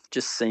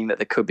 just seeing that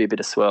there could be a bit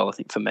of swell, I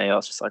think for me, I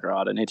was just like,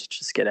 right, I need to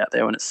just get out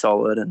there when it's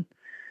solid and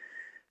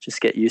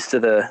just get used to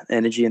the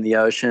energy in the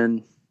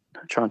ocean,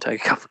 try and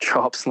take a couple of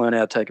drops, learn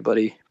how to take a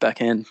bloody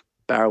backhand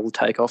barrel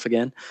takeoff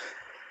again.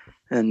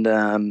 And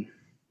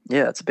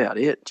yeah, that's about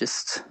it.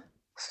 Just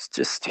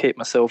keep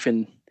myself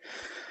in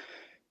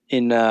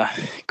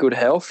good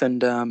health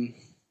and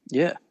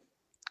yeah,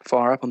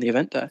 fire up on the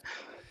event day.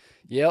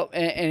 Yep,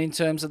 and in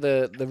terms of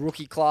the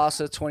rookie class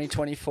of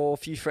 2024, a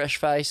few fresh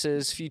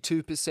faces, a few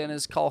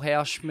 2%ers, Cole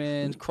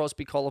Houshman,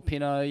 Crosby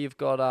Colapinto, you've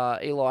got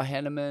Eli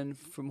Henneman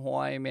from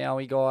Hawaii,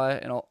 Maui guy,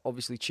 and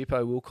obviously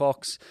Chippo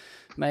Wilcox.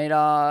 Mate,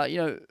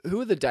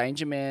 who are the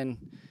danger man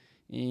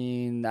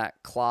in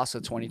that class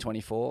of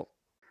 2024?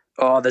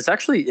 Oh, there's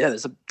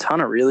a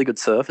ton of really good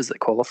surfers that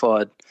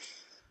qualified.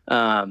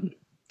 I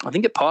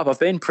think at Pipe, I've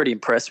been pretty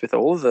impressed with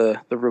all of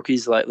the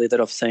rookies lately that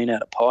I've seen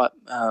out at Pipe.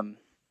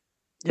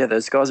 Yeah,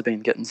 those guys have been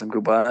getting some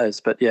good waves.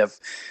 But, yeah,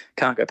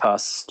 can't go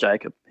past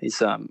Jacob.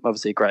 He's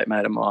obviously a great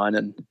mate of mine,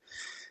 and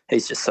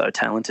he's just so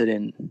talented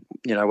in,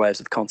 waves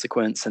of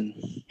consequence and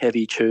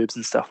heavy tubes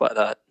and stuff like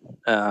that.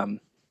 I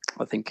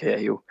think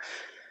he'll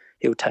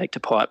take to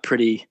Pipe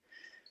pretty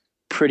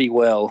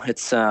well.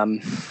 It's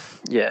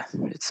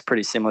it's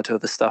pretty similar to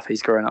the stuff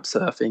he's grown up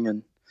surfing,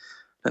 and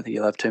I don't think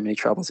he'll have too many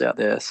troubles out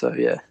there. So,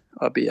 yeah,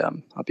 I'll be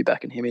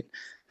backing him in.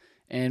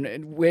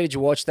 And where did you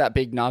watch that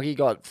big nug? He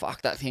got,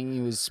 that thing, he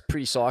was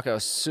pretty psycho,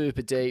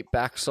 super deep,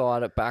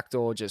 backside at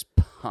backdoor, just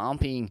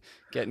pumping,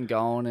 getting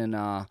going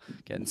and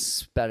getting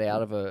spat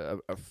out of a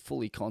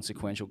fully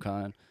consequential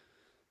cone.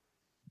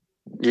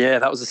 Yeah,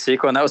 that was a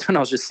sick one. That was when I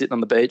was just sitting on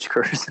the beach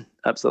cruising,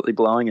 absolutely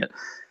blowing it.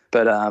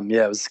 But,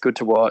 it was good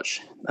to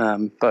watch.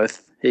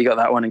 Both he got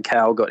that one and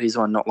Cal got his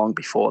one not long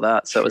before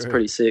that, so It was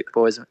pretty sick.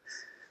 Boys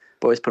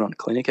put on a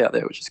clinic out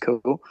there, which is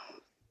cool.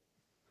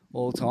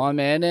 All time,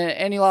 man.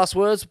 Any last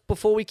words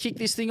before we kick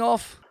this thing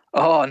off?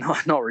 Oh, no,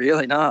 not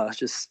really, no.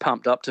 Just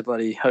pumped up to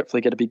hopefully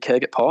get a big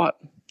keg at Pipe.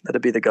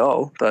 That'd be the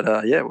goal. But,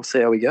 we'll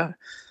see how we go.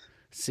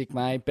 Sick,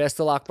 mate. Best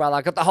of luck,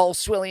 brother. Got the whole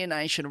Swillian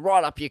Nation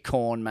right up your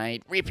corn,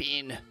 mate. Rip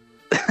in.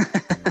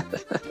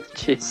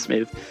 Cheers,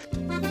 Smith.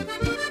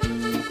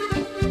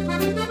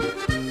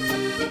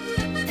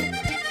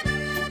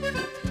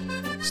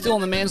 Still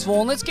on the men's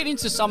wall. Let's get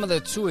into some of the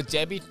tour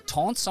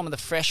debutantes, some of the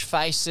fresh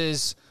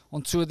faces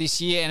on tour this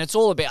year, and it's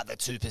all about the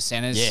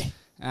 2%ers.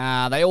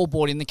 Yeah. They all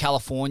bought in the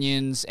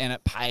Californians, and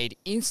it paid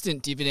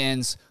instant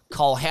dividends.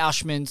 Cole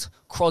Houshman,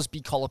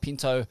 Crosby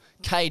Colapinto,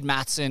 Cade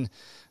Matson.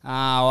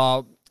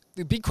 The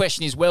big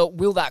question is,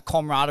 will that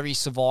camaraderie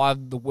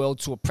survive the World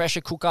Tour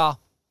pressure cooker?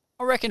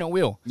 I reckon it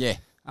will. Yeah.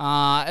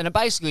 And it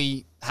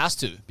basically has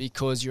to,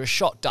 because you're a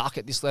shot duck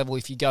at this level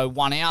if you go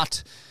one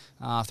out.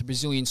 If the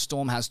Brazilian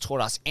Storm has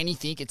taught us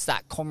anything, it's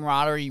that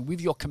camaraderie with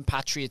your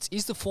compatriots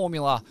is the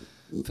formula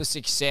for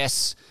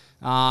success.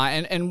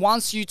 And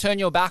once you turn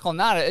your back on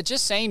that, it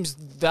just seems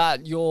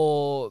that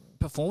your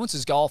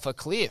performances go off a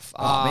cliff.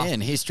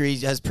 History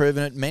has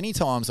proven it many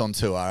times on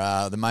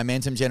tour. The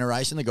momentum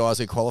generation, the guys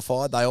who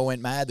qualified, they all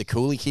went mad. The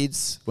Cooley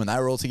kids, when they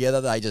were all together,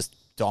 they just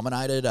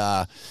dominated.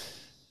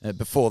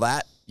 Before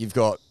that, you've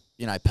got,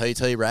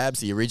 PT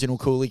Rabs, the original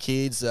Cooley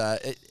kids.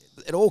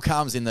 It all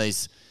comes in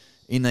these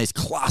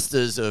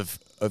clusters of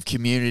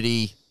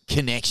community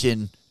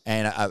connection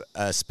and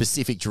a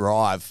specific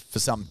drive for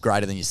something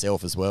greater than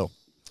yourself as well.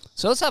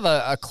 So let's have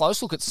a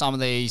close look at some of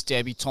these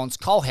debutantes.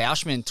 Cole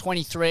Houshman,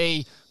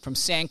 23, from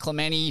San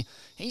Clemente.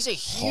 He's a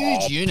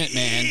huge unit,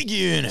 man. Big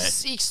unit.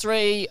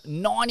 6'3",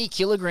 90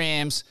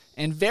 kilograms,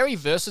 and very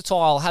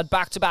versatile. Had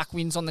back-to-back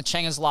wins on the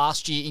Changers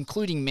last year,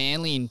 including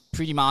Manly in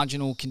pretty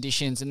marginal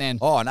conditions. And then...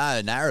 Oh,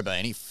 no,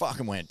 Narrabeen, he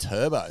fucking went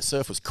turbo.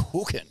 Surf was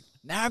cooking.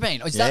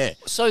 Narrabeen. Is that,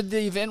 so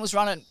the event was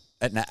run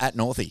at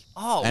Northie.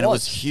 Oh, and it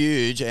was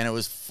huge, and it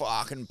was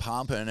fucking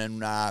pumping,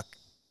 and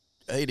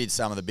he did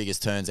some of the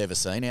biggest turns ever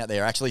seen out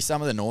there. Actually,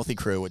 some of the Northie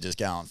crew were just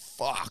going,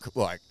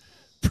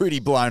 pretty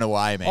blown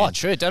away, man. Oh,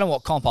 true. Don't know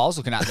what comp I was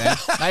looking at then.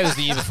 Maybe it was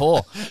the year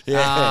before.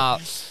 Yeah.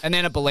 And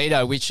then at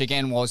Bolito, which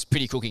again was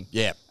pretty cooking.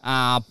 Yeah.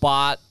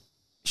 But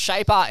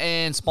Shaper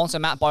and sponsor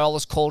Matt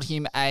Biolis called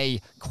him a,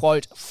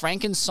 quote,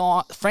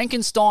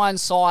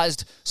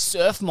 Frankenstein-sized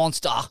surf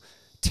monster,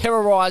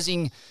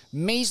 terrorising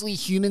measly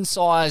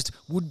human-sized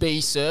would-be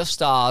surf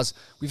stars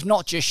with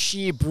not just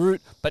sheer brute,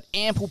 but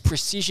ample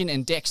precision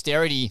and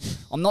dexterity.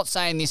 I'm not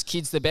saying this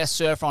kid's the best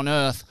surfer on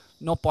earth,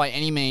 not by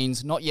any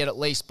means, not yet at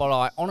least, but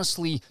I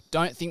honestly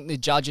don't think the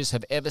judges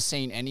have ever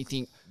seen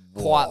anything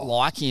quite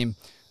like him.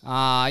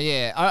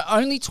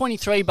 Only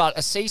 23, but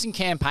a seasoned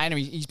campaigner.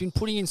 He's been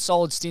putting in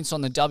solid stints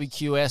on the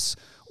WQS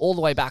all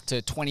the way back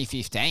to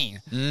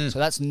 2015. So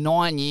that's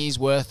 9 years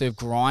worth of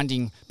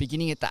grinding,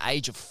 beginning at the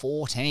age of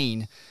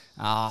 14.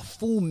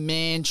 Full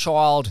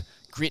man-child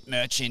grit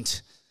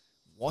merchant.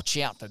 Watch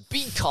out for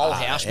big Cole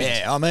Houshman.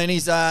 Yeah, I mean,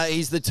 he's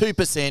the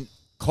 2%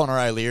 Connor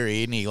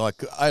O'Leary, isn't he?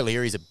 Like,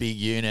 O'Leary's a big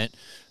unit,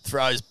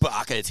 throws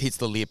buckets, hits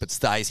the lip, it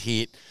stays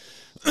hit.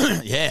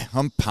 Yeah,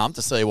 I'm pumped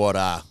to see what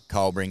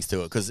Cole brings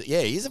to it because,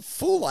 yeah, he's a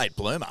full late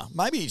bloomer.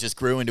 Maybe he just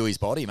grew into his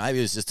body. Maybe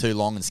he was just too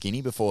long and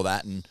skinny before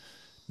that, and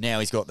now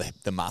he's got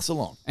the muscle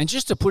on. And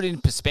just to put it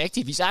in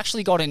perspective, he's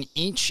actually got an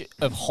inch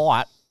of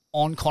height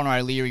on Conor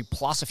O'Leary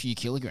plus a few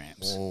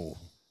kilograms. Oh.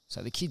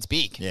 So the kid's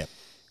big. Yeah.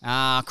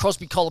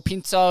 Crosby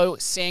Colapinto,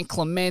 San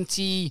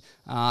Clemente,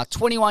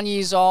 21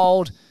 years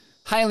old,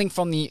 hailing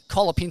from the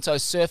Colapinto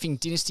surfing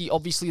dynasty.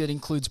 Obviously, that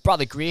includes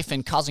brother Griff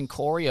and cousin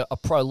Corey, a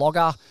pro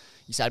logger.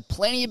 He's had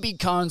plenty of big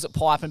cones at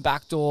pipe and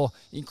backdoor,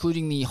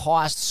 including the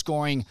highest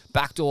scoring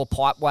backdoor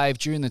pipe wave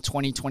during the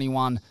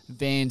 2021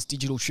 Vans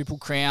Digital Triple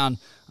Crown.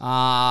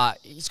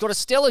 He's got a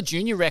stellar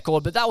junior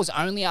record, but that was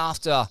only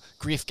after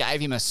Griff gave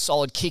him a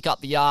solid kick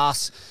up the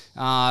arse,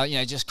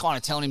 just kind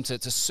of telling him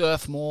to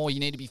surf more. You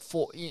need to be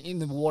in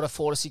the water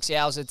 4 to 6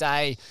 hours a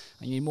day.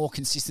 And you need more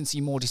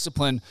consistency, more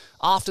discipline.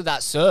 After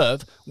that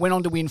serve, went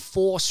on to win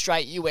 4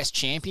 straight US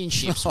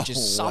championships, which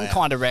is some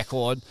kind of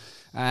record.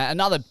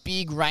 Another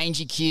big,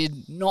 rangy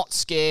kid, not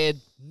scared,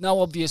 no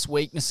obvious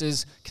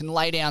weaknesses, can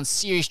lay down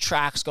serious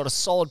tracks, got a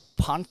solid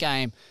punt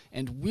game,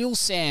 and will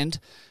send.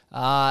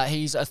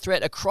 He's a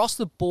threat across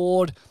the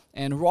board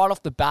and right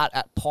off the bat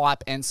at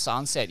pipe and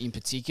sunset in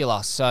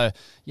particular. So,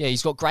 yeah,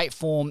 he's got great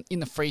form in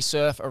the free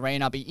surf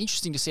arena. Be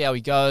interesting to see how he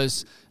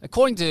goes.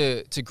 According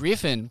to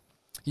Griffin,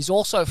 he's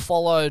also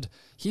followed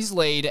his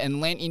lead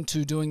and lent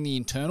into doing the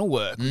internal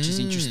work, which is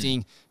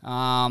interesting.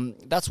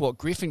 That's what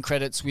Griffin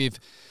credits with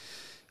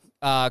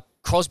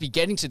Crosby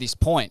getting to this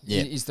point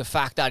is the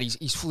fact that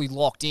he's fully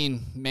locked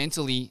in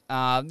mentally.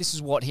 This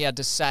is what he had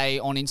to say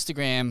on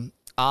Instagram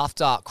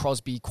after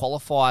Crosby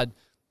qualified.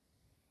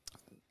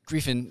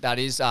 Griffin, that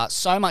is.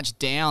 So much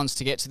downs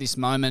to get to this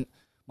moment.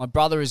 My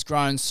brother has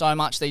grown so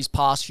much these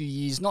past few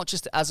years, not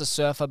just as a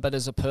surfer, but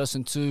as a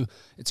person too.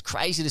 It's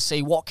crazy to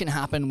see what can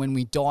happen when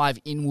we dive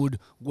inward,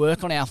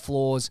 work on our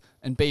flaws,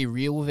 and be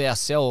real with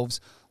ourselves.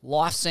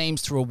 Life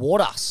seems to reward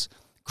us.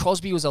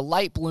 Crosby was a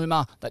late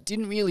bloomer that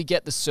didn't really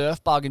get the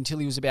surf bug until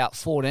he was about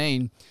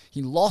 14.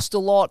 He lost a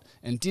lot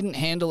and didn't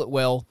handle it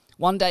well.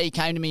 One day he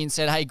came to me and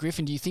said, "Hey,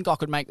 Griffin, do you think I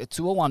could make the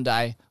tour one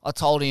day?" I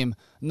told him,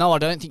 "No, I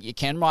don't think you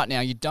can right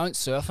now. You don't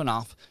surf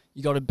enough.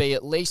 You got to be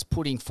at least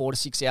putting 4 to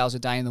 6 hours a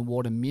day in the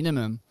water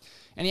minimum."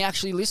 And he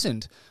actually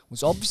listened.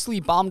 Was obviously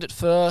bummed at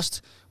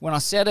first when I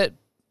said it,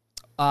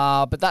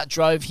 but that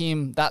drove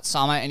him that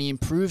summer and he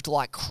improved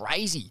like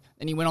crazy.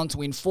 And he went on to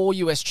win 4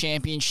 US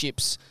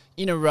championships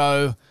in a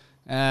row.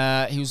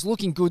 He was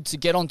looking good to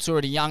get on tour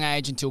at a young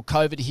age until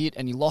COVID hit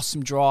and he lost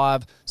some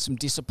drive, some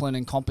discipline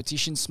and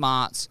competition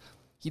smarts.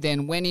 He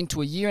then went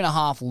into a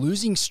 1.5 year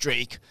losing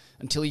streak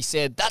until he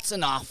said, "That's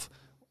enough."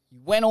 He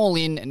went all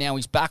in and now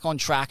he's back on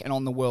track and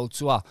on the world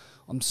tour.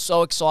 I'm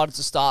so excited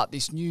to start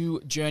this new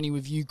journey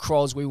with you,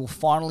 Cros. We will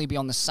finally be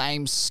on the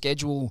same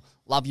schedule.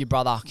 Love you,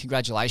 brother.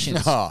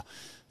 Congratulations. Oh,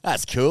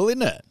 that's cool,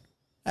 isn't it?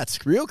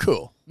 That's real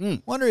cool.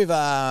 Wonder if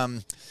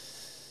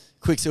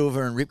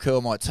Quicksilver and Rip Curl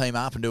might team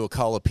up and do a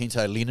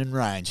Colapinto linen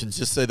range and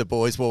just see the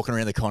boys walking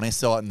around the contest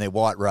site in their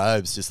white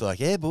robes, just like,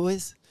 "Yeah,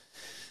 boys,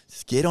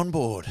 just get on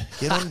board.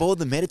 Get on board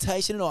the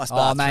meditation and ice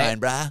bath train,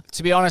 bruh."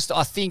 To be honest,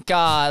 I think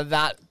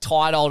that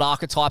tired old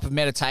archetype of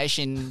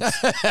meditation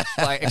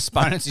like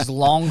exponents is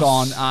long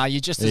gone.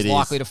 You're just as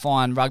likely to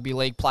find rugby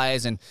league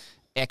players and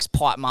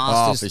ex-pipe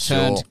masters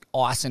turned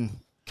ice and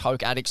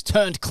coke addicts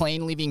turned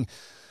clean living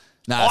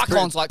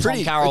icons like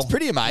Tom Carroll. It's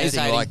pretty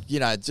amazing,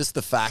 meditating. just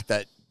the fact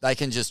that they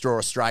can just draw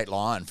a straight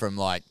line from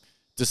like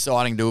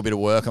deciding to do a bit of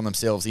work on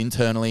themselves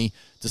internally,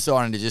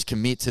 deciding to just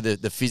commit to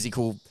the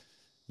physical,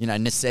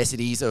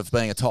 necessities of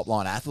being a top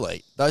line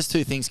athlete. Those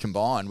two things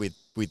combined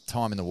with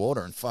time in the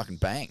water and fucking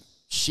bang,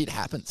 shit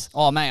happens.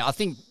 Oh man, I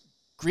think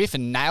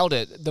Griffin nailed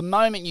it. The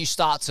moment you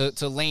start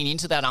to lean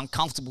into that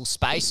uncomfortable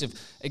space of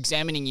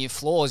examining your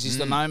flaws is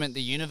the moment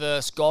the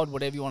universe, God,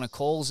 whatever you want to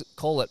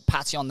call it,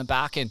 pats you on the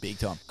back and big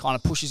time kind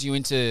of pushes you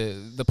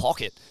into the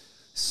pocket.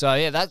 So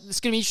yeah,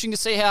 it's going to be interesting to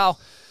see how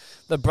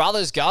the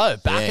brothers go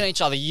backing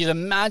each other. You'd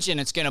imagine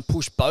it's going to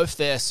push both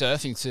their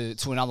surfing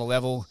to another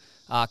level.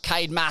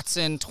 Cade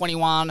Matson,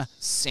 21,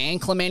 San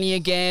Clemente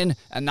again,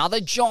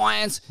 another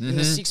giant in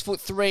the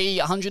 6'3",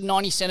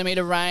 190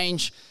 centimetre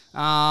range.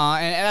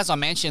 And as I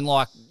mentioned,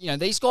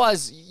 these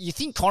guys, you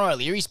think Conor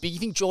O'Leary's big, you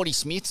think Geordie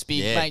Smith's big.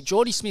 Yeah. Mate,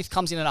 Geordie Smith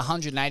comes in at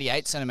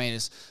 188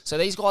 centimetres. So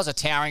these guys are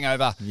towering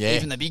over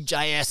even the big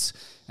JS.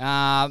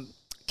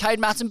 Cade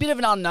Matson, bit of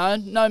an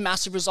unknown. No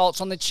massive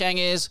results on the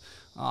Changers.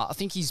 I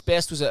think his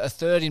best was a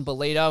third in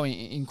Bolito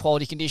in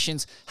quality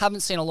conditions.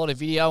 Haven't seen a lot of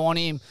video on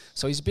him,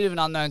 so he's a bit of an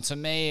unknown to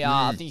me.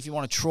 I think if you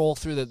want to trawl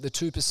through the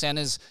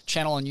 2%ers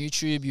channel on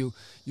YouTube,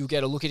 you'll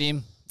get a look at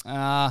him.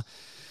 And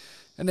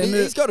then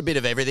he's got a bit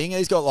of everything.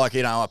 He's got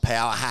a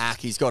power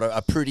hack. He's got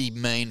a pretty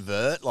mean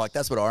vert. Like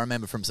that's what I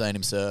remember from seeing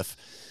him surf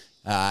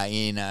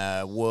in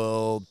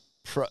world.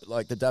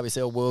 The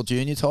WSL World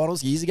Junior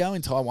titles years ago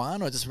in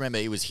Taiwan. I just remember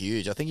he was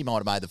huge. I think he might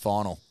have made the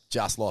final.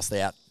 Just lost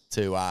out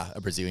to a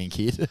Brazilian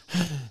kid.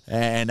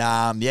 And,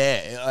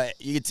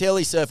 you could tell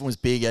his surfing was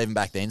big even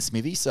back then,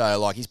 Smithy.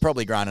 So, he's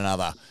probably grown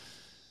another...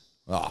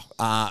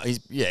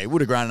 he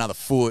would have grown another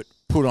foot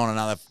put on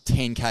another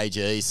 10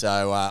 kg.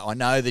 So I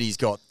know that he's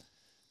got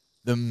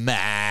the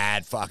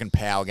mad fucking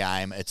power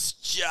game. It's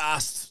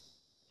just,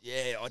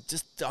 I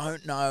just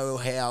don't know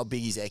how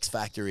big his X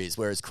factor is.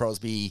 Whereas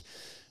Crosby,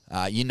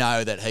 you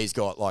know that he's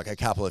got like a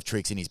couple of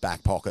tricks in his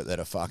back pocket that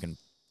are fucking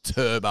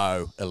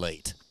turbo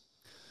elite.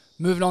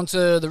 Moving on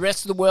to the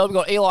rest of the world, we've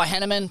got Eli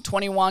Henneman,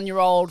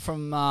 21-year-old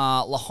from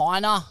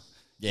Lahaina,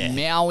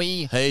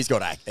 Maui. He's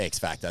got X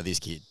factor, this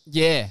kid.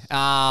 Yeah.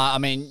 I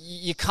mean,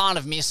 you can't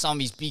have missed some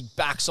of his big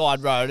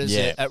backside rotors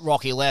at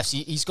Rocky Lefts.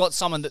 He's got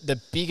some of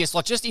the biggest,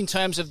 like just in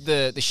terms of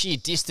the sheer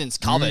distance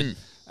covered.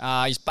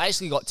 He's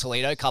basically got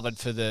Toledo covered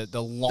for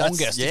the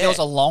longest. If there was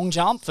a long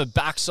jump for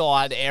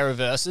backside air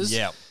reverses,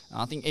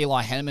 I think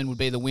Eli Henneman would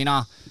be the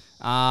winner.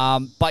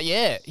 But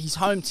yeah, his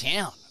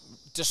hometown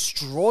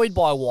destroyed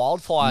by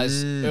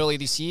wildfires early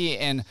this year,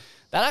 and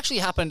that actually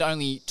happened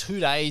only 2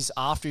 days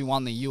after he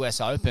won the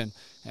US Open.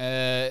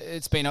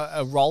 It's been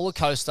a roller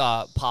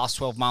coaster past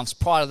 12 months.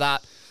 Prior to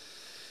that,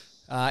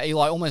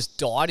 Eli almost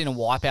died in a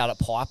wipeout at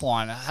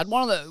Pipeline. Had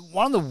one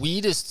of the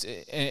weirdest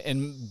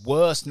and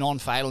worst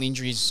non-fatal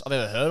injuries I've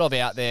ever heard of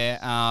out there.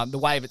 The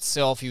wave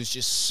itself, he was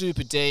just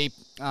super deep,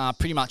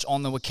 pretty much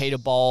on the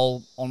Wakita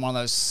Bowl on one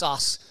of those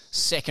sus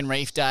second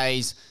reef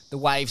days. The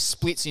wave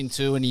splits in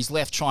two, and he's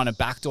left trying to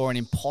backdoor an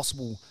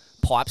impossible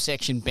pipe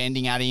section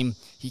bending at him.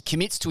 He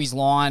commits to his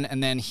line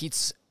and then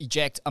hits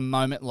eject a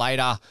moment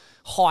later.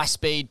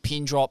 High-speed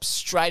pin drop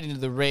straight into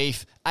the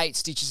reef, 8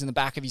 stitches in the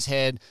back of his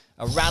head,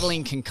 a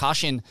rattling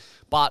concussion.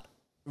 But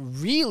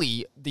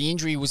really, the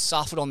injury was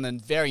suffered on the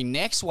very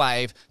next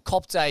wave,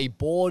 copped a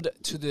board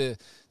to the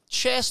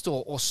chest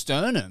or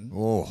sternum,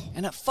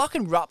 and it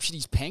fucking ruptured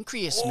his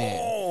pancreas,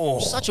 man.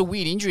 Such a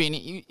weird injury. And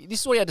this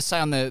is what he had to say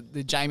on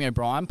the Jamie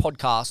O'Brien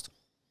podcast.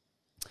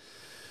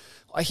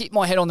 I hit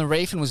my head on the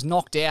reef and was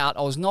knocked out.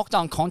 I was knocked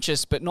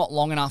unconscious, but not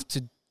long enough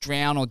to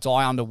drown or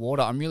die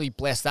underwater. I'm really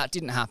blessed that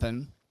didn't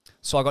happen.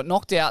 So I got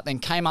knocked out, then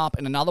came up,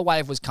 and another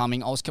wave was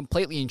coming. I was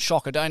completely in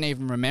shock. I don't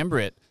even remember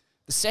it.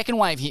 The second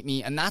wave hit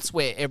me, and that's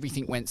where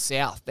everything went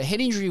south. The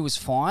head injury was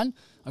fine.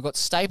 I got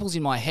staples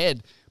in my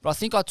head, but I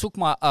think I took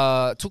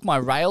my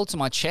rail to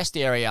my chest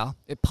area.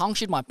 It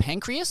punctured my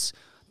pancreas.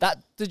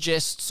 That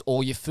digests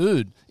all your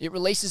food. It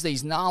releases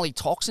these gnarly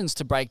toxins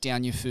to break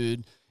down your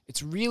food.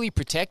 It's really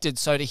protected,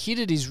 so to hit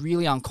it is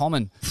really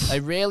uncommon. They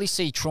rarely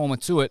see trauma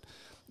to it.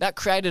 That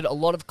created a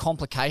lot of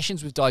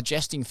complications with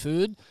digesting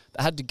food.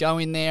 They had to go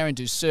in there and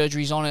do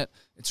surgeries on it.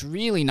 It's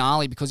really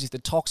gnarly because if the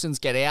toxins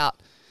get out,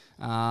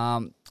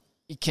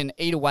 it can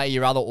eat away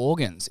your other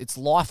organs. It's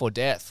life or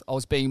death. I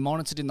was being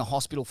monitored in the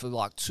hospital for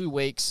like 2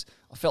 weeks.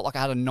 I felt like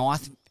I had a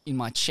knife in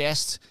my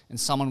chest and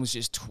someone was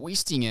just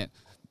twisting it.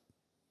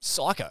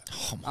 Psycho.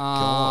 Oh, my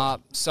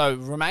God. So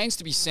remains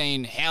to be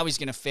seen how he's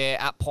going to fare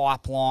at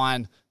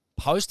Pipeline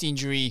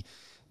post-injury.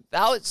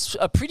 That was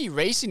a pretty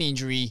recent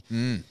injury.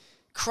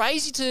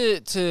 Crazy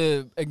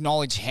to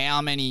acknowledge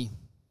how many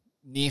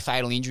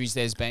near-fatal injuries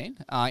there's been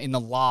in the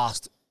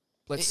last,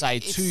 let's say,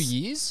 2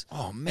 years.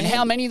 Oh, man. And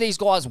how many of these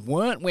guys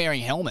weren't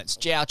wearing helmets.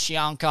 Jiao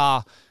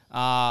Chianca,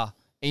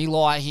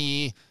 Eli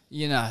here,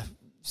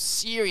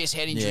 serious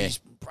head injuries,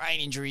 brain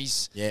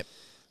injuries. Yep.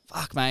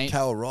 Fuck, mate.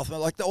 Cal Rothman,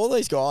 like all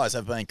these guys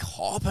have been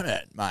copping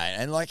it, mate.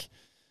 And like,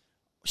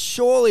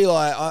 surely,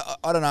 like,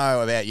 I don't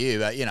know about you,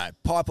 but,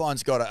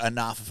 Pipeline's got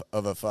enough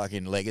of a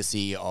fucking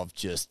legacy of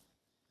just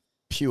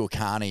pure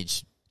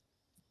carnage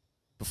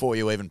before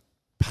you even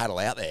paddle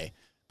out there.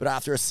 But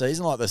after a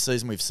season like the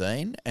season we've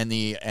seen and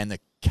the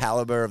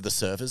caliber of the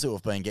surfers who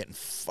have been getting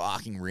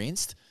fucking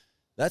rinsed,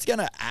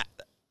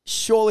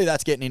 surely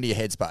that's getting into your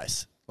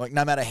headspace. Like,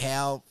 no matter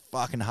how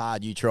fucking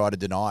hard you try to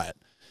deny it,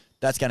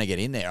 that's going to get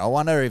in there. I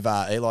wonder if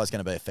Eli's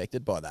going to be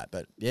affected by that.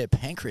 But yeah,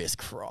 pancreas,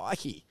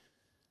 crikey.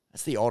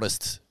 That's the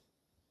oddest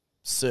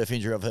surf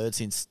injury I've heard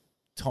since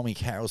Tommy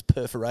Carroll's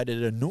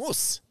perforated a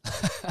noose.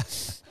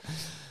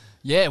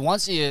 Yeah,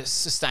 once you're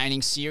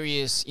sustaining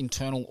serious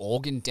internal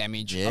organ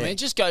damage, I mean, it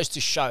just goes to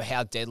show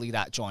how deadly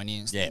that joint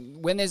is. Yeah.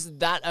 When there's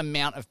that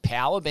amount of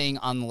power being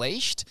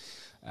unleashed,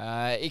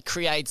 it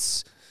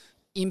creates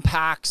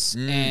impacts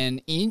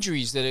and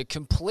injuries that are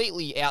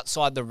completely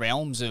outside the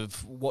realms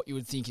of what you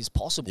would think is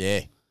possible.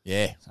 Yeah.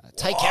 So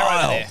take care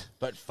over there.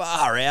 But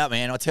far out,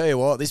 man. I tell you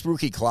what, this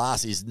rookie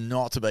class is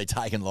not to be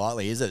taken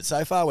lightly, is it?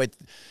 So far,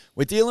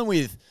 we're dealing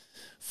with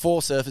 4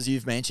 surfers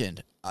you've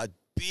mentioned.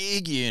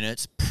 Big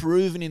units,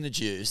 proven in the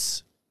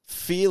juice,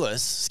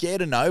 fearless,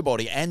 scared of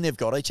nobody, and they've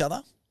got each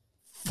other.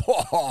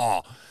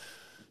 Oh,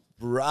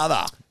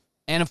 brother.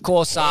 And, of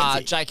course,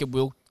 Jacob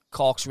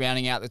Wilcox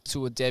rounding out the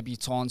tour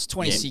debutantes,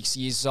 26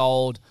 years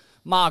old.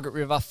 Margaret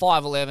River,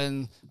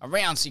 5'11",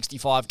 around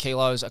 65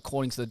 kilos,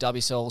 according to the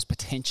WSL's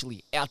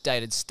potentially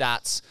outdated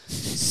stats.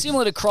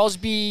 Similar to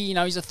Crosby,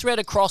 he's a threat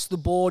across the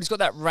board. He's got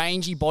that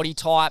rangy body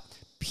type,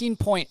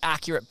 pinpoint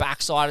accurate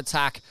backside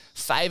attack,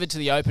 favoured to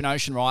the open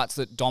ocean rights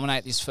that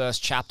dominate this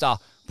first chapter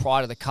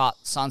prior to the cut.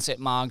 Sunset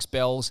Margs,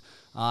 Bells.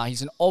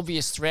 He's an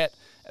obvious threat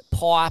at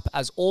Pipe,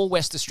 as all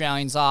West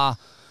Australians are.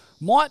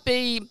 Might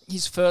be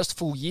his first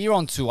full year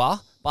on tour,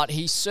 but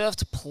he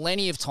surfed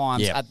plenty of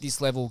times Yep. at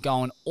this level,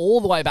 going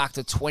all the way back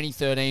to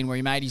 2013, where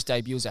he made his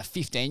debut as a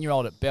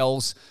 15-year-old at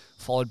Bells,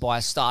 followed by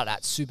a start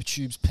at Super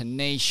Tubes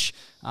Peniche,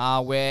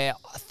 where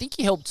I think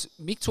he helped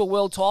Mick to a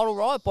world title,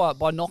 right,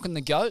 by knocking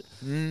the GOAT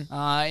in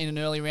an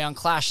early round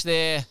clash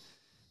there.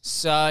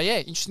 So, yeah,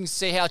 interesting to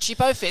see how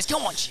Chippo fares.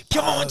 Come on,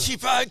 Chippo. Come on,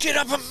 Chippo. Get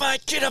up and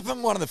mate. Get up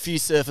and one of the few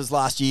surfers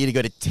last year to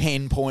go to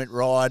 10-point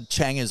ride.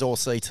 Changers or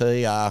CT.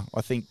 I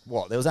think,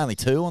 there was only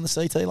 2 on the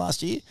CT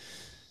last year.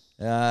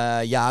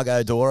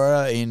 Iago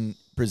Dora in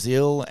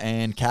Brazil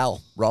and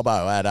Cal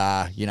Robbo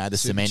at, the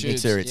cement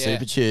mixer at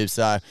Super Tube.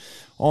 So,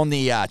 on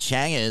the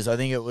Changers, I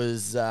think it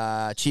was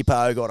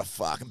Chippo got a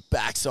fucking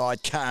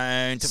backside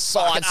cone to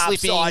Side fucking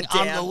slipping upside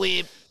down. under the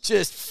lip.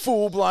 Just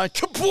full-blown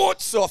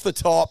kaputs off the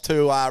top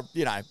to,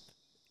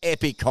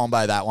 epic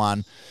combo, that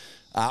one.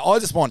 I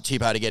just want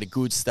Chippo to get a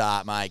good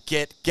start, mate.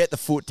 Get the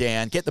foot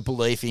down, get the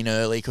belief in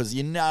early, because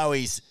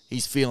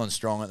he's feeling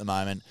strong at the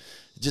moment.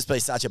 It'd just be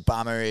such a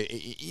bummer.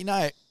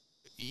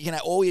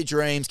 All your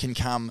dreams can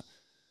come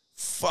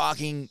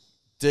fucking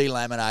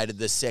delaminated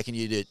the second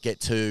you get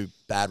 2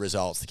 bad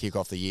results to kick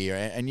off the year.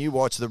 And you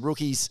watch, the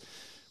rookies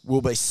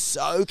will be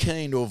so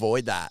keen to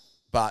avoid that.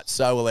 But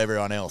so will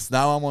everyone else.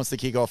 No one wants to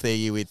kick off their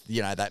year with,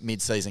 that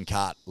mid-season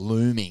cut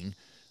looming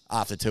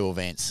after 2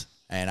 events.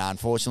 And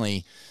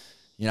unfortunately,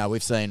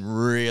 we've seen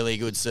really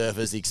good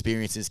surfers,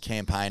 experiences,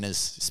 campaigners,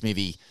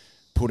 Smithy,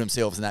 put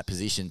themselves in that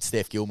position.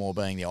 Steph Gilmore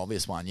being the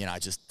obvious one,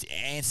 just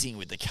dancing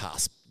with the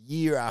cusp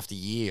year after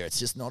year. It's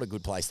just not a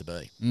good place to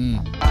be.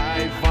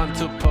 I want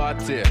to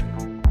party.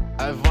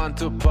 I want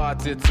to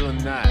party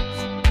tonight.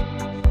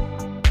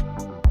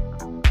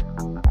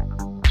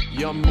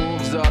 Your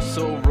moves are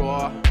so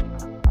raw.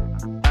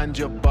 And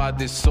your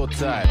body's so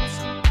tight.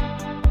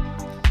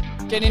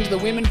 Get into the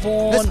women,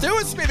 Vaughan. Let's do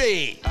it,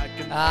 Smithy!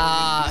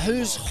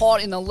 Who's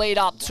hot in the lead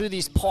up to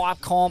this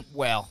pipe comp?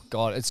 Well,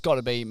 God, it's got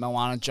to be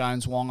Moana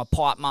Jones-Wong, a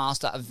pipe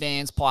master, a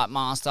Vans pipe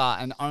master,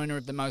 and owner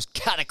of the most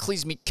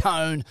cataclysmic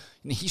cone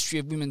in the history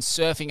of women's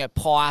surfing at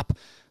pipe.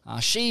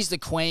 She's the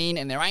queen,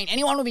 and there ain't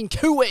anyone within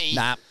Kui.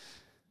 Nah.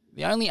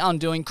 The only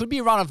undoing could be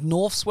a run of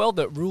North Swell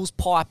that rules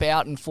pipe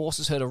out and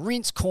forces her to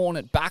rinse corn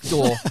at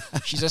backdoor.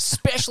 She's a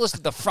specialist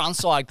at the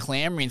frontside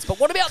clam rinse. But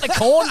what about the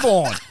corn,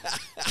 Vaughan?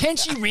 Can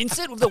she rinse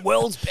it with the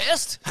world's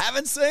best?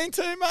 Haven't seen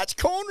too much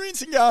corn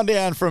rinsing going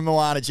down from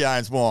Moana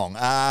Jones-Wong.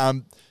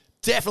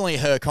 Definitely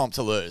her comp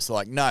to lose,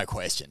 no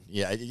question.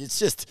 Yeah, it's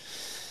just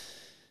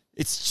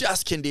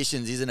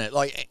conditions, isn't it?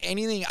 Like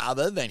anything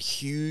other than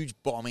huge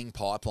bombing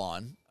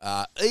pipeline,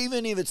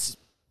 even if it's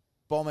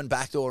bombing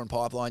backdoor and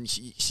pipeline,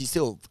 she's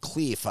still a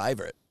clear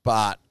favourite.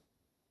 But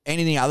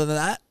anything other than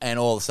that, and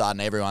all of a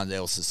sudden everyone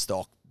else's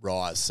stock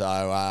rise.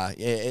 So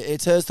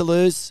it's hers to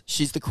lose.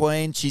 She's the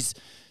queen. She's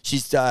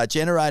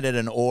generated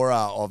an aura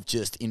of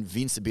just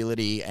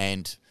invincibility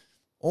and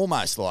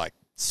almost like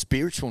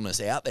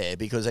spiritualness out there,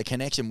 because her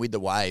connection with the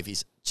wave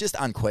is just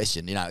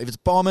unquestioned. If it's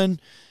bombing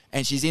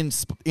and she's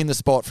in the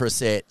spot for a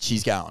set,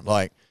 she's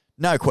going,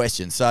 no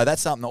question. So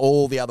that's something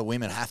all the other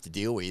women have to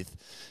deal with,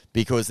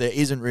 because there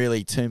isn't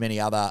really too many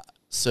other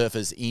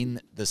surfers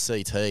in the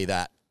CT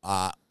that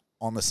are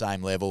on the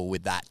same level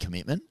with that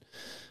commitment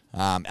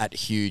at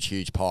huge,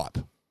 huge pipe.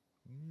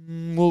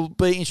 Will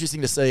be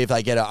interesting to see if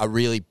they get a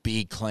really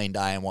big, clean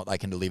day and what they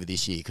can deliver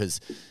this year, because,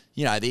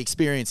 the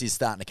experience is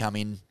starting to come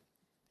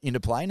into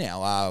play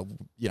now.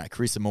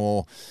 Carissa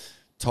Moore,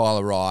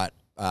 Tyler Wright,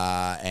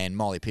 and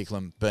Molly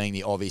Picklum being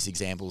the obvious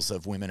examples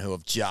of women who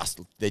have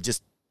they're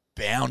just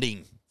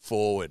bounding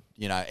forward.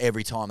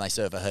 Every time they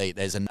surf a heat,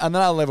 there's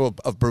another level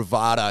of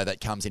bravado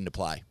that comes into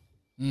play.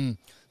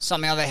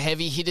 Some other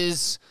heavy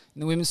hitters in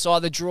the women's side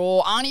of the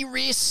draw. Arnie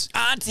Riss.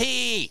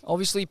 Auntie!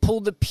 Obviously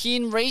pulled the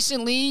pin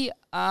recently.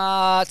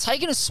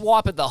 Taking a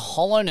swipe at the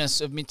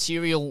hollowness of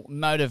material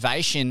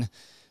motivation,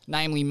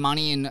 namely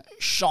money and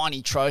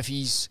shiny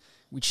trophies,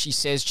 which she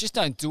says just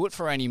don't do it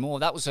for her anymore.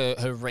 That was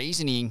her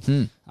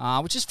reasoning,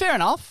 which is fair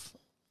enough.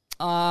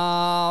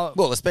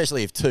 Well,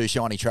 especially if 2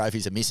 shiny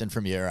trophies are missing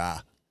from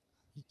your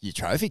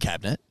trophy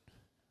cabinet.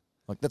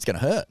 That's going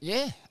to hurt.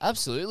 Yeah,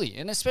 absolutely.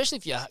 And especially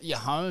if your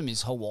home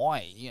is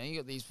Hawaii. You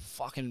got these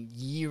fucking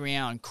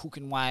year-round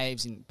cooking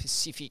waves in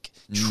Pacific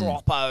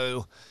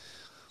Tropo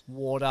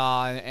water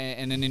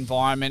and an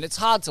environment. It's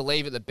hard to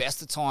leave at the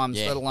best of times,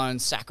 let alone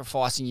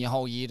sacrificing your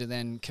whole year to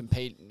then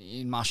compete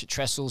in Mush at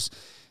Trestles.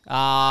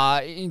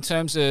 In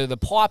terms of the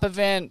pipe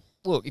event,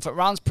 look, if it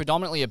runs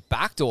predominantly at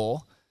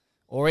backdoor,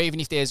 or even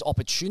if there's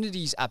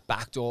opportunities at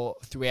backdoor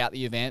throughout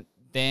the event,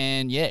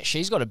 then,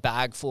 she's got a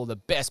bag full of the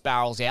best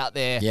barrels out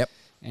there. Yep.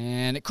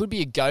 And it could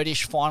be a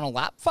goatish final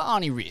lap for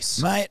Arnie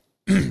Riss. Mate,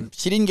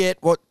 she didn't get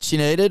what she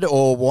needed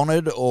or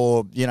wanted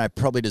or,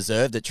 probably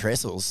deserved at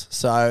Trestles.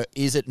 So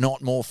is it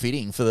not more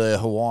fitting for the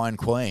Hawaiian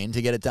Queen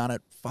to get it done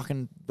at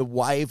fucking the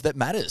wave that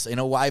matters, in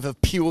a wave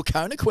of pure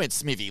Konaquent,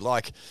 Smithy?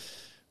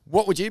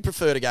 What would you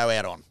prefer to go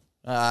out on?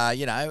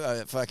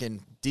 A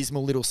fucking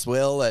dismal little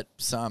swell at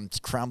some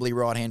crumbly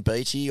right-hand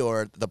beachy,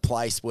 or the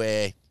place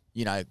where,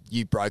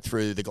 you broke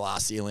through the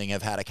glass ceiling,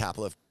 have had a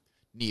couple of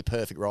near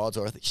perfect rides,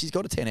 or she's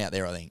got a 10 out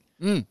there, I think.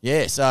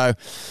 Yeah, so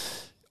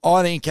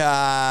I think,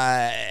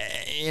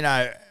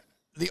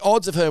 the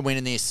odds of her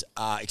winning this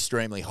are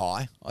extremely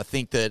high. I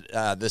think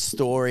that the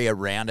story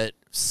around it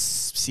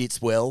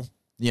sits well,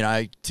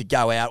 to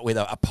go out with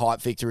a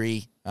pipe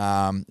victory.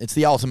 It's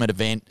the ultimate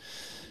event.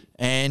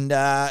 And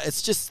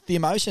it's just the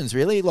emotions,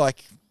 really.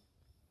 Like,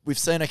 we've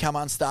seen her come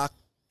unstuck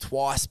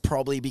twice,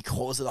 probably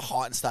because of the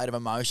heightened state of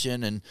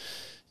emotion and,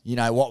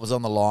 what was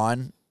on the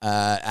line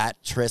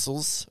at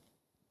Trestles.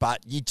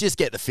 But you just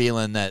get the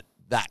feeling that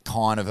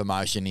kind of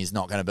emotion is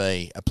not going to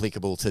be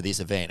applicable to this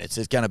event. It's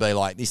just going to be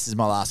like, this is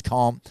my last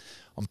comp.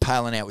 I'm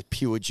paling out with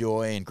pure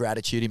joy and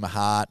gratitude in my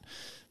heart.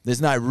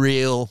 There's no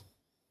real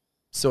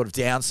sort of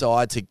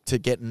downside to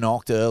getting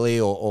knocked early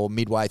or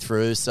midway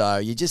through. So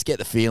you just get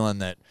the feeling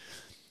that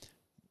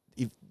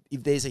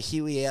if there's a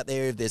Huey out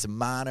there, if there's a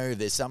Mana, if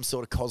there's some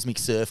sort of cosmic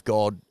surf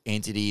god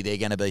entity, they're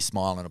going to be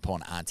smiling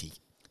upon Auntie.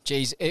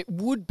 Geez, it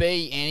would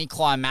be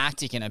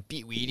anticlimactic and a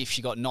bit weird if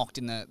she got knocked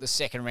in the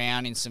second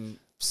round in some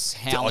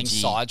howling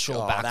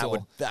sideshow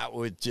backdoor. That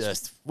would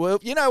just... Well,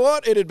 you know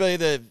what? It'd be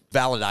the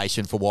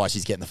validation for why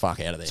she's getting the fuck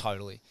out of there.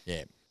 Totally.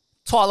 Yeah.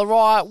 Tyler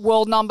Wright,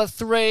 world number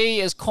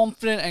 3, as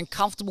confident and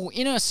comfortable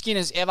in her skin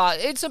as ever.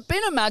 It's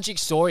been a magic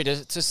story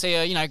to see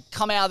her,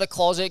 come out of the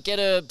closet, get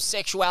her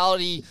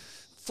sexuality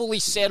fully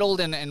settled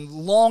and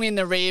long in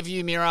the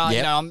rearview mirror.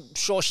 Yep. I'm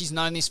sure she's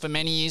known this for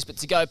many years, but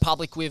to go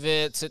public with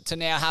it, to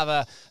now have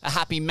a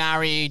happy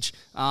marriage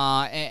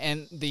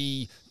and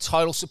the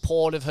total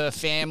support of her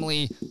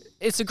family,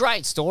 it's a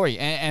great story.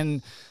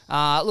 And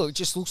look, it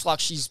just looks like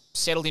she's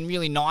settled in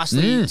really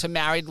nicely to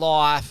married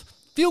life.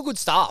 Feel good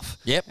stuff.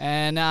 Yep.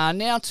 And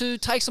now to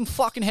take some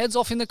fucking heads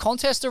off in the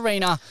contest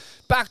arena.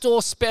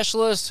 Backdoor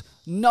specialist,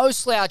 no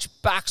slouch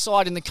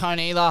backside in the cone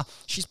either.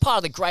 She's part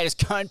of the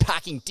greatest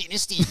cone-packing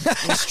dynasty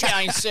in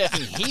Australian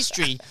surfing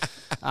history.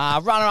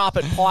 Runner-up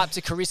at pipe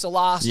to Carissa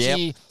last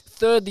year,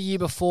 third the year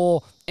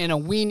before, and a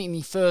win in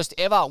the first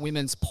ever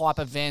women's pipe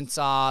event,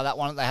 that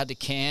one that they had to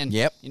can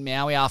in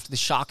Maui after the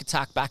shark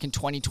attack back in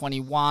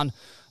 2021.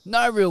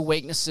 No real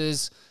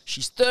weaknesses.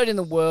 She's third in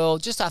the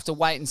world. Just have to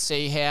wait and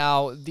see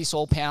how this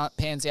all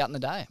pans out in the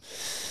day.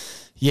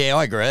 Yeah,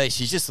 I agree.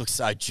 She just looks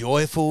so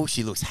joyful.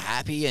 She looks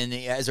happy, and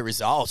as a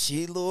result,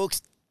 she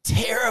looks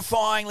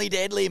terrifyingly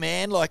deadly,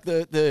 man. Like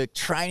the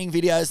training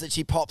videos that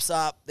she pops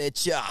up, they're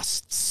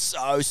just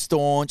so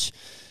staunch.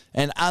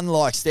 And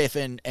unlike Steph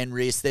and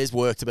Riss, there's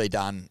work to be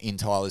done in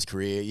Tyler's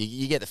career.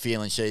 You get the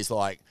feeling she's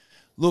like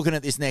looking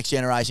at this next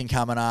generation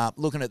coming up,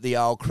 looking at the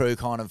old crew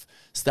kind of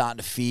starting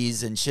to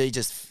fizz, and she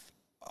just,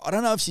 I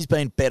don't know if she's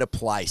been better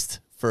placed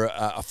for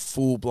a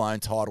full-blown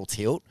title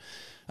tilt.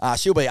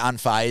 She'll be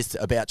unfazed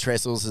about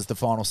Trestles as the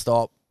final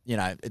stop.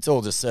 It's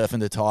all just surfing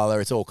to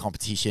Tyler. It's all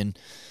competition.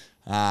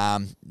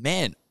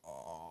 Man,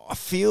 I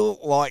feel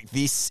like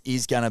this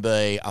is going to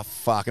be a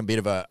fucking bit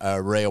of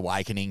a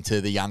reawakening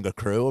to the younger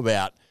crew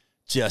about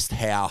just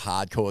how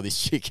hardcore this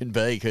shit can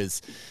be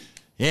because,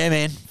 yeah,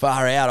 man,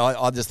 far out.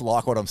 I just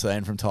like what I'm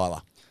seeing from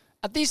Tyler.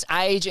 At this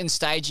age and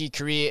stage of your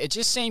career, it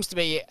just seems to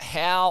be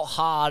how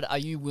hard are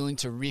you willing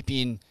to rip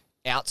in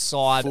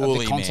outside of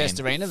the contest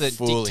arena that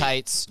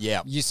dictates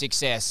your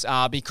success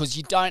because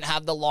you don't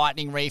have the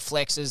lightning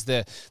reflexes,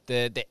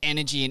 the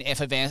energy and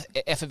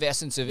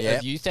effervescence of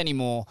youth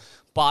anymore.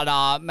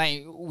 But,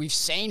 mate, we've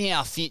seen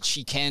how fit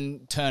she can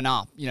turn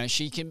up.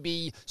 She can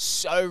be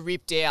so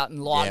ripped out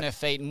and light on her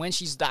feet. And when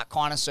she's that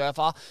kind of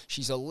surfer,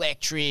 she's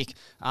electric.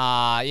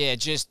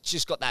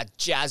 Just got that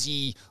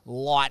jazzy,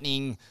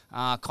 lightning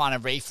kind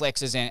of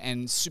reflexes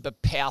and super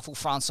powerful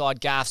frontside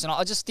gaffs. And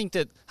I just think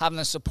that having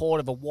the support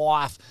of a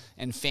wife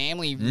and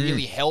family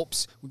really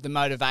helps with the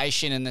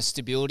motivation and the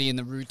stability and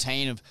the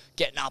routine of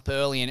getting up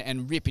early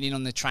and ripping in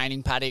on the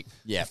training paddock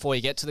before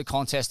you get to the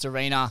contest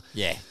arena.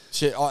 Yeah.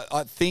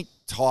 I think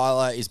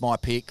Tyler is my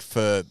pick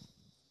for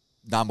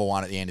number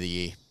 1 at the end of the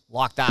year.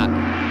 Like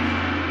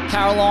that.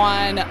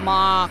 Caroline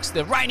Marks,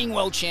 the reigning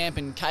world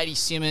champion, Katie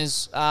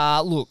Simmers.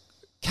 Look,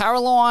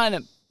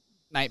 Caroline,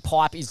 mate,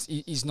 pipe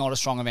is not a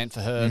strong event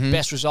for her.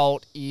 Best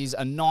result is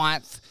a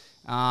 9th.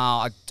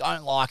 I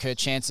don't like her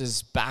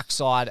chances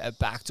backside at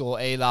backdoor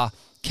either.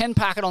 Can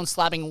pack it on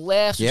slabbing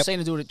left. We've seen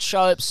her do it at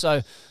chopes,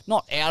 so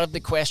not out of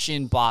the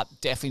question, but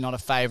definitely not a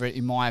favourite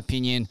in my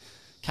opinion.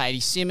 Katie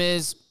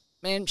Simmers,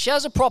 man, she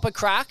has a proper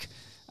crack.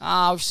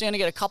 We've seen her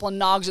get a couple of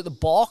nugs at the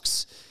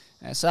box.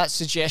 So that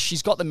suggests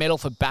she's got the medal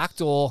for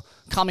backdoor.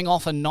 Coming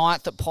off a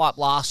 9th at pipe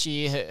last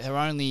year, her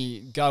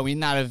only go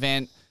in that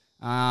event.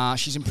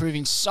 She's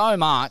improving so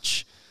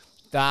much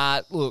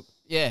that, look,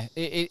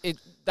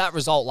 that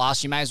result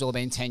last year may as well have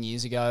been 10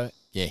 years ago.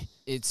 Yeah.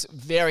 It's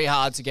very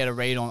hard to get a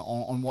read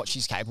on what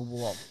she's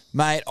capable of.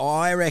 Mate,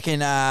 I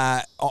reckon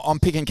I'm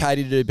picking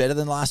Katie to do better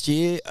than last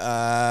year.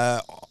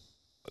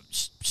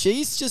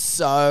 She's just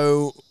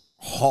so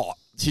hot.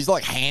 She's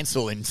like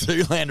Hansel in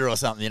Zoolander or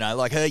something,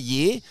 Like her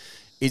year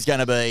is going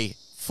to be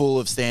full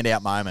of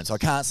standout moments. I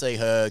can't see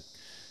her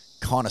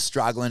kind of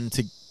struggling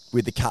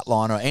with the cut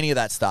line or any of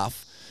that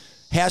stuff.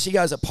 How she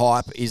goes at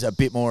pipe is a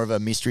bit more of a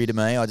mystery to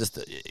me.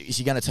 Is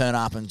she going to turn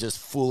up and just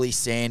fully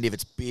sand if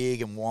it's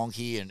big and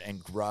wonky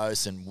and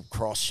gross and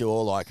cross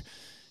shore? Like,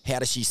 how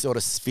does she sort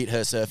of fit her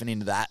surfing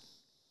into that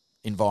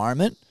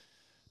environment?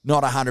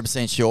 Not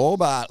 100% sure,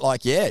 but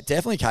like, yeah,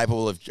 definitely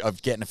capable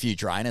of getting a few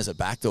drainers at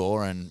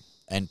backdoor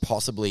and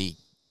possibly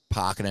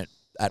parking it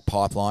at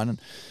pipeline. And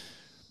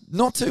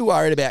not too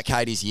worried about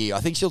Katie's year.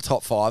 I think she'll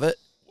top 5 it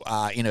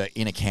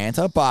in a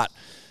canter, but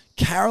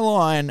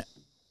Caroline.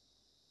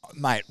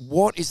 Mate,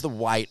 what is the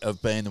weight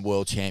of being the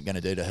world champ going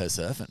to do to her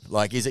surfing?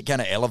 Like, is it going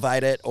to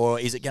elevate it, or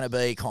is it going to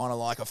be kind of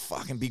like a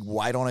fucking big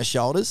weight on her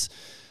shoulders?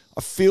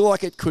 I feel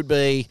like it could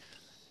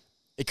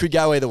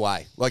go either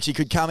way. Like, she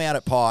could come out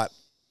at pipe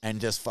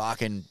and just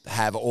fucking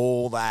have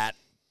all that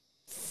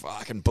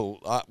fucking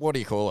what do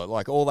you call it?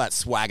 Like, all that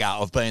swagger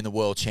of being the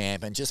world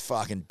champ and just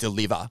fucking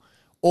deliver.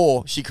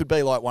 Or she could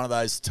be like one of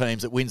those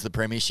teams that wins the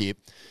premiership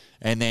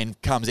and then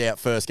comes out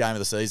first game of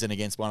the season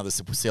against one of the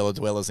cellar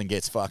dwellers and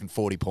gets fucking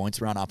 40 points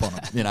run up on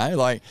it. You know,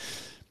 like,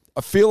 I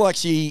feel like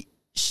she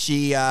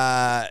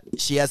has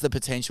the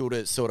potential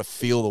to sort of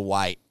feel the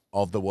weight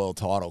of the world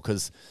title,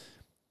 because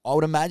I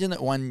would imagine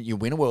that when you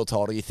win a world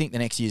title, you think the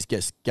next year's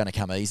just going to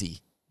come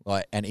easy.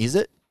 Like, and is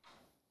it?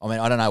 I mean,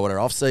 I don't know what her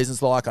off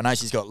season's like. I know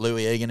she's got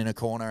Louis Egan in a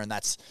corner, and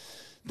that's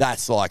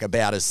like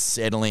about as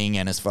settling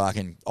and as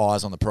fucking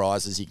eyes on the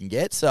prize as you can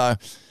get. So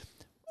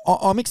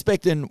I'm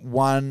expecting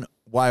one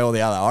way or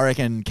the other. I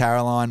reckon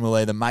Caroline will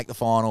either make the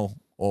final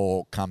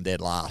or come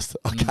dead last.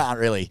 I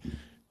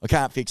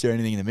can't picture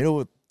anything in the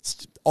middle.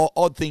 It's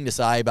odd thing to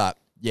say, but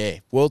yeah,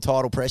 world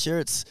title pressure.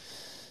 It's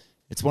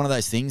one of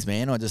those things,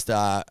 man.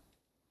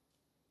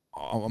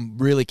 I'm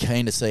really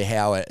keen to see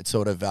how it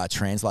sort of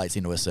translates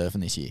into her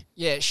surfing this year.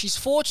 Yeah, she's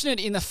fortunate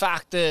in the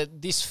fact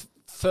that this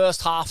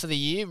first half of the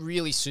year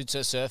really suits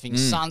her surfing.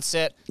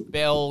 Sunset,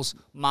 Bells,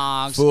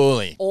 Margs,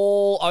 fully.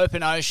 All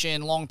open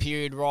ocean, long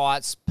period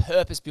rights,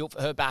 purpose-built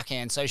for her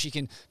backhand. So she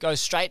can go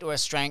straight to her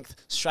strength,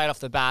 straight off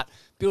the bat,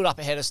 build up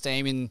a head of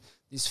steam in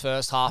this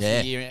first half of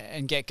the year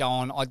and get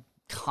going. I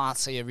can't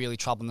see her really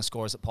troubling the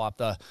scorers at pipe,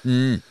 though.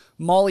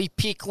 Molly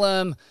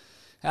Picklum,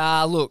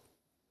 look,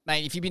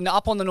 mate, if you've been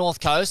up on the North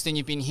Coast, then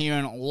you've been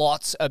hearing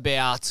lots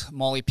about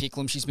Molly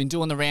Picklum. She's been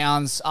doing the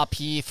rounds up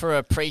here for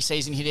her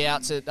pre-season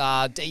hit-outs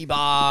at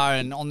D-Bar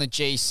and on the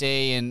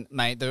GC. And,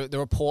 mate, the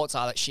reports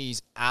are that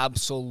she's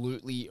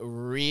absolutely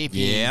ripping.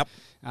 Yep.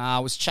 I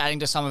was chatting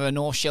to some of her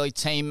North Shelley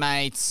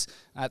teammates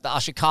at the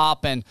Usher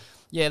Cup, and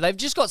yeah, they've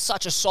just got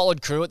such a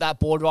solid crew at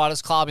that Board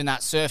Riders Club in that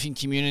surfing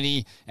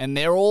community, and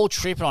they're all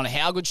tripping on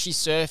how good she's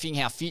surfing,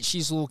 how fit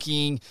she's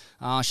looking.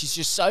 She's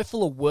just so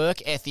full of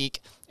work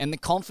ethic, and the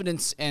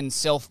confidence and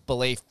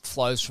self-belief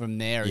flows from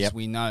there, as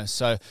we know.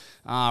 So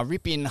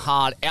rip in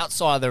hard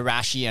outside of the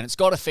rashie, and it's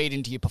got to feed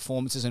into your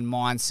performances and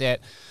mindset.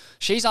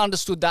 She's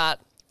understood that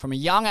from a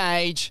young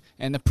age,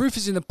 and the proof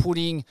is in the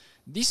pudding.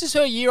 This is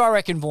her year, I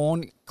reckon,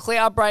 Vaughan.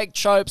 Cloud break,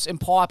 chopes, and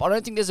pipe. I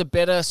don't think there's a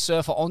better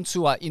surfer on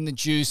tour in the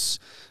juice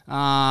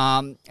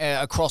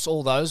across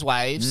all those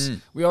waves.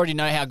 We already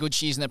know how good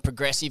she is in the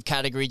progressive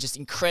category. Just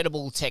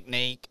incredible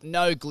technique.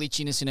 No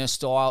glitchiness in her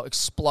style.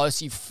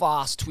 Explosive,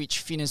 fast twitch,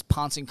 finners,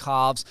 punts, and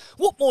calves.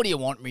 What more do you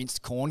want,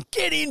 rinsed corn?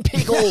 Get in,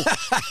 pickle!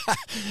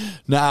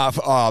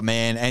 Oh,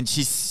 man. And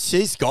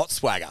she's got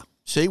swagger.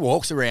 She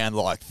walks around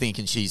like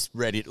thinking she's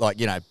ready, like,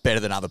 you know, better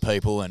than other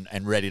people and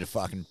ready to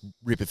fucking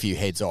rip a few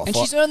heads off. And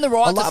she's earned the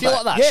right to feel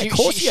like that. Yeah, of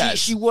course she has.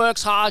 She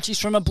works hard. She's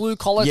from a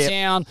blue-collar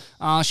town.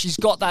 She's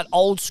got that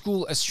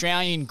old-school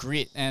Australian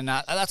grit, and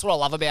that's what I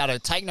love about her.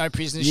 Take no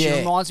prisoners. She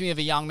reminds me of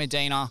a young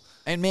Medina.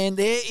 And, man,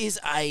 there is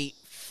a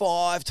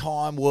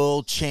 5-time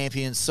world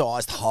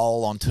champion-sized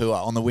hole on tour,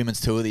 on the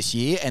women's tour this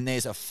year, and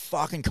there's a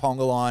fucking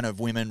conga line of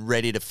women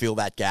ready to fill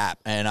that gap.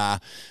 And I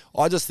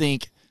just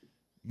think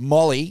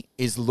Molly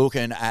is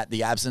looking at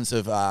the absence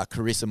of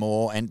Carissa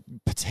Moore and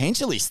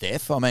potentially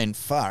Steph. I mean,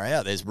 far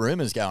out. There's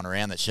rumours going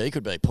around that she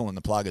could be pulling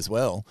the plug as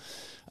well.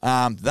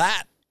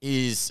 That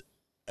is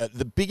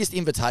the biggest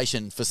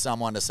invitation for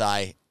someone to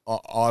say,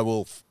 I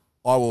will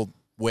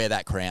wear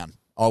that crown.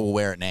 I will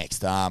wear it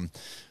next. I'm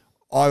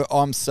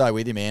so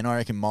with you, man. I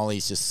reckon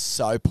Molly's just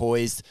so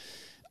poised.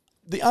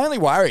 The only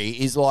worry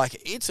is, like,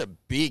 it's a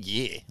big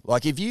year.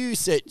 Like, if you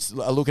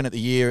are looking at the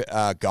year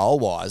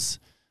goal-wise,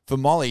 for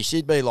Molly,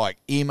 she'd be like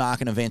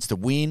earmarking events to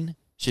win.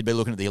 She'd be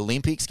looking at the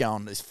Olympics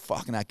going, this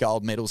fucking that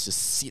gold medal's just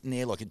sitting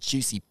there like a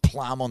juicy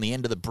plum on the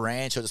end of the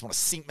branch. I just want to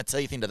sink my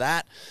teeth into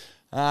that.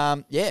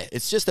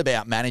 It's just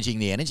about managing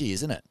the energy,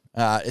 isn't it?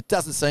 It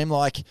doesn't seem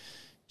like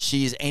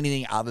she is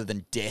anything other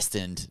than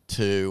destined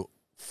to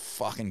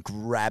fucking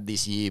grab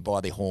this year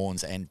by the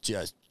horns and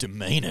just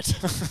demean it.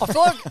 I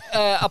feel like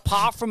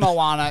apart from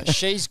Moana,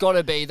 she's got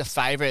to be the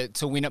favourite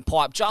to win at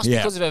pipe just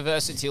because of her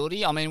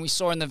versatility. I mean, we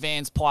saw in the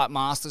Vans Pipe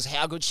Masters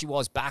how good she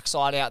was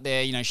backside out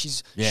there. You know,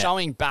 she's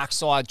showing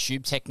backside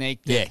tube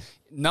technique that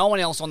no one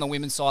else on the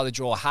women's side of the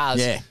draw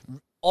has.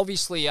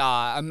 obviously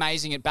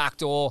amazing at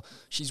backdoor.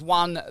 She's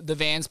won the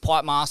Vans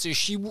Pipe Masters.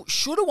 She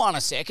should have won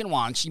a second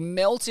one. She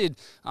melted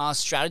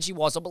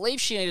strategy-wise. I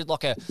believe she needed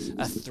like a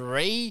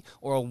 3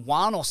 or a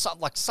 1 or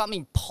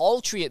something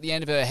paltry at the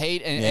end of her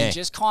heat and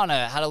just kind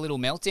of had a little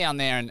meltdown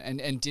there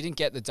and didn't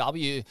get the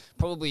W.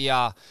 Probably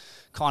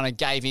kind of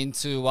gave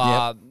into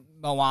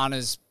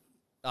Moana's,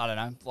 I don't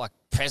know, like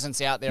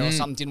presence out there or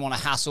something. Didn't want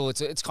to hassle.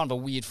 It's kind of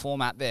a weird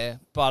format there.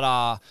 But,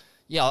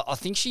 I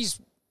think she's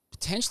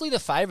potentially the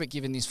favourite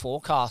given this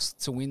forecast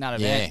to win that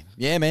event.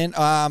 Yeah, man.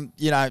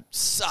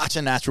 Such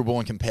a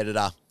natural-born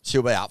competitor.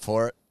 She'll be up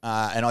for it.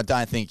 And I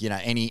don't think,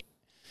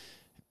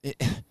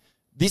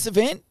 this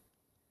event,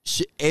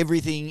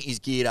 everything is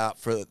geared up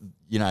for,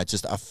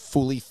 just a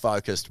fully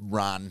focused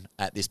run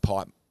at this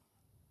pipe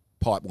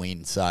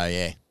win. So,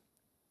 yeah,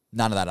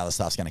 none of that other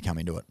stuff's going to come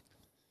into it.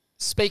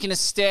 Speaking of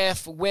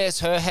Steph,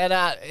 where's her head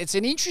at? It's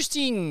an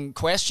interesting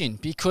question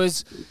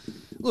because,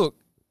 look,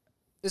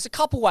 there's a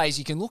couple ways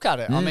you can look at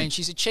it. I mean,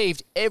 she's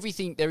achieved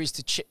everything there is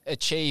to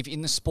achieve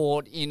in the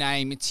sport in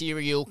a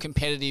material,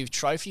 competitive,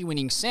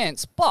 trophy-winning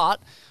sense,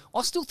 but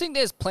I still think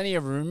there's plenty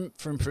of room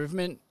for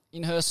improvement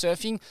in her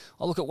surfing.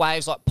 I look at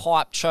waves like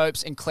pipe,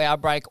 chopes, and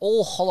cloud break,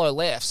 all hollow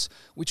lefts,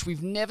 which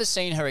we've never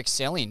seen her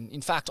excel in.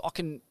 In fact, I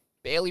can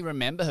barely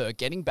remember her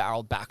getting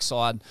barreled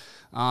backside.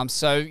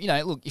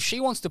 Look, if she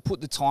wants to put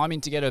the time in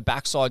to get her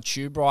backside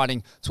tube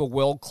riding to a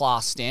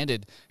world-class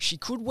standard, she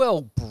could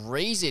well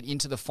breeze it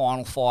into the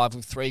final 5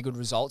 with 3 good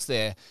results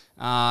there.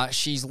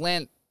 She's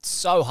lent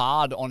so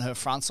hard on her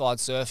frontside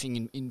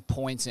surfing in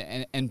points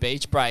and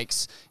beach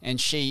breaks, and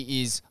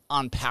she is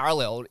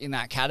unparalleled in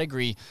that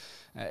category.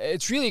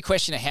 It's really a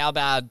question of how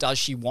bad does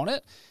she want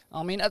it.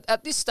 I mean,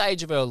 at this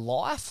stage of her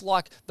life,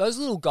 like those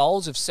little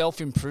goals of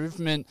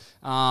self-improvement,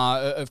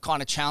 of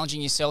kind of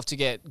challenging yourself to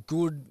get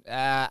good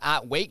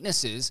at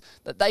weaknesses,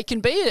 that they can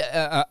be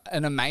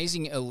an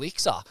amazing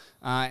elixir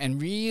and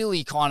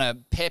really kind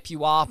of pep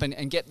you up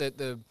and get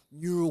the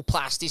neural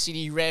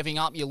plasticity revving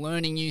up. You're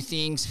learning new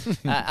things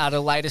at a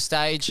later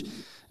stage.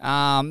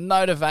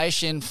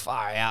 Motivation,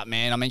 far out,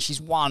 man. I mean,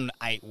 she's won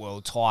 8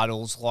 world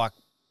titles. Like,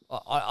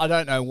 I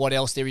don't know what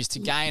else there is to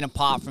gain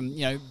apart from,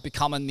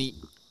 becoming the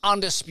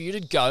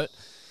undisputed GOAT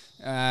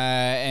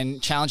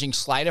and challenging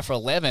Slater for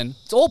 11.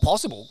 It's all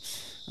possible.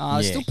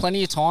 There's still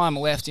plenty of time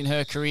left in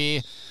her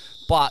career.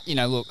 But,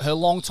 look, her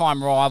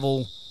longtime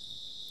rival,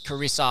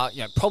 Carissa,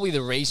 probably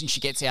the reason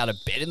she gets out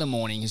of bed in the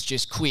morning has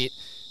just quit.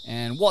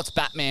 And what's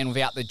Batman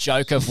without the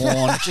Joker,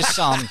 Vaughn? Just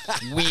some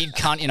weird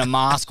cunt in a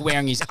mask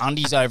wearing his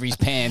undies over his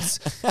pants.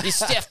 Is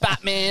Steph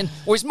Batman?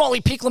 Or is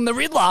Molly Picklum the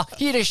Riddler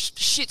here to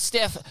shit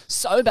Steph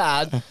so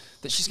bad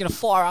that she's going to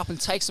fire up and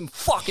take some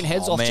fucking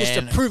heads off just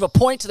to prove a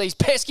point to these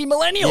pesky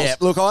millennials? Yeah,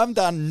 look, I've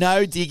done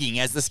no digging.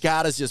 As the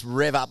Scarters just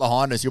rev up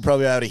behind us, you'll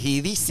probably be able to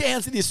hear the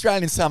sounds of the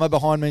Australian summer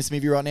behind me,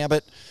 Smithy, right now.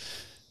 But,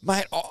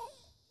 mate,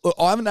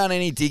 I haven't done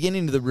any digging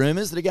into the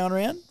rumours that are going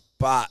around,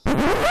 but...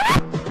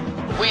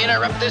 We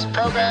interrupt this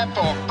program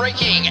for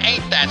breaking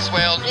Ain't That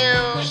Swell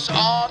news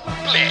on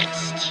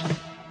Blitzed.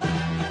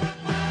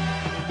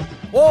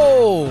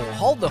 Whoa,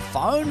 hold the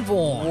phone,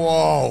 Vaughn.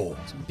 Whoa.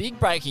 Some big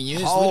breaking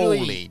news. Holy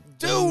Literally,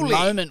 dooly. the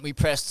moment we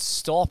pressed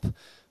stop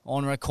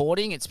on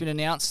recording, it's been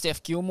announced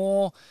Steph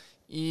Gilmore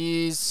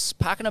is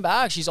packing a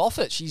bag. She's off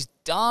it. She's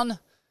done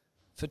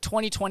for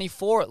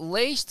 2024 at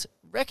least.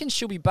 Reckons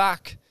she'll be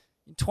back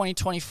in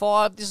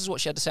 2025. This is what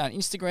she had to say on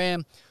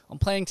Instagram. I'm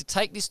planning to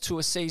take this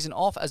tour season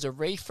off as a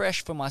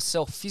refresh for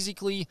myself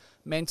physically,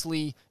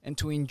 mentally, and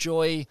to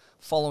enjoy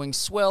following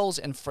swells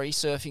and free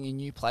surfing in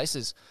new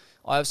places.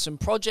 I have some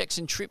projects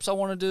and trips I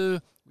want to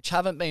do which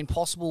haven't been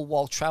possible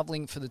while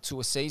traveling for the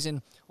tour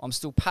season. I'm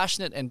still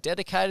passionate and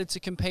dedicated to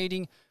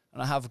competing,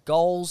 and I have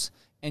goals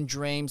and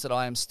dreams that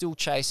I am still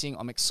chasing.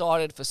 I'm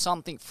excited for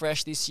something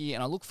fresh this year,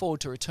 and I look forward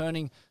to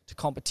returning to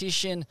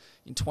competition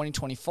in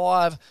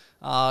 2025.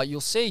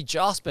 You'll see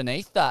just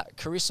beneath that,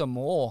 Carissa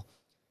Moore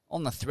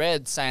on the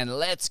thread saying,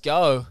 let's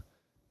go.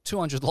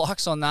 200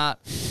 likes on that.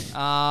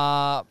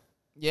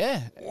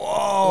 Yeah.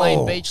 Whoa.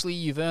 Lane Beachley,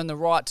 you've earned the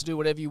right to do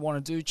whatever you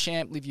want to do,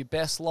 champ. Live your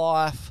best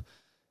life.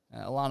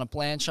 Alana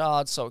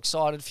Blanchard, so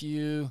excited for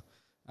you.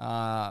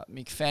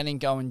 Mick Fanning,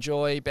 go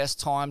enjoy. Best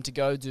time to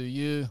go do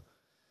you.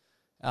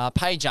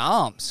 Paige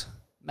Arms,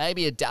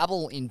 maybe a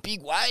dabble in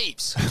big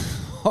waves.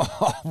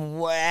 Oh,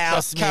 wow,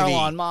 Smithy.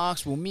 Caroline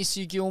Marks, we'll miss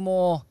you,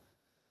 Gilmore.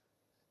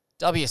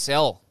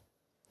 WSL,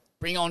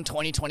 bring on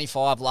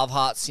 2025 love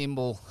heart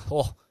symbol.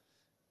 Oh,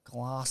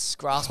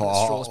 grasping at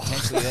straws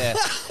potentially there.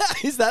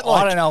 Is that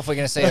like... I don't know if we're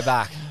going to see her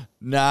back.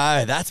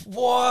 No, that's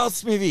wild,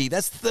 Smithy.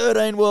 That's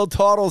 13 world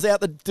titles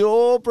out the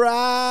door,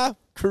 brah.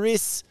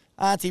 Chris,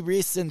 Auntie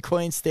Riss and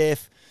Queen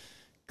Steph.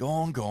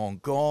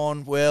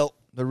 Gone. Well,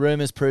 the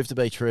rumours prove to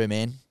be true,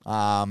 man.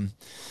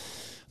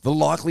 The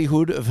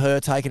likelihood of her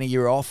taking a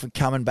year off and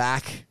coming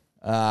back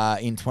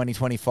in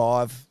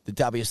 2025, the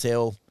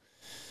WSL,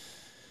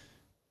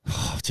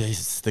 oh,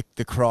 Jesus,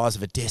 the cries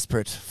of a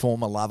desperate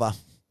former lover,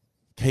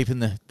 keeping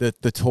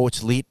the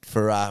torch lit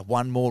for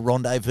one more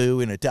rendezvous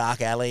in a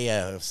dark alley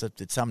at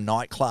some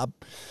nightclub.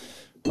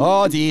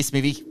 Oh, dear,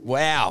 Smithy.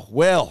 Wow.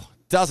 Well,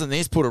 Doesn't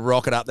this put a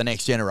rocket up the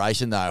next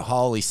generation, though?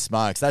 Holy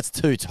smokes. That's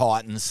two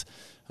titans.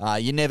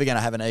 You're never going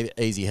to have an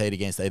easy heat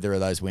against either of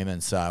those women.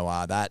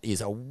 So that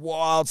is a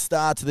wild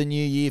start to the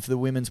new year for the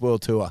Women's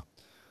World Tour.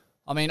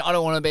 I mean, I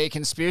don't want to be a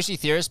conspiracy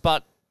theorist,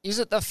 but is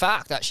it the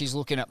fact that she's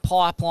looking at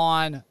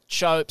Pipeline,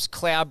 Chopes,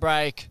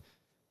 Cloudbreak,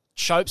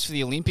 Chopes for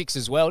the Olympics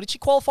as well? Did she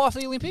qualify for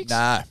the Olympics?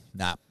 No.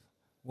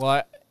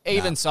 Well,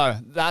 so,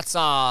 that's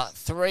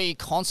 3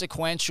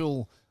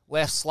 consequential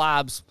left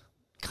slabs.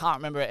 Can't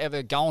remember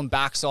ever going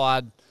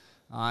backside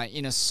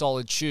in a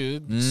solid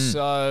tube.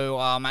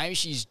 So maybe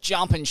she's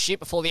jumping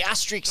ship before the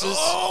asterisks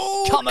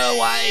come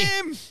her way.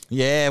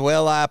 Yeah,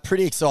 well,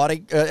 pretty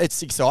exciting.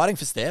 It's exciting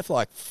for Steph,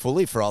 like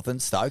fully frothing,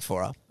 stoked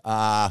for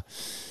her.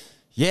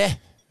 Yeah,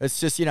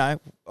 it's just, I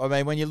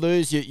mean, when you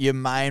lose your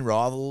main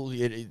rival,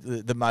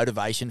 the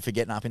motivation for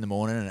getting up in the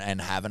morning and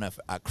having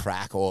a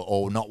crack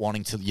or not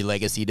wanting your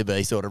legacy to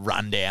be sort of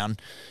run down,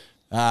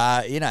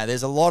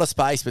 there's a lot of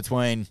space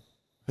between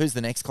who's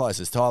the next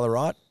closest, Tyler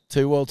Wright,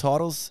 2 world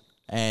titles,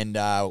 and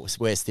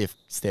where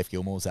Steph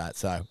Gilmore's at.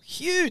 So,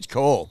 huge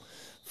call.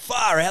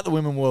 Far out, the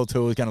Women's World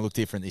Tour is going to look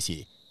different this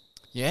year.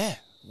 Yeah.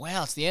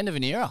 Wow, it's the end of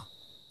an era.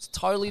 It's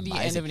totally the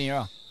end of an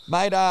era.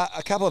 Mate,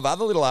 a couple of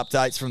other little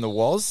updates from the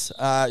WAS.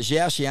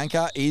 Zhao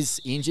Xianca is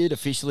injured.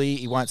 Officially,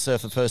 he won't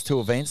surf the first 2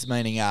 events,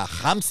 meaning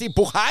Hamsi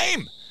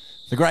Bouhaim,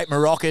 the great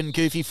Moroccan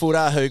goofy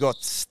footer who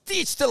got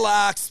stitched to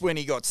larks when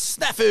he got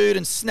snafu'd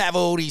and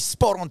snavelled. He's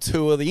spot on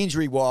tour. The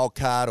injury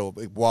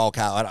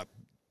wildcard,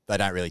 they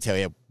don't really tell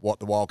you what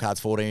the wildcard's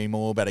for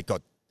anymore, but it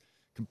got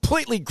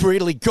completely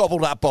greedily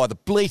gobbled up by the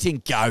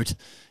bleating goat.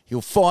 He'll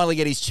finally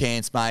get his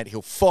chance, mate.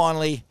 He'll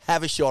finally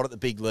have a shot at the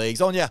big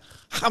leagues. On ya,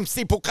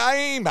 Hamsi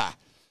Bouhaim.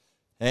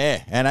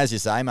 Yeah, and as you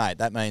say, mate,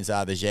 that means the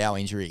Zhao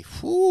injury.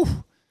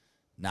 Whew,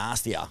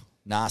 nasty.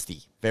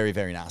 Very,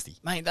 very nasty.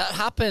 Mate, that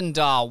happened,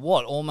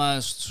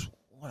 almost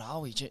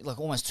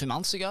 2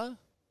 months ago?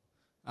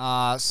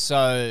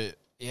 So,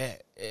 yeah,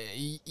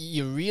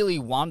 you really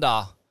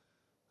wonder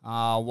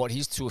what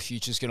his tour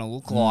future's going to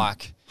look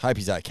like. Hope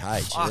he's okay.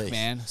 Fuck, Jeez.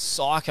 man.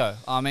 Psycho.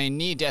 I mean,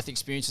 near-death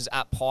experiences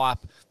at Pipe.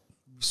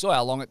 We saw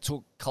how long it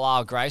took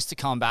Kalal Grace to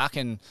come back,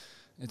 and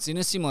it's in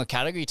a similar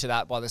category to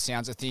that by the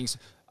sounds of things.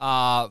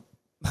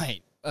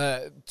 Mate,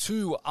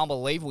 2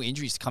 unbelievable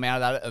injuries to come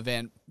out of that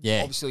event.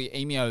 Yeah. Obviously,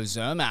 Emio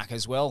Zermak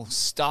as well,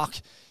 stuck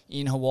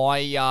in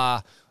Hawaii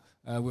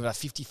with a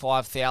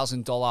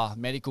 $55,000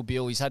 medical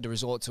bill. He's had to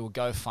resort to a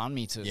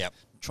GoFundMe to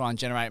try and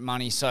generate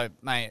money. So,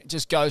 mate, it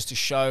just goes to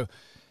show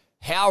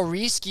how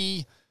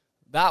risky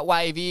that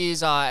wave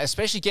is,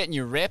 especially getting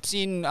your reps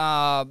in.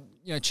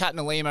 Chatting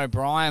to Liam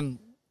O'Brien,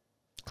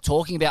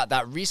 talking about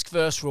that risk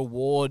versus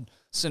reward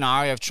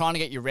scenario of trying to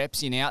get your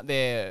reps in out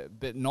there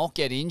but not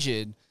get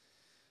injured.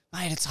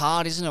 Mate, it's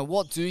hard, isn't it?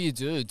 What do you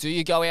do? Do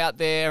you go out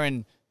there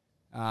and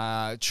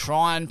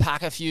try and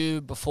pack a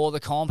few before the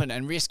comp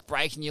and risk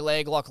breaking your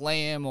leg like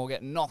Liam or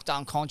getting knocked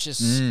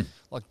unconscious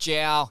like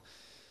Zhao?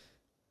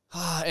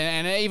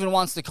 And even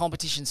once the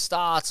competition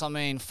starts, I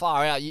mean,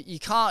 far out, you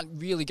can't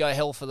really go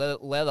hell for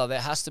leather.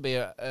 There has to be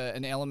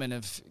an element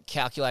of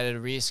calculated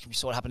risk. We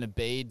saw what happened to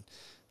Bede.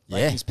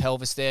 His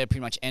pelvis there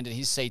pretty much ended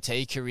his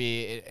CT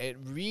career. It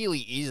really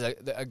is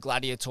a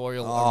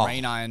gladiatorial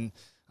arena, and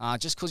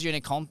just because you're in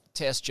a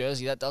contest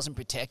jersey, that doesn't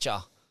protect you.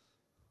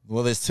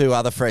 Well, there's 2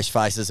 other fresh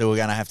faces who are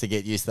going to have to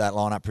get used to that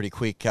lineup pretty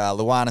quick.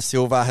 Luana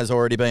Silva has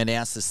already been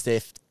announced as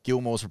Steph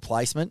Gilmore's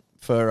replacement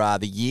for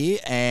the year,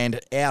 and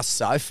our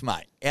Soph,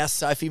 mate, our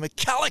Sophie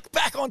McCulloch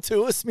back on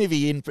tour,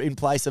 Smithy, in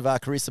place of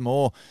Carissa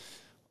Moore.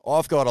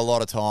 I've got a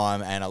lot of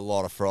time and a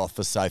lot of froth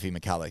for Sophie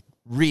McCulloch.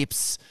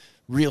 Rips,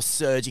 real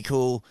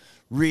surgical,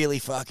 really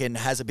fucking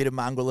has a bit of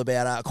mongrel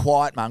about her, a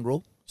quiet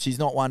mongrel. She's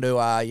not one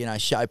to,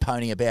 show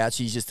pony about.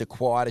 She's just a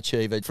quiet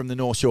achiever from the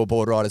North Shore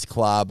Board Riders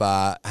Club.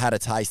 Had a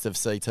taste of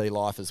CT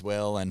life as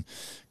well, and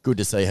good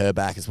to see her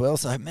back as well.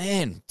 So,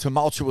 man,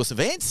 tumultuous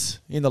events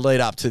in the lead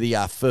up to the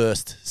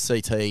first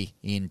CT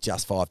in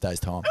just 5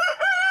 days' time.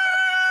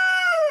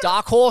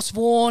 Dark Horse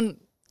Vaughan,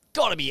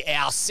 got to be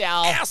our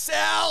Sal. Our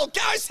Sal!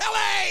 Go,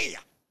 Sally!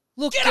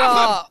 Look,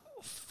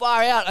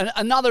 far out.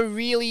 Another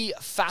really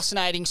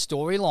fascinating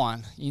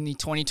storyline in the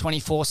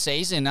 2024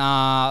 season.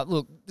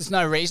 Look, there's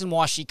no reason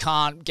why she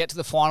can't get to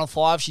the Final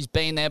 5. She's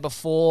been there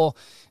before.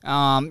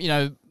 None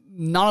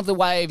of the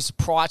waves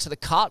prior to the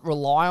cut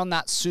rely on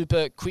that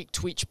super quick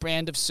twitch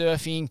brand of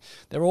surfing.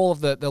 They're all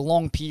of the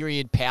long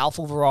period,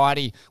 powerful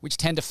variety, which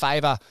tend to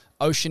favour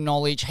ocean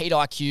knowledge, heat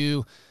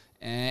IQ,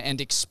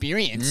 and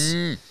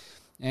experience.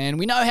 And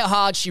we know how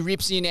hard she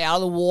rips in out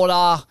of the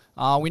water.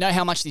 We know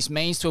how much this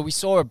means to her. We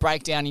saw her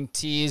break down in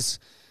tears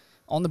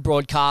on the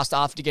broadcast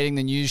after getting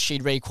the news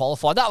she'd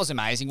re-qualified. That was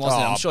amazing,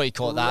 wasn't it? I'm sure you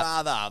caught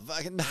that. Brother,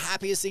 fucking the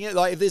happiest thing.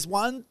 Like, if there's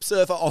one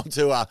surfer on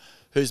tour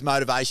whose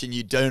motivation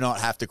you do not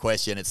have to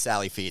question, it's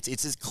Sally Fitz.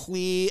 It's as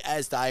clear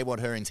as day what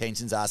her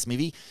intentions are,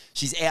 Smithy.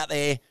 She's out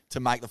there to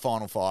make the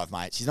Final 5,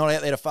 mate. She's not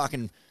out there to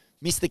fucking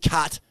miss the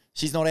cut.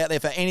 She's not out there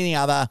for anything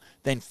other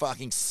than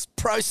fucking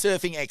pro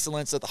surfing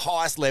excellence at the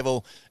highest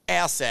level.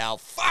 Our Sal.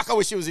 Fuck, I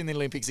wish she was in the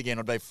Olympics again.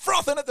 I'd be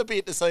frothing at the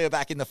bit to see her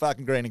back in the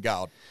fucking green and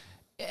gold.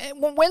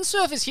 When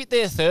surfers hit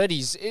their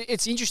 30s,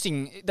 it's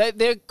interesting.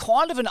 They're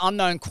kind of an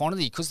unknown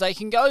quantity because they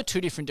can go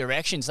two different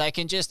directions. They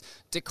can just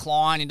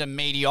decline into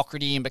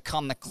mediocrity and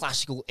become the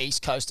classical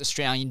East Coast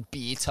Australian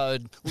beer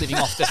toad living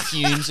off the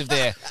fumes of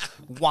their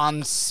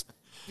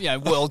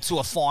World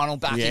Tour final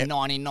back in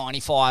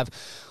 1995.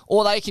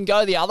 Or they can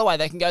go the other way.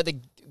 They can go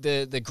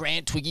the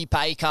Grant Twiggy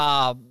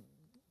Baker,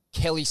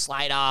 Kelly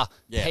Slater,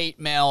 Pete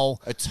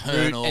Mel,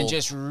 Eternal, and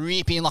just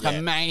rip in like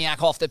a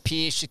maniac off the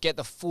pier, just get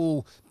the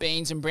full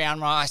beans and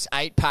brown rice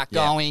 8-pack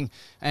going,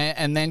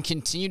 and then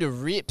continue to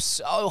rip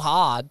so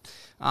hard.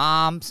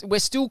 We're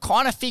still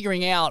kind of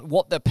figuring out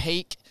what the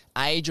peak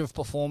age of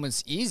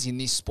performance is in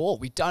this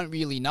sport. We don't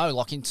really know,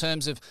 like in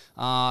terms of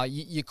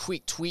your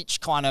quick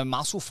twitch kind of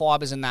muscle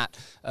fibers and that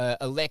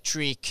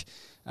electric,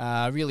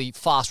 really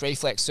fast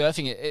reflex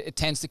surfing. It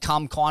tends to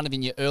come kind of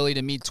in your early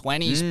to mid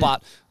 20s,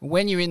 but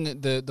when you're in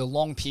the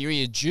long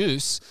period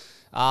juice,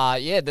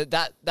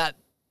 that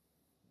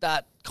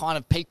kind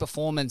of peak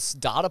performance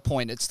data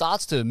point, it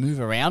starts to move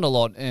around a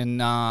lot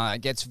and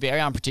it gets very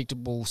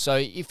unpredictable. So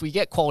if we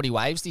get quality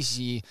waves this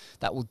year,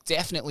 that will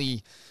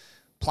definitely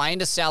play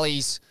into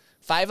Sally's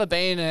favour,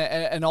 being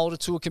an older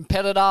tour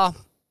competitor.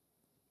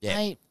 Yeah.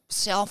 Mate,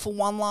 Sal for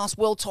one last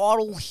world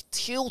title.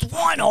 Tilt.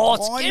 Why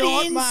not? Why Get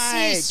not, in,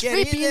 mate? sis. Get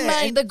Rip in in, there.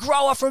 mate. The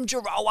grower from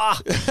Giroa.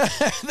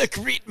 The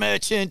grit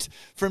merchant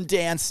from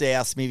down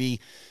south, Smithy.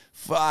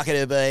 Fuck,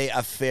 it'll be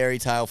a fairy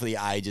tale for the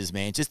ages,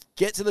 man. Just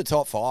get to the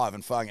top 5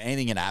 and fucking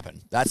anything can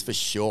happen. That's for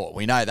sure.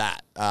 We know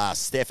that.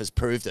 Steph has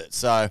proved it.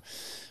 So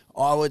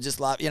I would just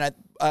love,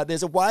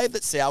 there's a wave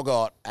that Sal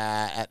got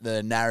at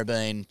the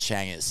Narrabeen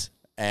Changers.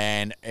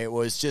 And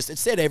it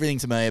said everything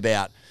to me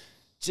about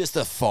just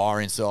the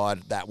fire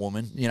inside that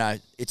woman.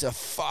 It's a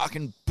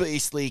fucking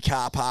beastly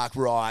car park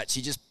right.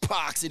 She just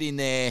parks it in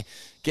there,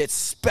 gets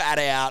spat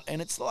out,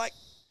 and it's like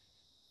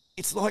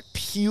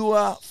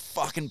pure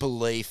fucking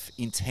belief,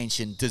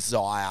 intention,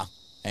 desire,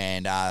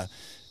 and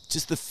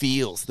just the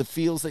feels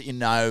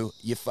that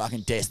you're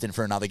fucking destined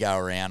for another go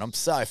around. I'm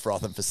so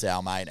frothing for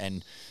Sal, mate,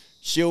 and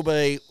she'll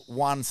be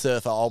one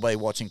surfer I'll be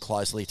watching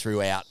closely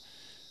throughout,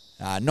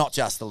 not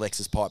just the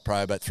Lexus Pipe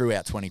Pro, but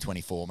throughout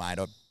 2024, mate.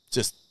 I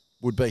just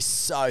would be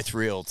so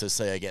thrilled to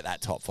see her get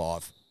that top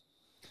 5.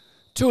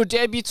 Tour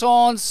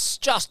debutants,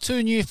 just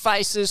 2 new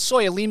faces.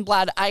 Sawyer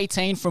Lindblad,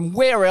 18, from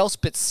where else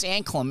but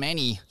San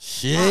Clemente.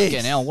 Jeez.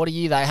 Fucking hell, what a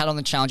year they had on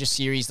the Challenger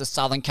Series, the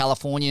Southern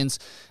Californians.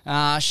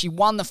 She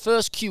won the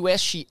first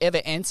QS she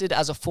ever entered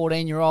as a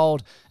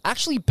 14-year-old.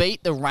 Actually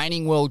beat the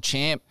reigning world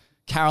champ,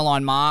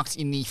 Caroline Marks,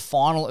 in the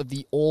final of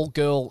the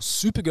all-girl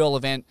Supergirl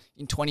event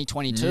in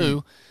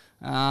 2022.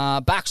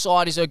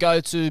 Backside is her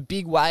go-to.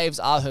 Big waves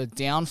are her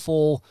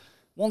downfall.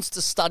 Wants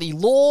to study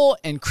law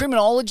and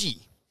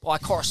criminology by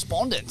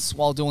correspondence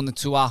while doing the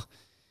tour.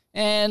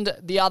 And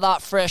the other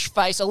fresh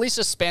face,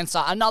 Alyssa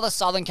Spencer, another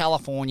Southern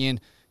Californian,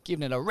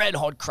 giving it a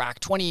red-hot crack,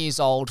 20 years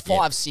old,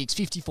 5'6",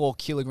 54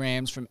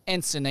 kilograms, from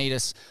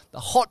Encinitas, the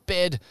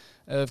hotbed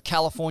of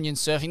Californian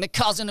surfing, the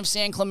cousin of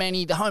San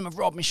Clemente, the home of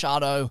Rob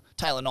Machado,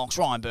 Taylor Knox,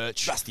 Ryan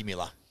Birch, Rusty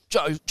Miller.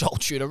 Joel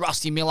Tudor,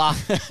 Rusty Miller,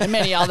 and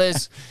many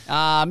others.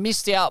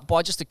 Missed out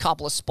by just a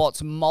couple of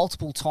spots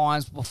multiple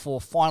times before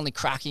finally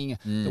cracking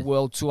the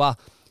World Tour.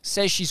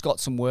 Says she's got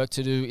some work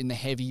to do in the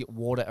heavy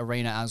water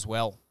arena as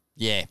well.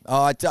 Yeah,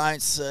 I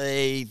don't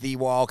see the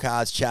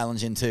Wildcards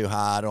challenging too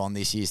hard on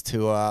this year's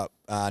tour,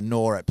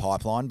 nor at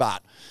Pipeline,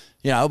 but,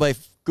 it'll be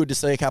good to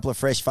see a couple of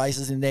fresh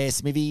faces in there,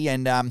 Smithy,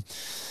 and...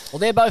 well,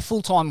 they're both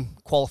full-time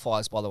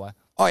qualifiers, by the way.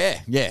 Oh, yeah,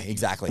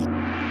 exactly.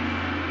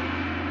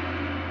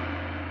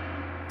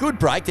 Good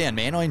breakdown,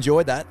 man. I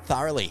enjoyed that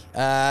thoroughly.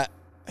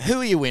 Who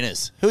are your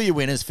winners? Who are your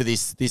winners for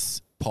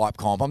this pipe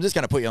comp? I'm just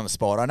going to put you on the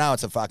spot. I know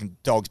it's a fucking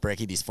dog's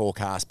brekkie, this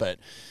forecast, but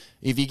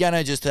if you're going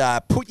to just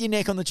put your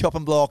neck on the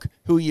chopping block,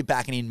 who are you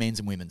backing in men's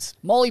and women's?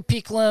 Molly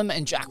Picklum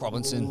and Jack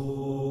Robinson.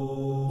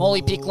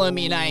 Molly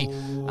Picklum in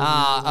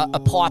a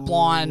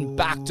pipeline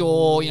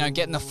backdoor,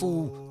 getting the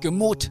full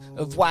gamut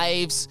of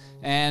waves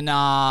and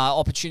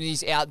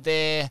opportunities out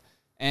there.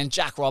 And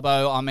Jack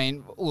Robbo, I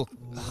mean, look,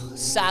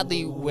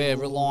 sadly we're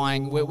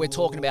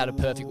talking about a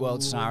perfect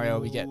world scenario.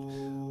 We get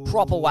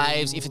proper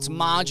waves. If it's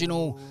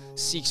marginal,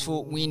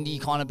 6-foot windy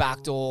kind of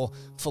backdoor,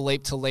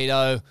 Felipe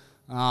Toledo.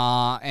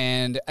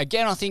 And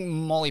again, I think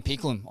Molly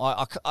Picklum.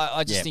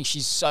 I just think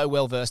she's so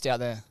well versed out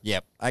there.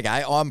 Yep.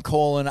 Okay, I'm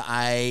calling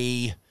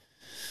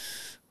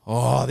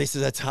this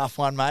is a tough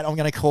one, mate. I'm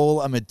going to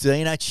call a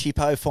Medina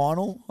Chippo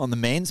final on the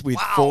men's with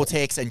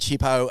Vortex and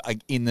Chippo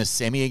in the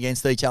semi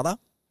against each other.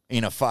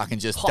 In a fucking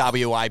just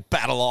WA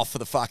battle off for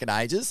the fucking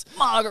ages.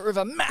 Margaret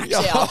River max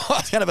out.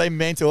 It's going to be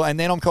mental. And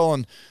then I'm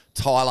calling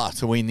Tyler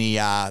to win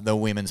the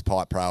women's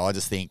pipe pro. I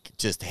just think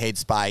just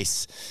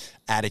headspace,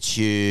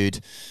 attitude,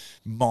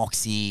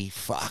 moxie,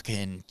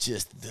 fucking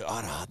just,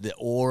 the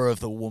aura of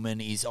the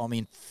woman is, I'm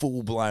in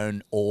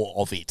full-blown awe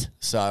of it.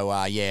 So,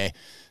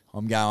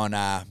 I'm going,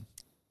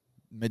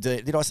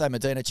 Medina, did I say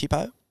Medina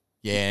Chippo?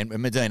 Yeah, and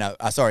Medina,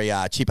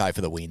 Chippo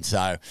for the win.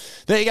 So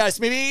there you go,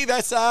 Smithy.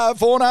 That's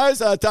Vorno's.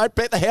 Don't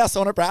bet the house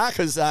on it, brah,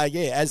 because,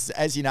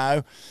 as you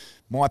know,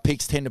 my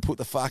picks tend to put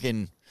the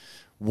fucking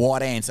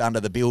white ants under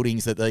the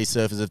buildings that these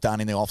surfers have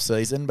done in the off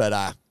season.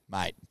 But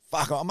mate,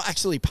 fuck, I'm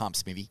actually pumped,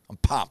 Smithy. I'm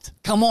pumped.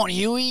 Come on,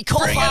 Huey,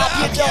 cough Bring it up,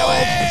 up, you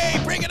dog.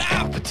 Huey! Bring it up.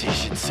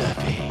 Competition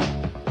surfing.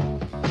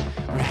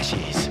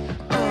 Rashes.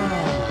 Oh,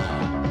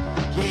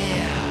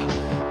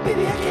 yeah.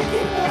 Maybe I can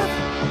get enough.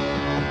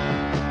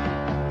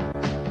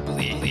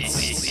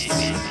 Blitzed.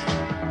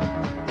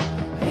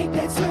 Ain't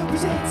that so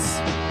presents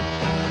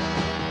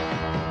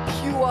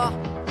Pure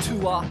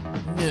tour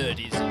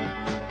nerdism.